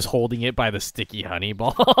 I'm just holding it by the sticky honey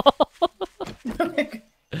ball.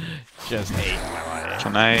 Just hate my life.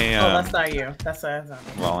 Can I oh, that's not you. That's not me.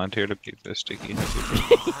 volunteer to be the sticky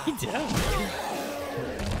honey?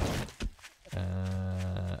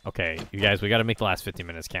 Okay, you guys, we gotta make the last 15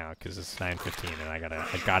 minutes count because it's 9:15 and I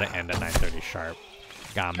gotta end at 9:30 sharp.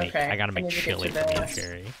 I gotta make chili for me and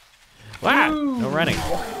Sherry. Wow! No running.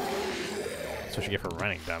 That's what you get for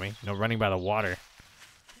running, dummy. No running by the water.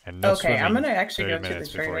 And no Okay, I'm swimming gonna actually go 30 to the minutes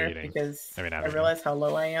before trainer eating. because I mean, I realize how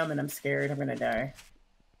low I am and I'm scared I'm gonna die.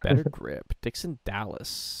 Better grip. Dixon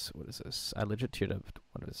Dallas. What is this? I legit tuned up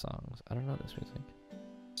one of his songs. I don't know this music.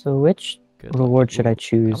 So which Good reward luck. should I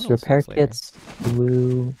choose? I'm gonna listen to Repair this later. kits,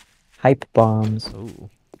 blue, hype bombs, Ooh.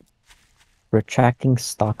 retracting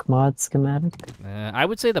stock mod schematic. I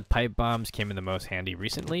would say the pipe bombs came in the most handy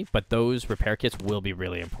recently, but those repair kits will be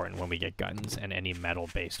really important when we get guns and any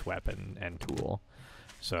metal-based weapon and tool.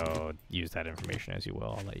 So use that information as you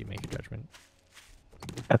will. I'll let you make a judgment.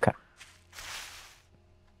 Okay.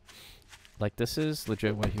 Like, this is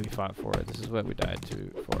legit what we fought for. This is what we died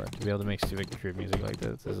for. To be able to make civic true music like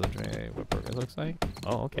this is legit what progress looks like.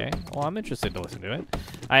 Oh, okay. Well, I'm interested to listen to it.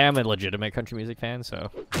 I am a legitimate country music fan, so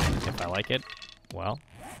if I like it, well,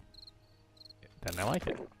 then I like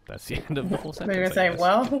it. That's the end of the whole sentence. They're gonna say, I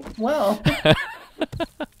guess. well.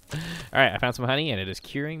 Alright, I found some honey, and it is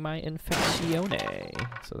curing my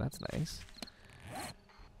infectione. So that's nice.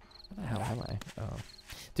 Where the hell am I? Oh.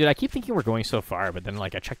 Dude, I keep thinking we're going so far, but then,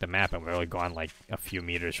 like, I checked the map, and we're only gone, like, a few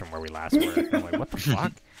meters from where we last were. I'm like, what the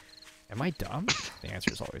fuck? Am I dumb? The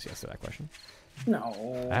answer is always yes to that question.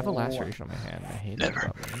 No. I have a laceration on my hand. I hate it.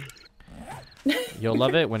 You'll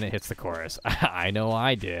love it when it hits the chorus. I know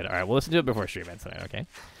I did. Alright, we'll listen to it before stream ends tonight, okay?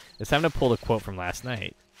 It's time to pull the quote from last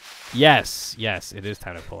night. Yes, it is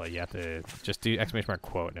time to pull it. You have to just do !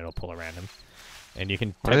 quote, and it'll pull a random. And you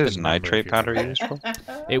can What type is the number nitrate if you're- powder used for?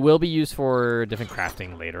 It will be used for different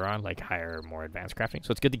crafting later on, like higher, more advanced crafting.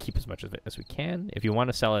 So it's good to keep as much of it as we can. If you want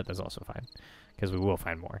to sell it, that's also fine, because we will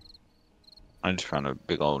find more. I just found a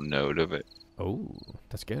big old node of it. Oh,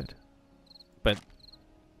 that's good. But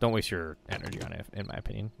don't waste your energy on it, in my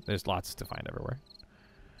opinion. There's lots to find everywhere.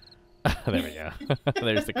 There we go.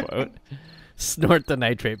 There's the quote. Snort the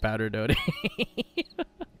nitrate powder, Dodie.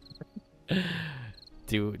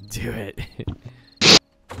 Do it.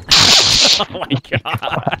 Oh my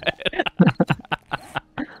god.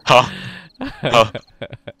 Huh?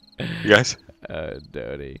 You guys?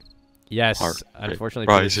 Dodie. Yes, Heart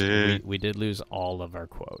unfortunately, rising. we did lose all of our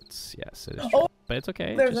quotes. Yes, it is true. Oh, but it's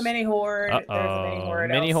okay. There's a just- mini horde. There's a mini horde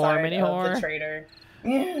Mini whore, outside mini of whore. the trader.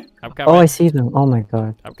 I'm coming. Oh, I see them. Oh my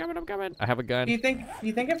god. I'm coming. I have a gun. Do you think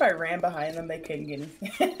if I ran behind them, they couldn't get me?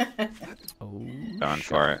 Oh, Going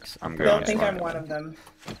for it. shucks. I'm They'll going think for I'm it. one of them.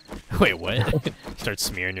 Wait, what? Start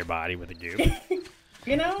smearing your body with a goop.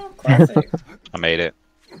 You know, classic. I made it.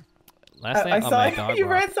 Last I night on saw my it. dog You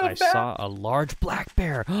walk, ran so I fast. saw a large black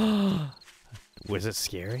bear. Was it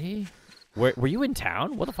scary? Were you in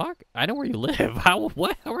town? What the fuck? I know where you live. How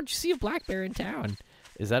would you see a black bear in town?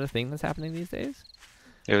 Is that a thing that's happening these days?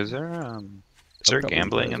 Yeah, is there couple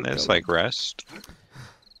gambling in players this, are like Rest?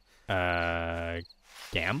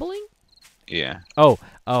 Gambling? Yeah.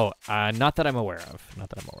 Not that I'm aware of.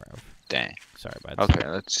 Dang. Sorry, bud. Okay,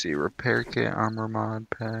 let's see. Repair kit, armor mod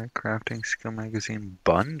pack, crafting skill magazine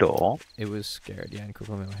bundle. It was scared, yeah, and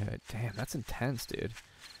Google in my head. Damn, that's intense, dude.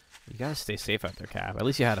 You gotta stay safe out there, Cap. At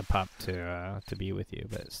least you had a pup to be with you,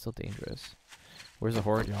 but it's still dangerous. Where's the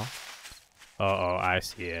horde, y'all? Oh, I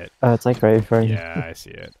see it. Oh, it's like right in front of you. Yeah, I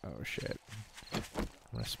see it. Oh shit. I'm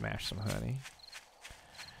gonna smash some honey.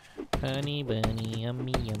 Honey bunny,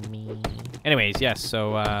 yummy yummy. Anyways, yes,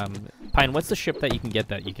 so Pine, what's the ship that you can get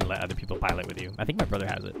that you can let other people pilot with you? I think my brother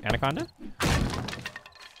has it. Anaconda?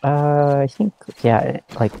 I think, yeah,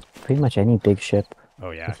 like pretty much any big ship. Oh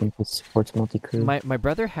I yeah. think it supports multi-crew. My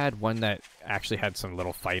brother had one that actually had some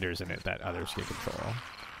little fighters in it that others could control.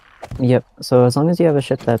 Yep. So as long as you have a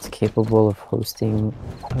ship that's capable of hosting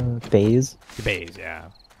bays, The bays, yeah.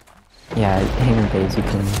 yeah, hangar bays, you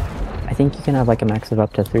can. I think you can have like a max of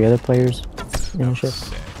up to 3 other players in a ship.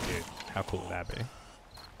 Sick, dude. How cool would that be?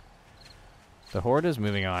 The horde is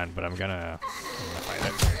moving on, but I'm gonna fight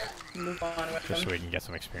it Move on with just so them. we can get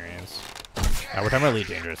some experience. We're talking about Elite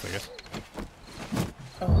Dangerous, I guess.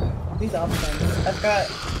 Oh, these options. I've got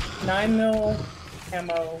 9mm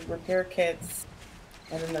ammo, repair kits,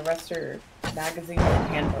 and then the rest are magazines and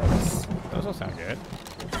handbooks. Those all sound good.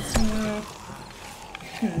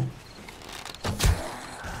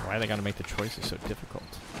 Why are they gonna make the choices so difficult?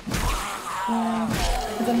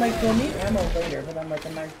 Because I'm like, we'll need ammo later, but I'm like,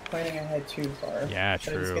 I'm not planning ahead too far. Yeah,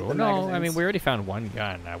 Should I just true. get the No, I magazines? mean, we already found one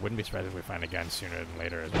gun. I wouldn't be surprised if we find a gun sooner than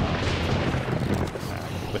later as well.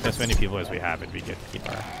 With as many people as we have, it'd be good to keep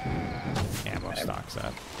our ammo stocks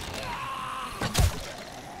up.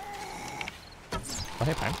 Oh,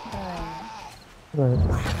 hey, Pine.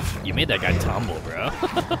 You made that guy tumble, bro.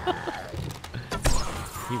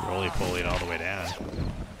 He roly-polied all the way down.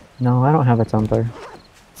 No, I don't have a tumbler.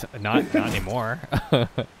 Not anymore.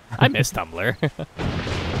 I miss Tumblr.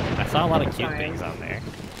 I saw a lot of cute things on there.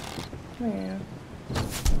 Yeah.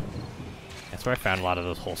 That's where I found a lot of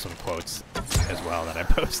those wholesome quotes as well that I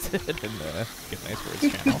posted in the Good Nice Words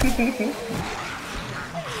channel.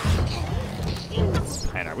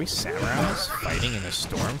 Pine, are we samurais fighting in a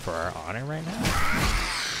storm for our honor right now?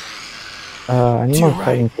 I need more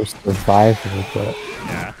fighting for survival, but...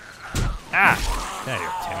 Yeah. Ah! There you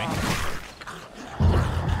go, Timmy.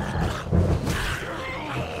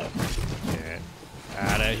 Get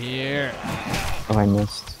out of here. Oh, I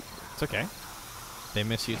missed. It's okay. They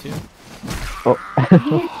miss you too. Oh.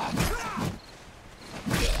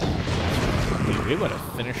 We want to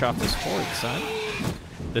finish off this horde, son.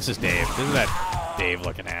 This is Dave. This is that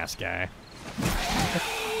Dave-looking ass guy.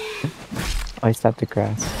 Oh, I stopped the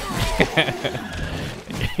grass.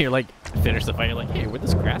 You're like, finish the fight. You're like, hey, where'd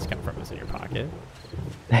this grass come from? Is it in your pocket?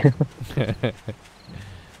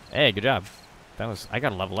 Hey, good job. That was. I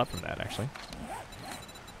got a level up from that actually.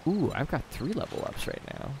 Ooh, I've got 3 level ups right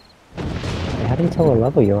now. How do you tell what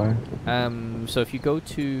level you are? So if you go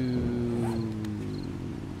to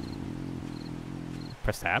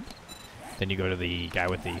press tab, then you go to the guy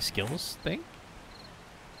with the skills thing.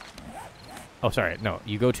 Oh, sorry, no,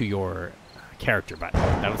 you go to your character button.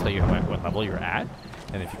 That'll tell you what level you're at,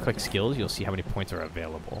 and if you click skills, you'll see how many points are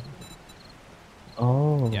available.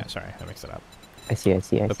 Oh. Yeah, sorry, I mixed it up. I see.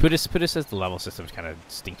 But Putis says the level system's kind of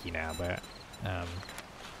stinky now, but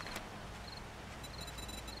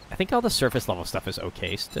I think all the surface level stuff is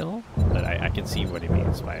okay still, but I can see what he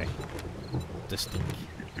means by the stink.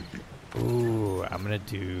 Ooh, I'm gonna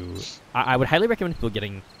do... I would highly recommend people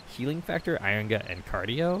getting Healing Factor, Iron Gut, and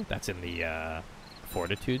Cardio. That's in the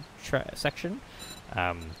Fortitude section.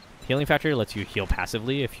 Healing Factor lets you heal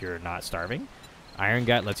passively if you're not starving. Iron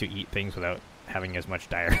Gut lets you eat things without having as much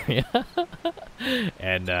diarrhea.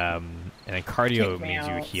 and then Cardio means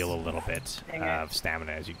you heal a little bit of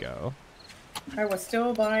stamina as you go. I was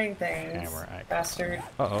still buying things, Right. bastard.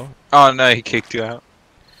 Uh-oh. Oh no, he kicked you out.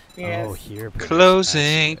 Yes. Oh, here.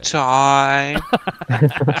 Closing time.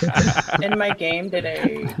 In my game, did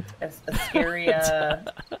a scary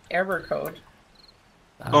error code.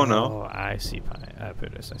 Oh no. Oh, I see.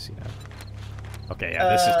 Putis, I see now. Okay, yeah,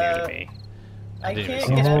 this is new to me. I didn't can't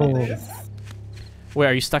even get see out of this. this. Wait,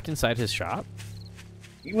 are you stuck inside his shop?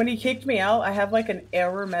 When he kicked me out, I have like an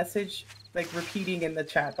error message like repeating in the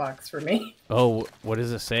chat box for me. Oh, what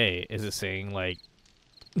does it say? Is it saying like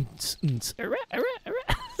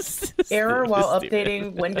error while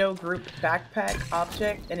updating window group backpack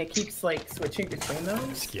object, and it keeps like switching between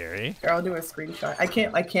those? Scary. Here, I'll do a screenshot. I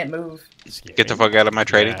can't move. Scary. Get the fuck out of my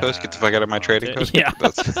trading post. Get the fuck out of my trading post. Yeah.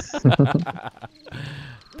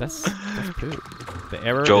 That's poop. The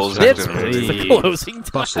error Joel's is acting the closing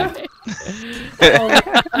time.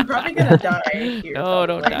 I'm probably gonna die here. No,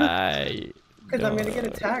 don't die. Because I'm gonna get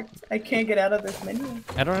attacked. I can't get out of this menu.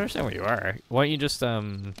 I don't understand where you are. Why don't you just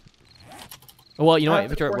Well, you know what,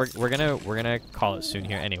 Victor, we're gonna call it soon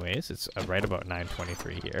here. Anyways, it's right about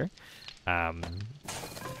 9:23 here. Do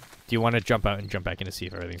you want to jump out and jump back in to see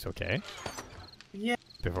if everything's okay? Yeah.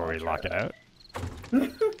 Before we lock it out.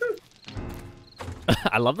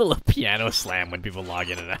 I love the little piano slam when people log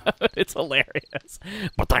in and out. It's hilarious.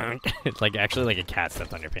 It's like actually like a cat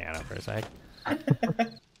stepped on your piano for a sec. Let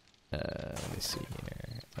me see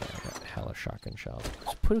here. I got hella shotgun shells.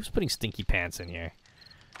 Who's putting stinky pants in here?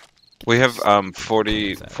 We have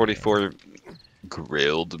 44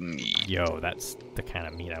 grilled meat. Yo, that's the kind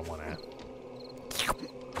of meat I want to.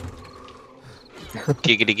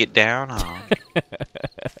 Giggity get down on.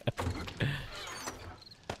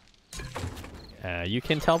 You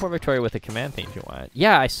can teleport Victoria with a command thing if you want.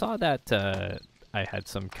 Yeah, I saw that I had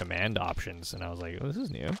some command options, and I was like, oh, this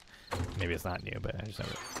is new. Maybe it's not new, but I just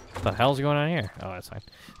never... What the hell's going on here? Oh, that's fine.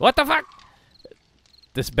 What the fuck?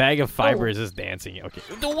 This bag of fibers is dancing. Okay.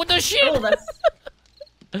 What the shit? Oh, that's...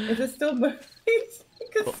 Is it still moving?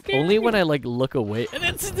 Only when I, like, look away. And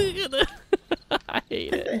it's... I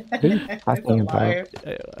hate it. What are you talking about?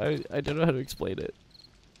 I don't know how to explain it.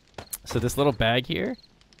 So this little bag here,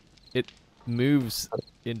 it moves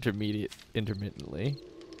intermittently.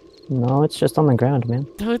 No, it's just on the ground, man.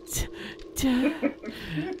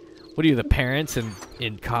 What are you, the parents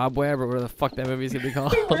in Cobweb, or whatever the fuck that movie's gonna be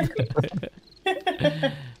called?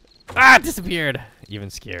 Ah, it disappeared. Even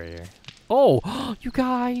scarier. Oh, you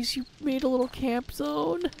guys, you made a little camp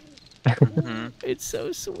zone. It's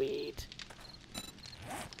so sweet.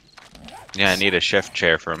 Yeah, I need a chef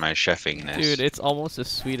chair for my chefingness. Dude, it's almost as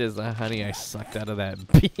sweet as the honey I sucked out of that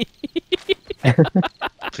bee.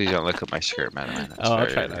 Please don't look at my skirt, man. That's Oh, I'll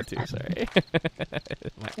very try not to, sorry.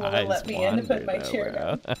 My Will it let me in to put my wandered chair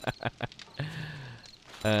down?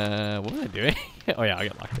 What was I doing? Oh yeah, I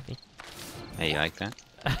got locked in. Hey, you like that?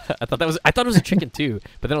 I thought it was a chicken too,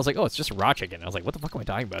 but then I was like, oh, it's just raw chicken. I was like, what the fuck am I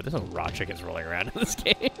talking about? There's no raw chickens rolling around in this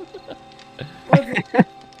game.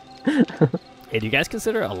 Hey, do you guys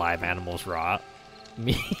consider alive animals raw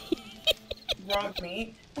meat? Raw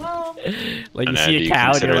meat? Well, Like you And see do a you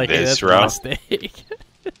cow and you're consider like, hey, this that's raw? raw steak.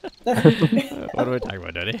 What am I talking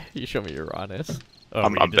about, Dodie? You show me your rawness. Oh,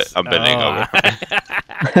 I'm just- bending over.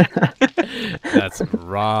 That's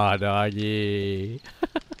raw, doggy.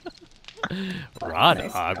 Raw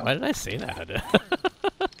Nice dog? go. Why did I say that?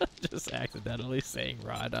 Just accidentally saying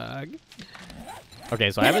raw dog.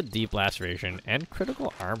 Okay, so I have a deep laceration and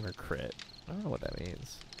critical armor crit. I don't know what that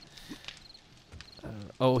means.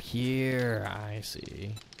 Oh, here. I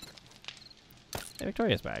see. Hey,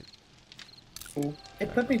 Victoria's back.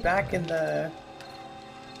 it put me back in the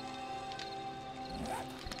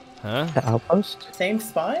Huh? The outpost? same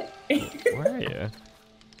spot. Where are you?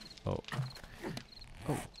 Oh.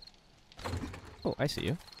 Oh. Oh, I see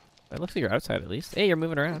you. It looks like you're outside at least. Hey, you're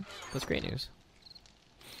moving around. That's great news.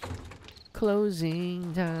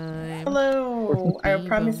 Closing time. Hello. I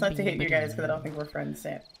promise not to hit you guys because I don't think we're friends,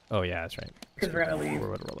 Sam. Oh, yeah, that's right. Because we're gonna leave. We're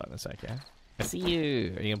gonna roll that in a sec, yeah? I see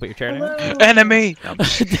you. Are you gonna put your chair Hello. down? Enemy!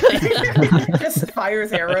 Just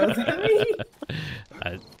fires arrows at me.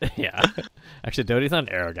 Yeah. Actually, Dodie's not an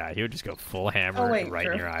arrow guy. He would just go full hammer Oh, wait, right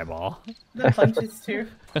in true. your eyeball. The punches too.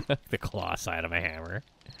 The claw side of a hammer.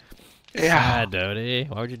 Yeah. Ah, Dodie.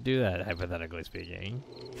 Why would you do that, hypothetically speaking?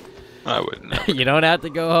 I wouldn't know. You don't have to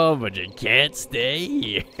go home, but you can't stay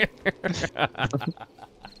here.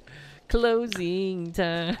 Closing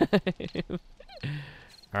time.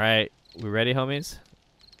 All right, we ready, homies?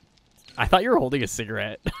 I thought you were holding a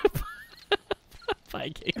cigarette.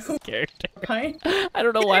 Pancakes character. Pine? I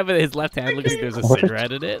don't know why, but his left hand looks like there's a What?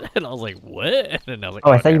 cigarette in it, and I was like, "What?" And I was like,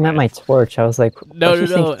 Oh, I thought you never meant my mind." torch. I was like, No, why'd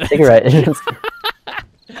you no, say no. cigarette.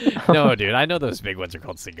 No, dude, I know those big ones are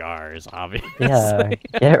called cigars, obviously. Yeah,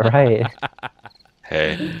 get it right.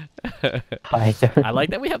 Hey. I don't. I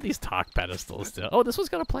like that we have these talk pedestals still. Oh, this one's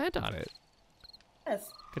got a plant on it. Yes.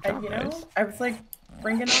 Good job, You guys. know, I was like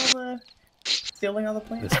stealing all the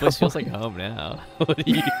plants. This place feels like home now. What do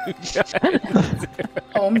you guys?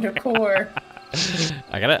 Home decor.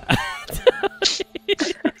 I gotta.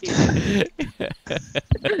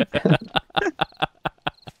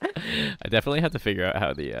 I definitely have to figure out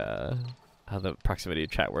how the proximity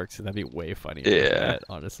chat works, and that'd be way funnier. than Yeah. that,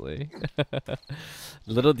 honestly.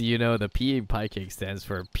 Little do you know, the P in pie cake stands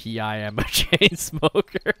for P.I. am a chain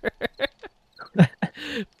smoker.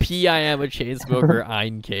 P.I. am a chain smoker.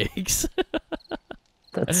 Ein cakes.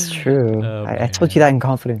 That's true. Oh, I told you that in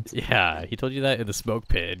confidence. Yeah, he told you that in the smoke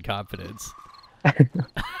pit in confidence. All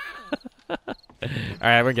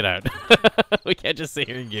right, everyone get out. We can't just sit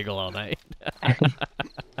here and giggle all night.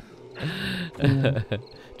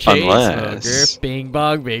 Chain Unless- smoker, bing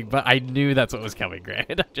bong, bing bong. I knew that's what was coming,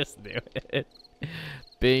 Grant. I just knew it.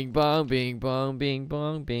 Bing bong, bing bong, bing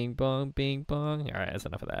bong, bing bong, bing bong. All right, that's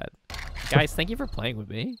enough of that. Guys, thank you for playing with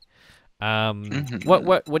me.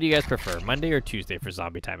 What do you guys prefer, Monday or Tuesday for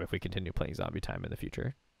zombie time? If we continue playing zombie time in the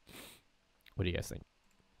future, what do you guys think?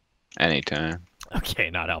 Anytime. Okay,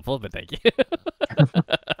 not helpful, but thank you.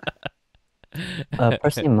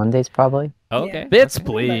 Personally, Mondays probably. Okay. Bits, Okay.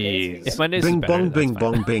 please. If Mondays Bing is better, bong, that's bing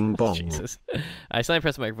fine. bong, bing bong. Jesus. I suddenly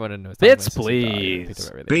pressed the microphone and it was Bits, talking to my sister's daughter and please. picked up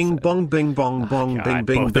everything I Bing said. bong, bing bong, bong, God, bing,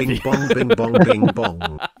 bing, both of bing, you. bong, bing, bong, bing,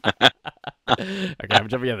 bong. Okay, I'm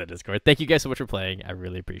jumping on the Discord. Thank you guys so much for playing. I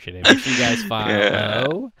really appreciate it. Make sure you guys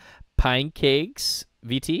follow Pinecakes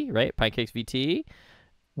VT, right? Pinecakes VT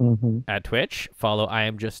at Twitch. Follow I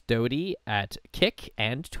Am Just Dodie at Kick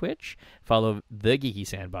and Twitch. Follow The Geeky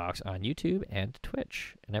Sandbox on YouTube and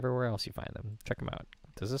Twitch and everywhere else you find them. Check them out.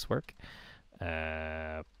 Does this work?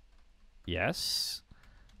 Yes.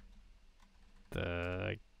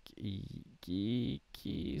 The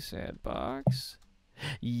Geeky Sandbox.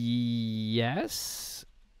 Yes.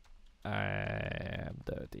 I am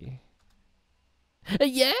Dodie.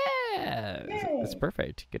 Yeah! Yeah, it's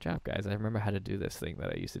perfect. Good job, guys. I remember how to do this thing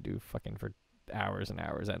that I used to do fucking for hours and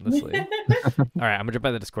hours endlessly. All right, I'm gonna jump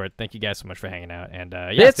by the Discord. Thank you guys so much for hanging out, and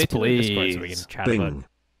yeah, stay tuned to the Discord so we can chat Bing.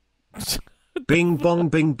 about. Bing bong,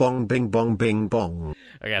 bing bong, bing bong, bing bong.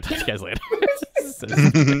 Okay, I'll talk to you guys later.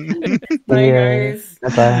 Bye, guys.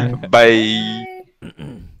 Bye. Bye.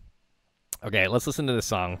 Okay, let's listen to this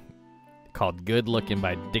song called "Good Looking"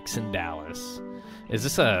 by Dixon Dallas. Is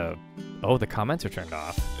this a... Oh, the comments are turned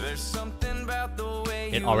off.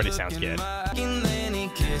 It already sounds good.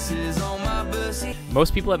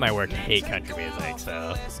 Most people at my work hate country music,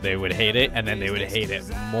 so they would hate it, and then they would hate it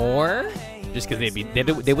more just because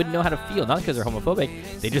they wouldn't know how to feel. Not because they're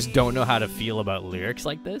homophobic, they just don't know how to feel about lyrics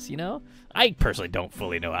like this, you know? I personally don't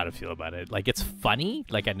fully know how to feel about it. Like, it's funny.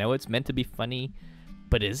 Like, I know it's meant to be funny,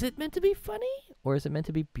 but is it meant to be funny? Or is it meant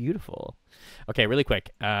to be beautiful? Okay, really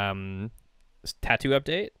quick. Tattoo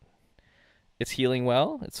update. It's healing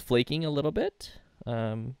well. It's flaking a little bit,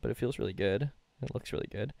 but it feels really good. It looks really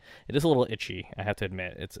good. It is a little itchy, I have to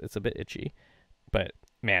admit. It's a bit itchy. But,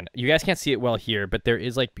 man, you guys can't see it well here, but there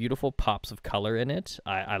is, like, beautiful pops of color in it.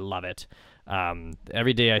 I love it.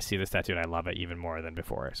 Every day I see this tattoo, and I love it even more than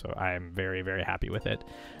before. So I'm very, very happy with it.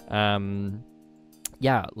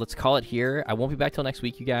 Yeah, let's call it here. I won't be back till next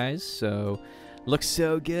week, you guys. So... Looks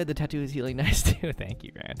so good. The tattoo is healing nice too. Thank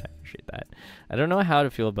you, Grant. I appreciate that. I don't know how to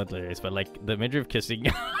feel about the lyrics, but like the image of kissing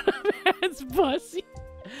on a man's pussy.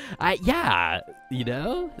 Yeah, you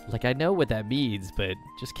know, like I know what that means, but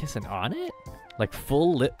just kissing on it, like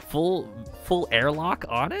full airlock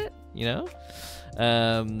on it, you know.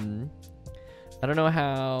 I don't know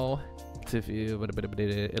how to feel.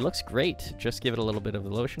 It looks great. Just give it a little bit of the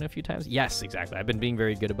lotion a few times. Yes, exactly. I've been being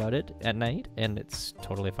very good about it at night, and it's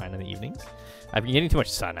totally fine in the evenings. I've been getting too much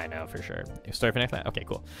sun, I know, for sure. Story for next night? Okay,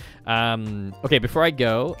 cool. Okay, before I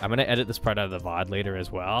go, I'm going to edit this part out of the VOD later as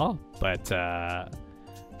well. But,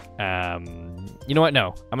 you know what?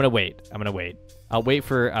 No, I'm going to wait. I'll wait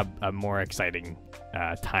for a more exciting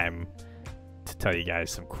time to tell you guys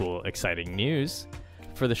some cool, exciting news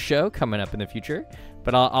for the show coming up in the future.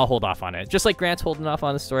 But I'll hold off on it. Just like Grant's holding off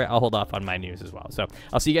on the story, I'll hold off on my news as well. So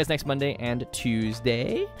I'll see you guys next Monday and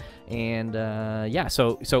Tuesday. And yeah,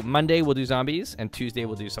 so Monday we'll do zombies, and Tuesday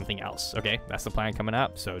we'll do something else. Okay, that's the plan coming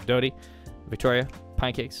up. So Dodie, Victoria,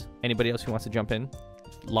 Pancakes, anybody else who wants to jump in,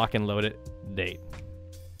 lock and load it, date.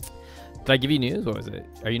 Did I give you news? What was it?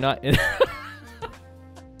 Are you not in?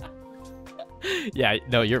 Yeah,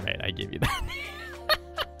 no, you're right. I gave you that.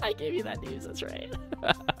 I gave you that news. That's right.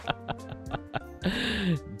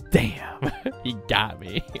 Damn, he got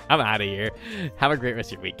me. I'm out of here. Have a great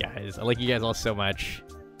rest of your week, guys. I like you guys all so much.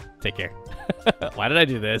 Take care. Why did I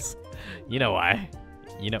do this? You know why.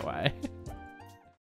 You know why.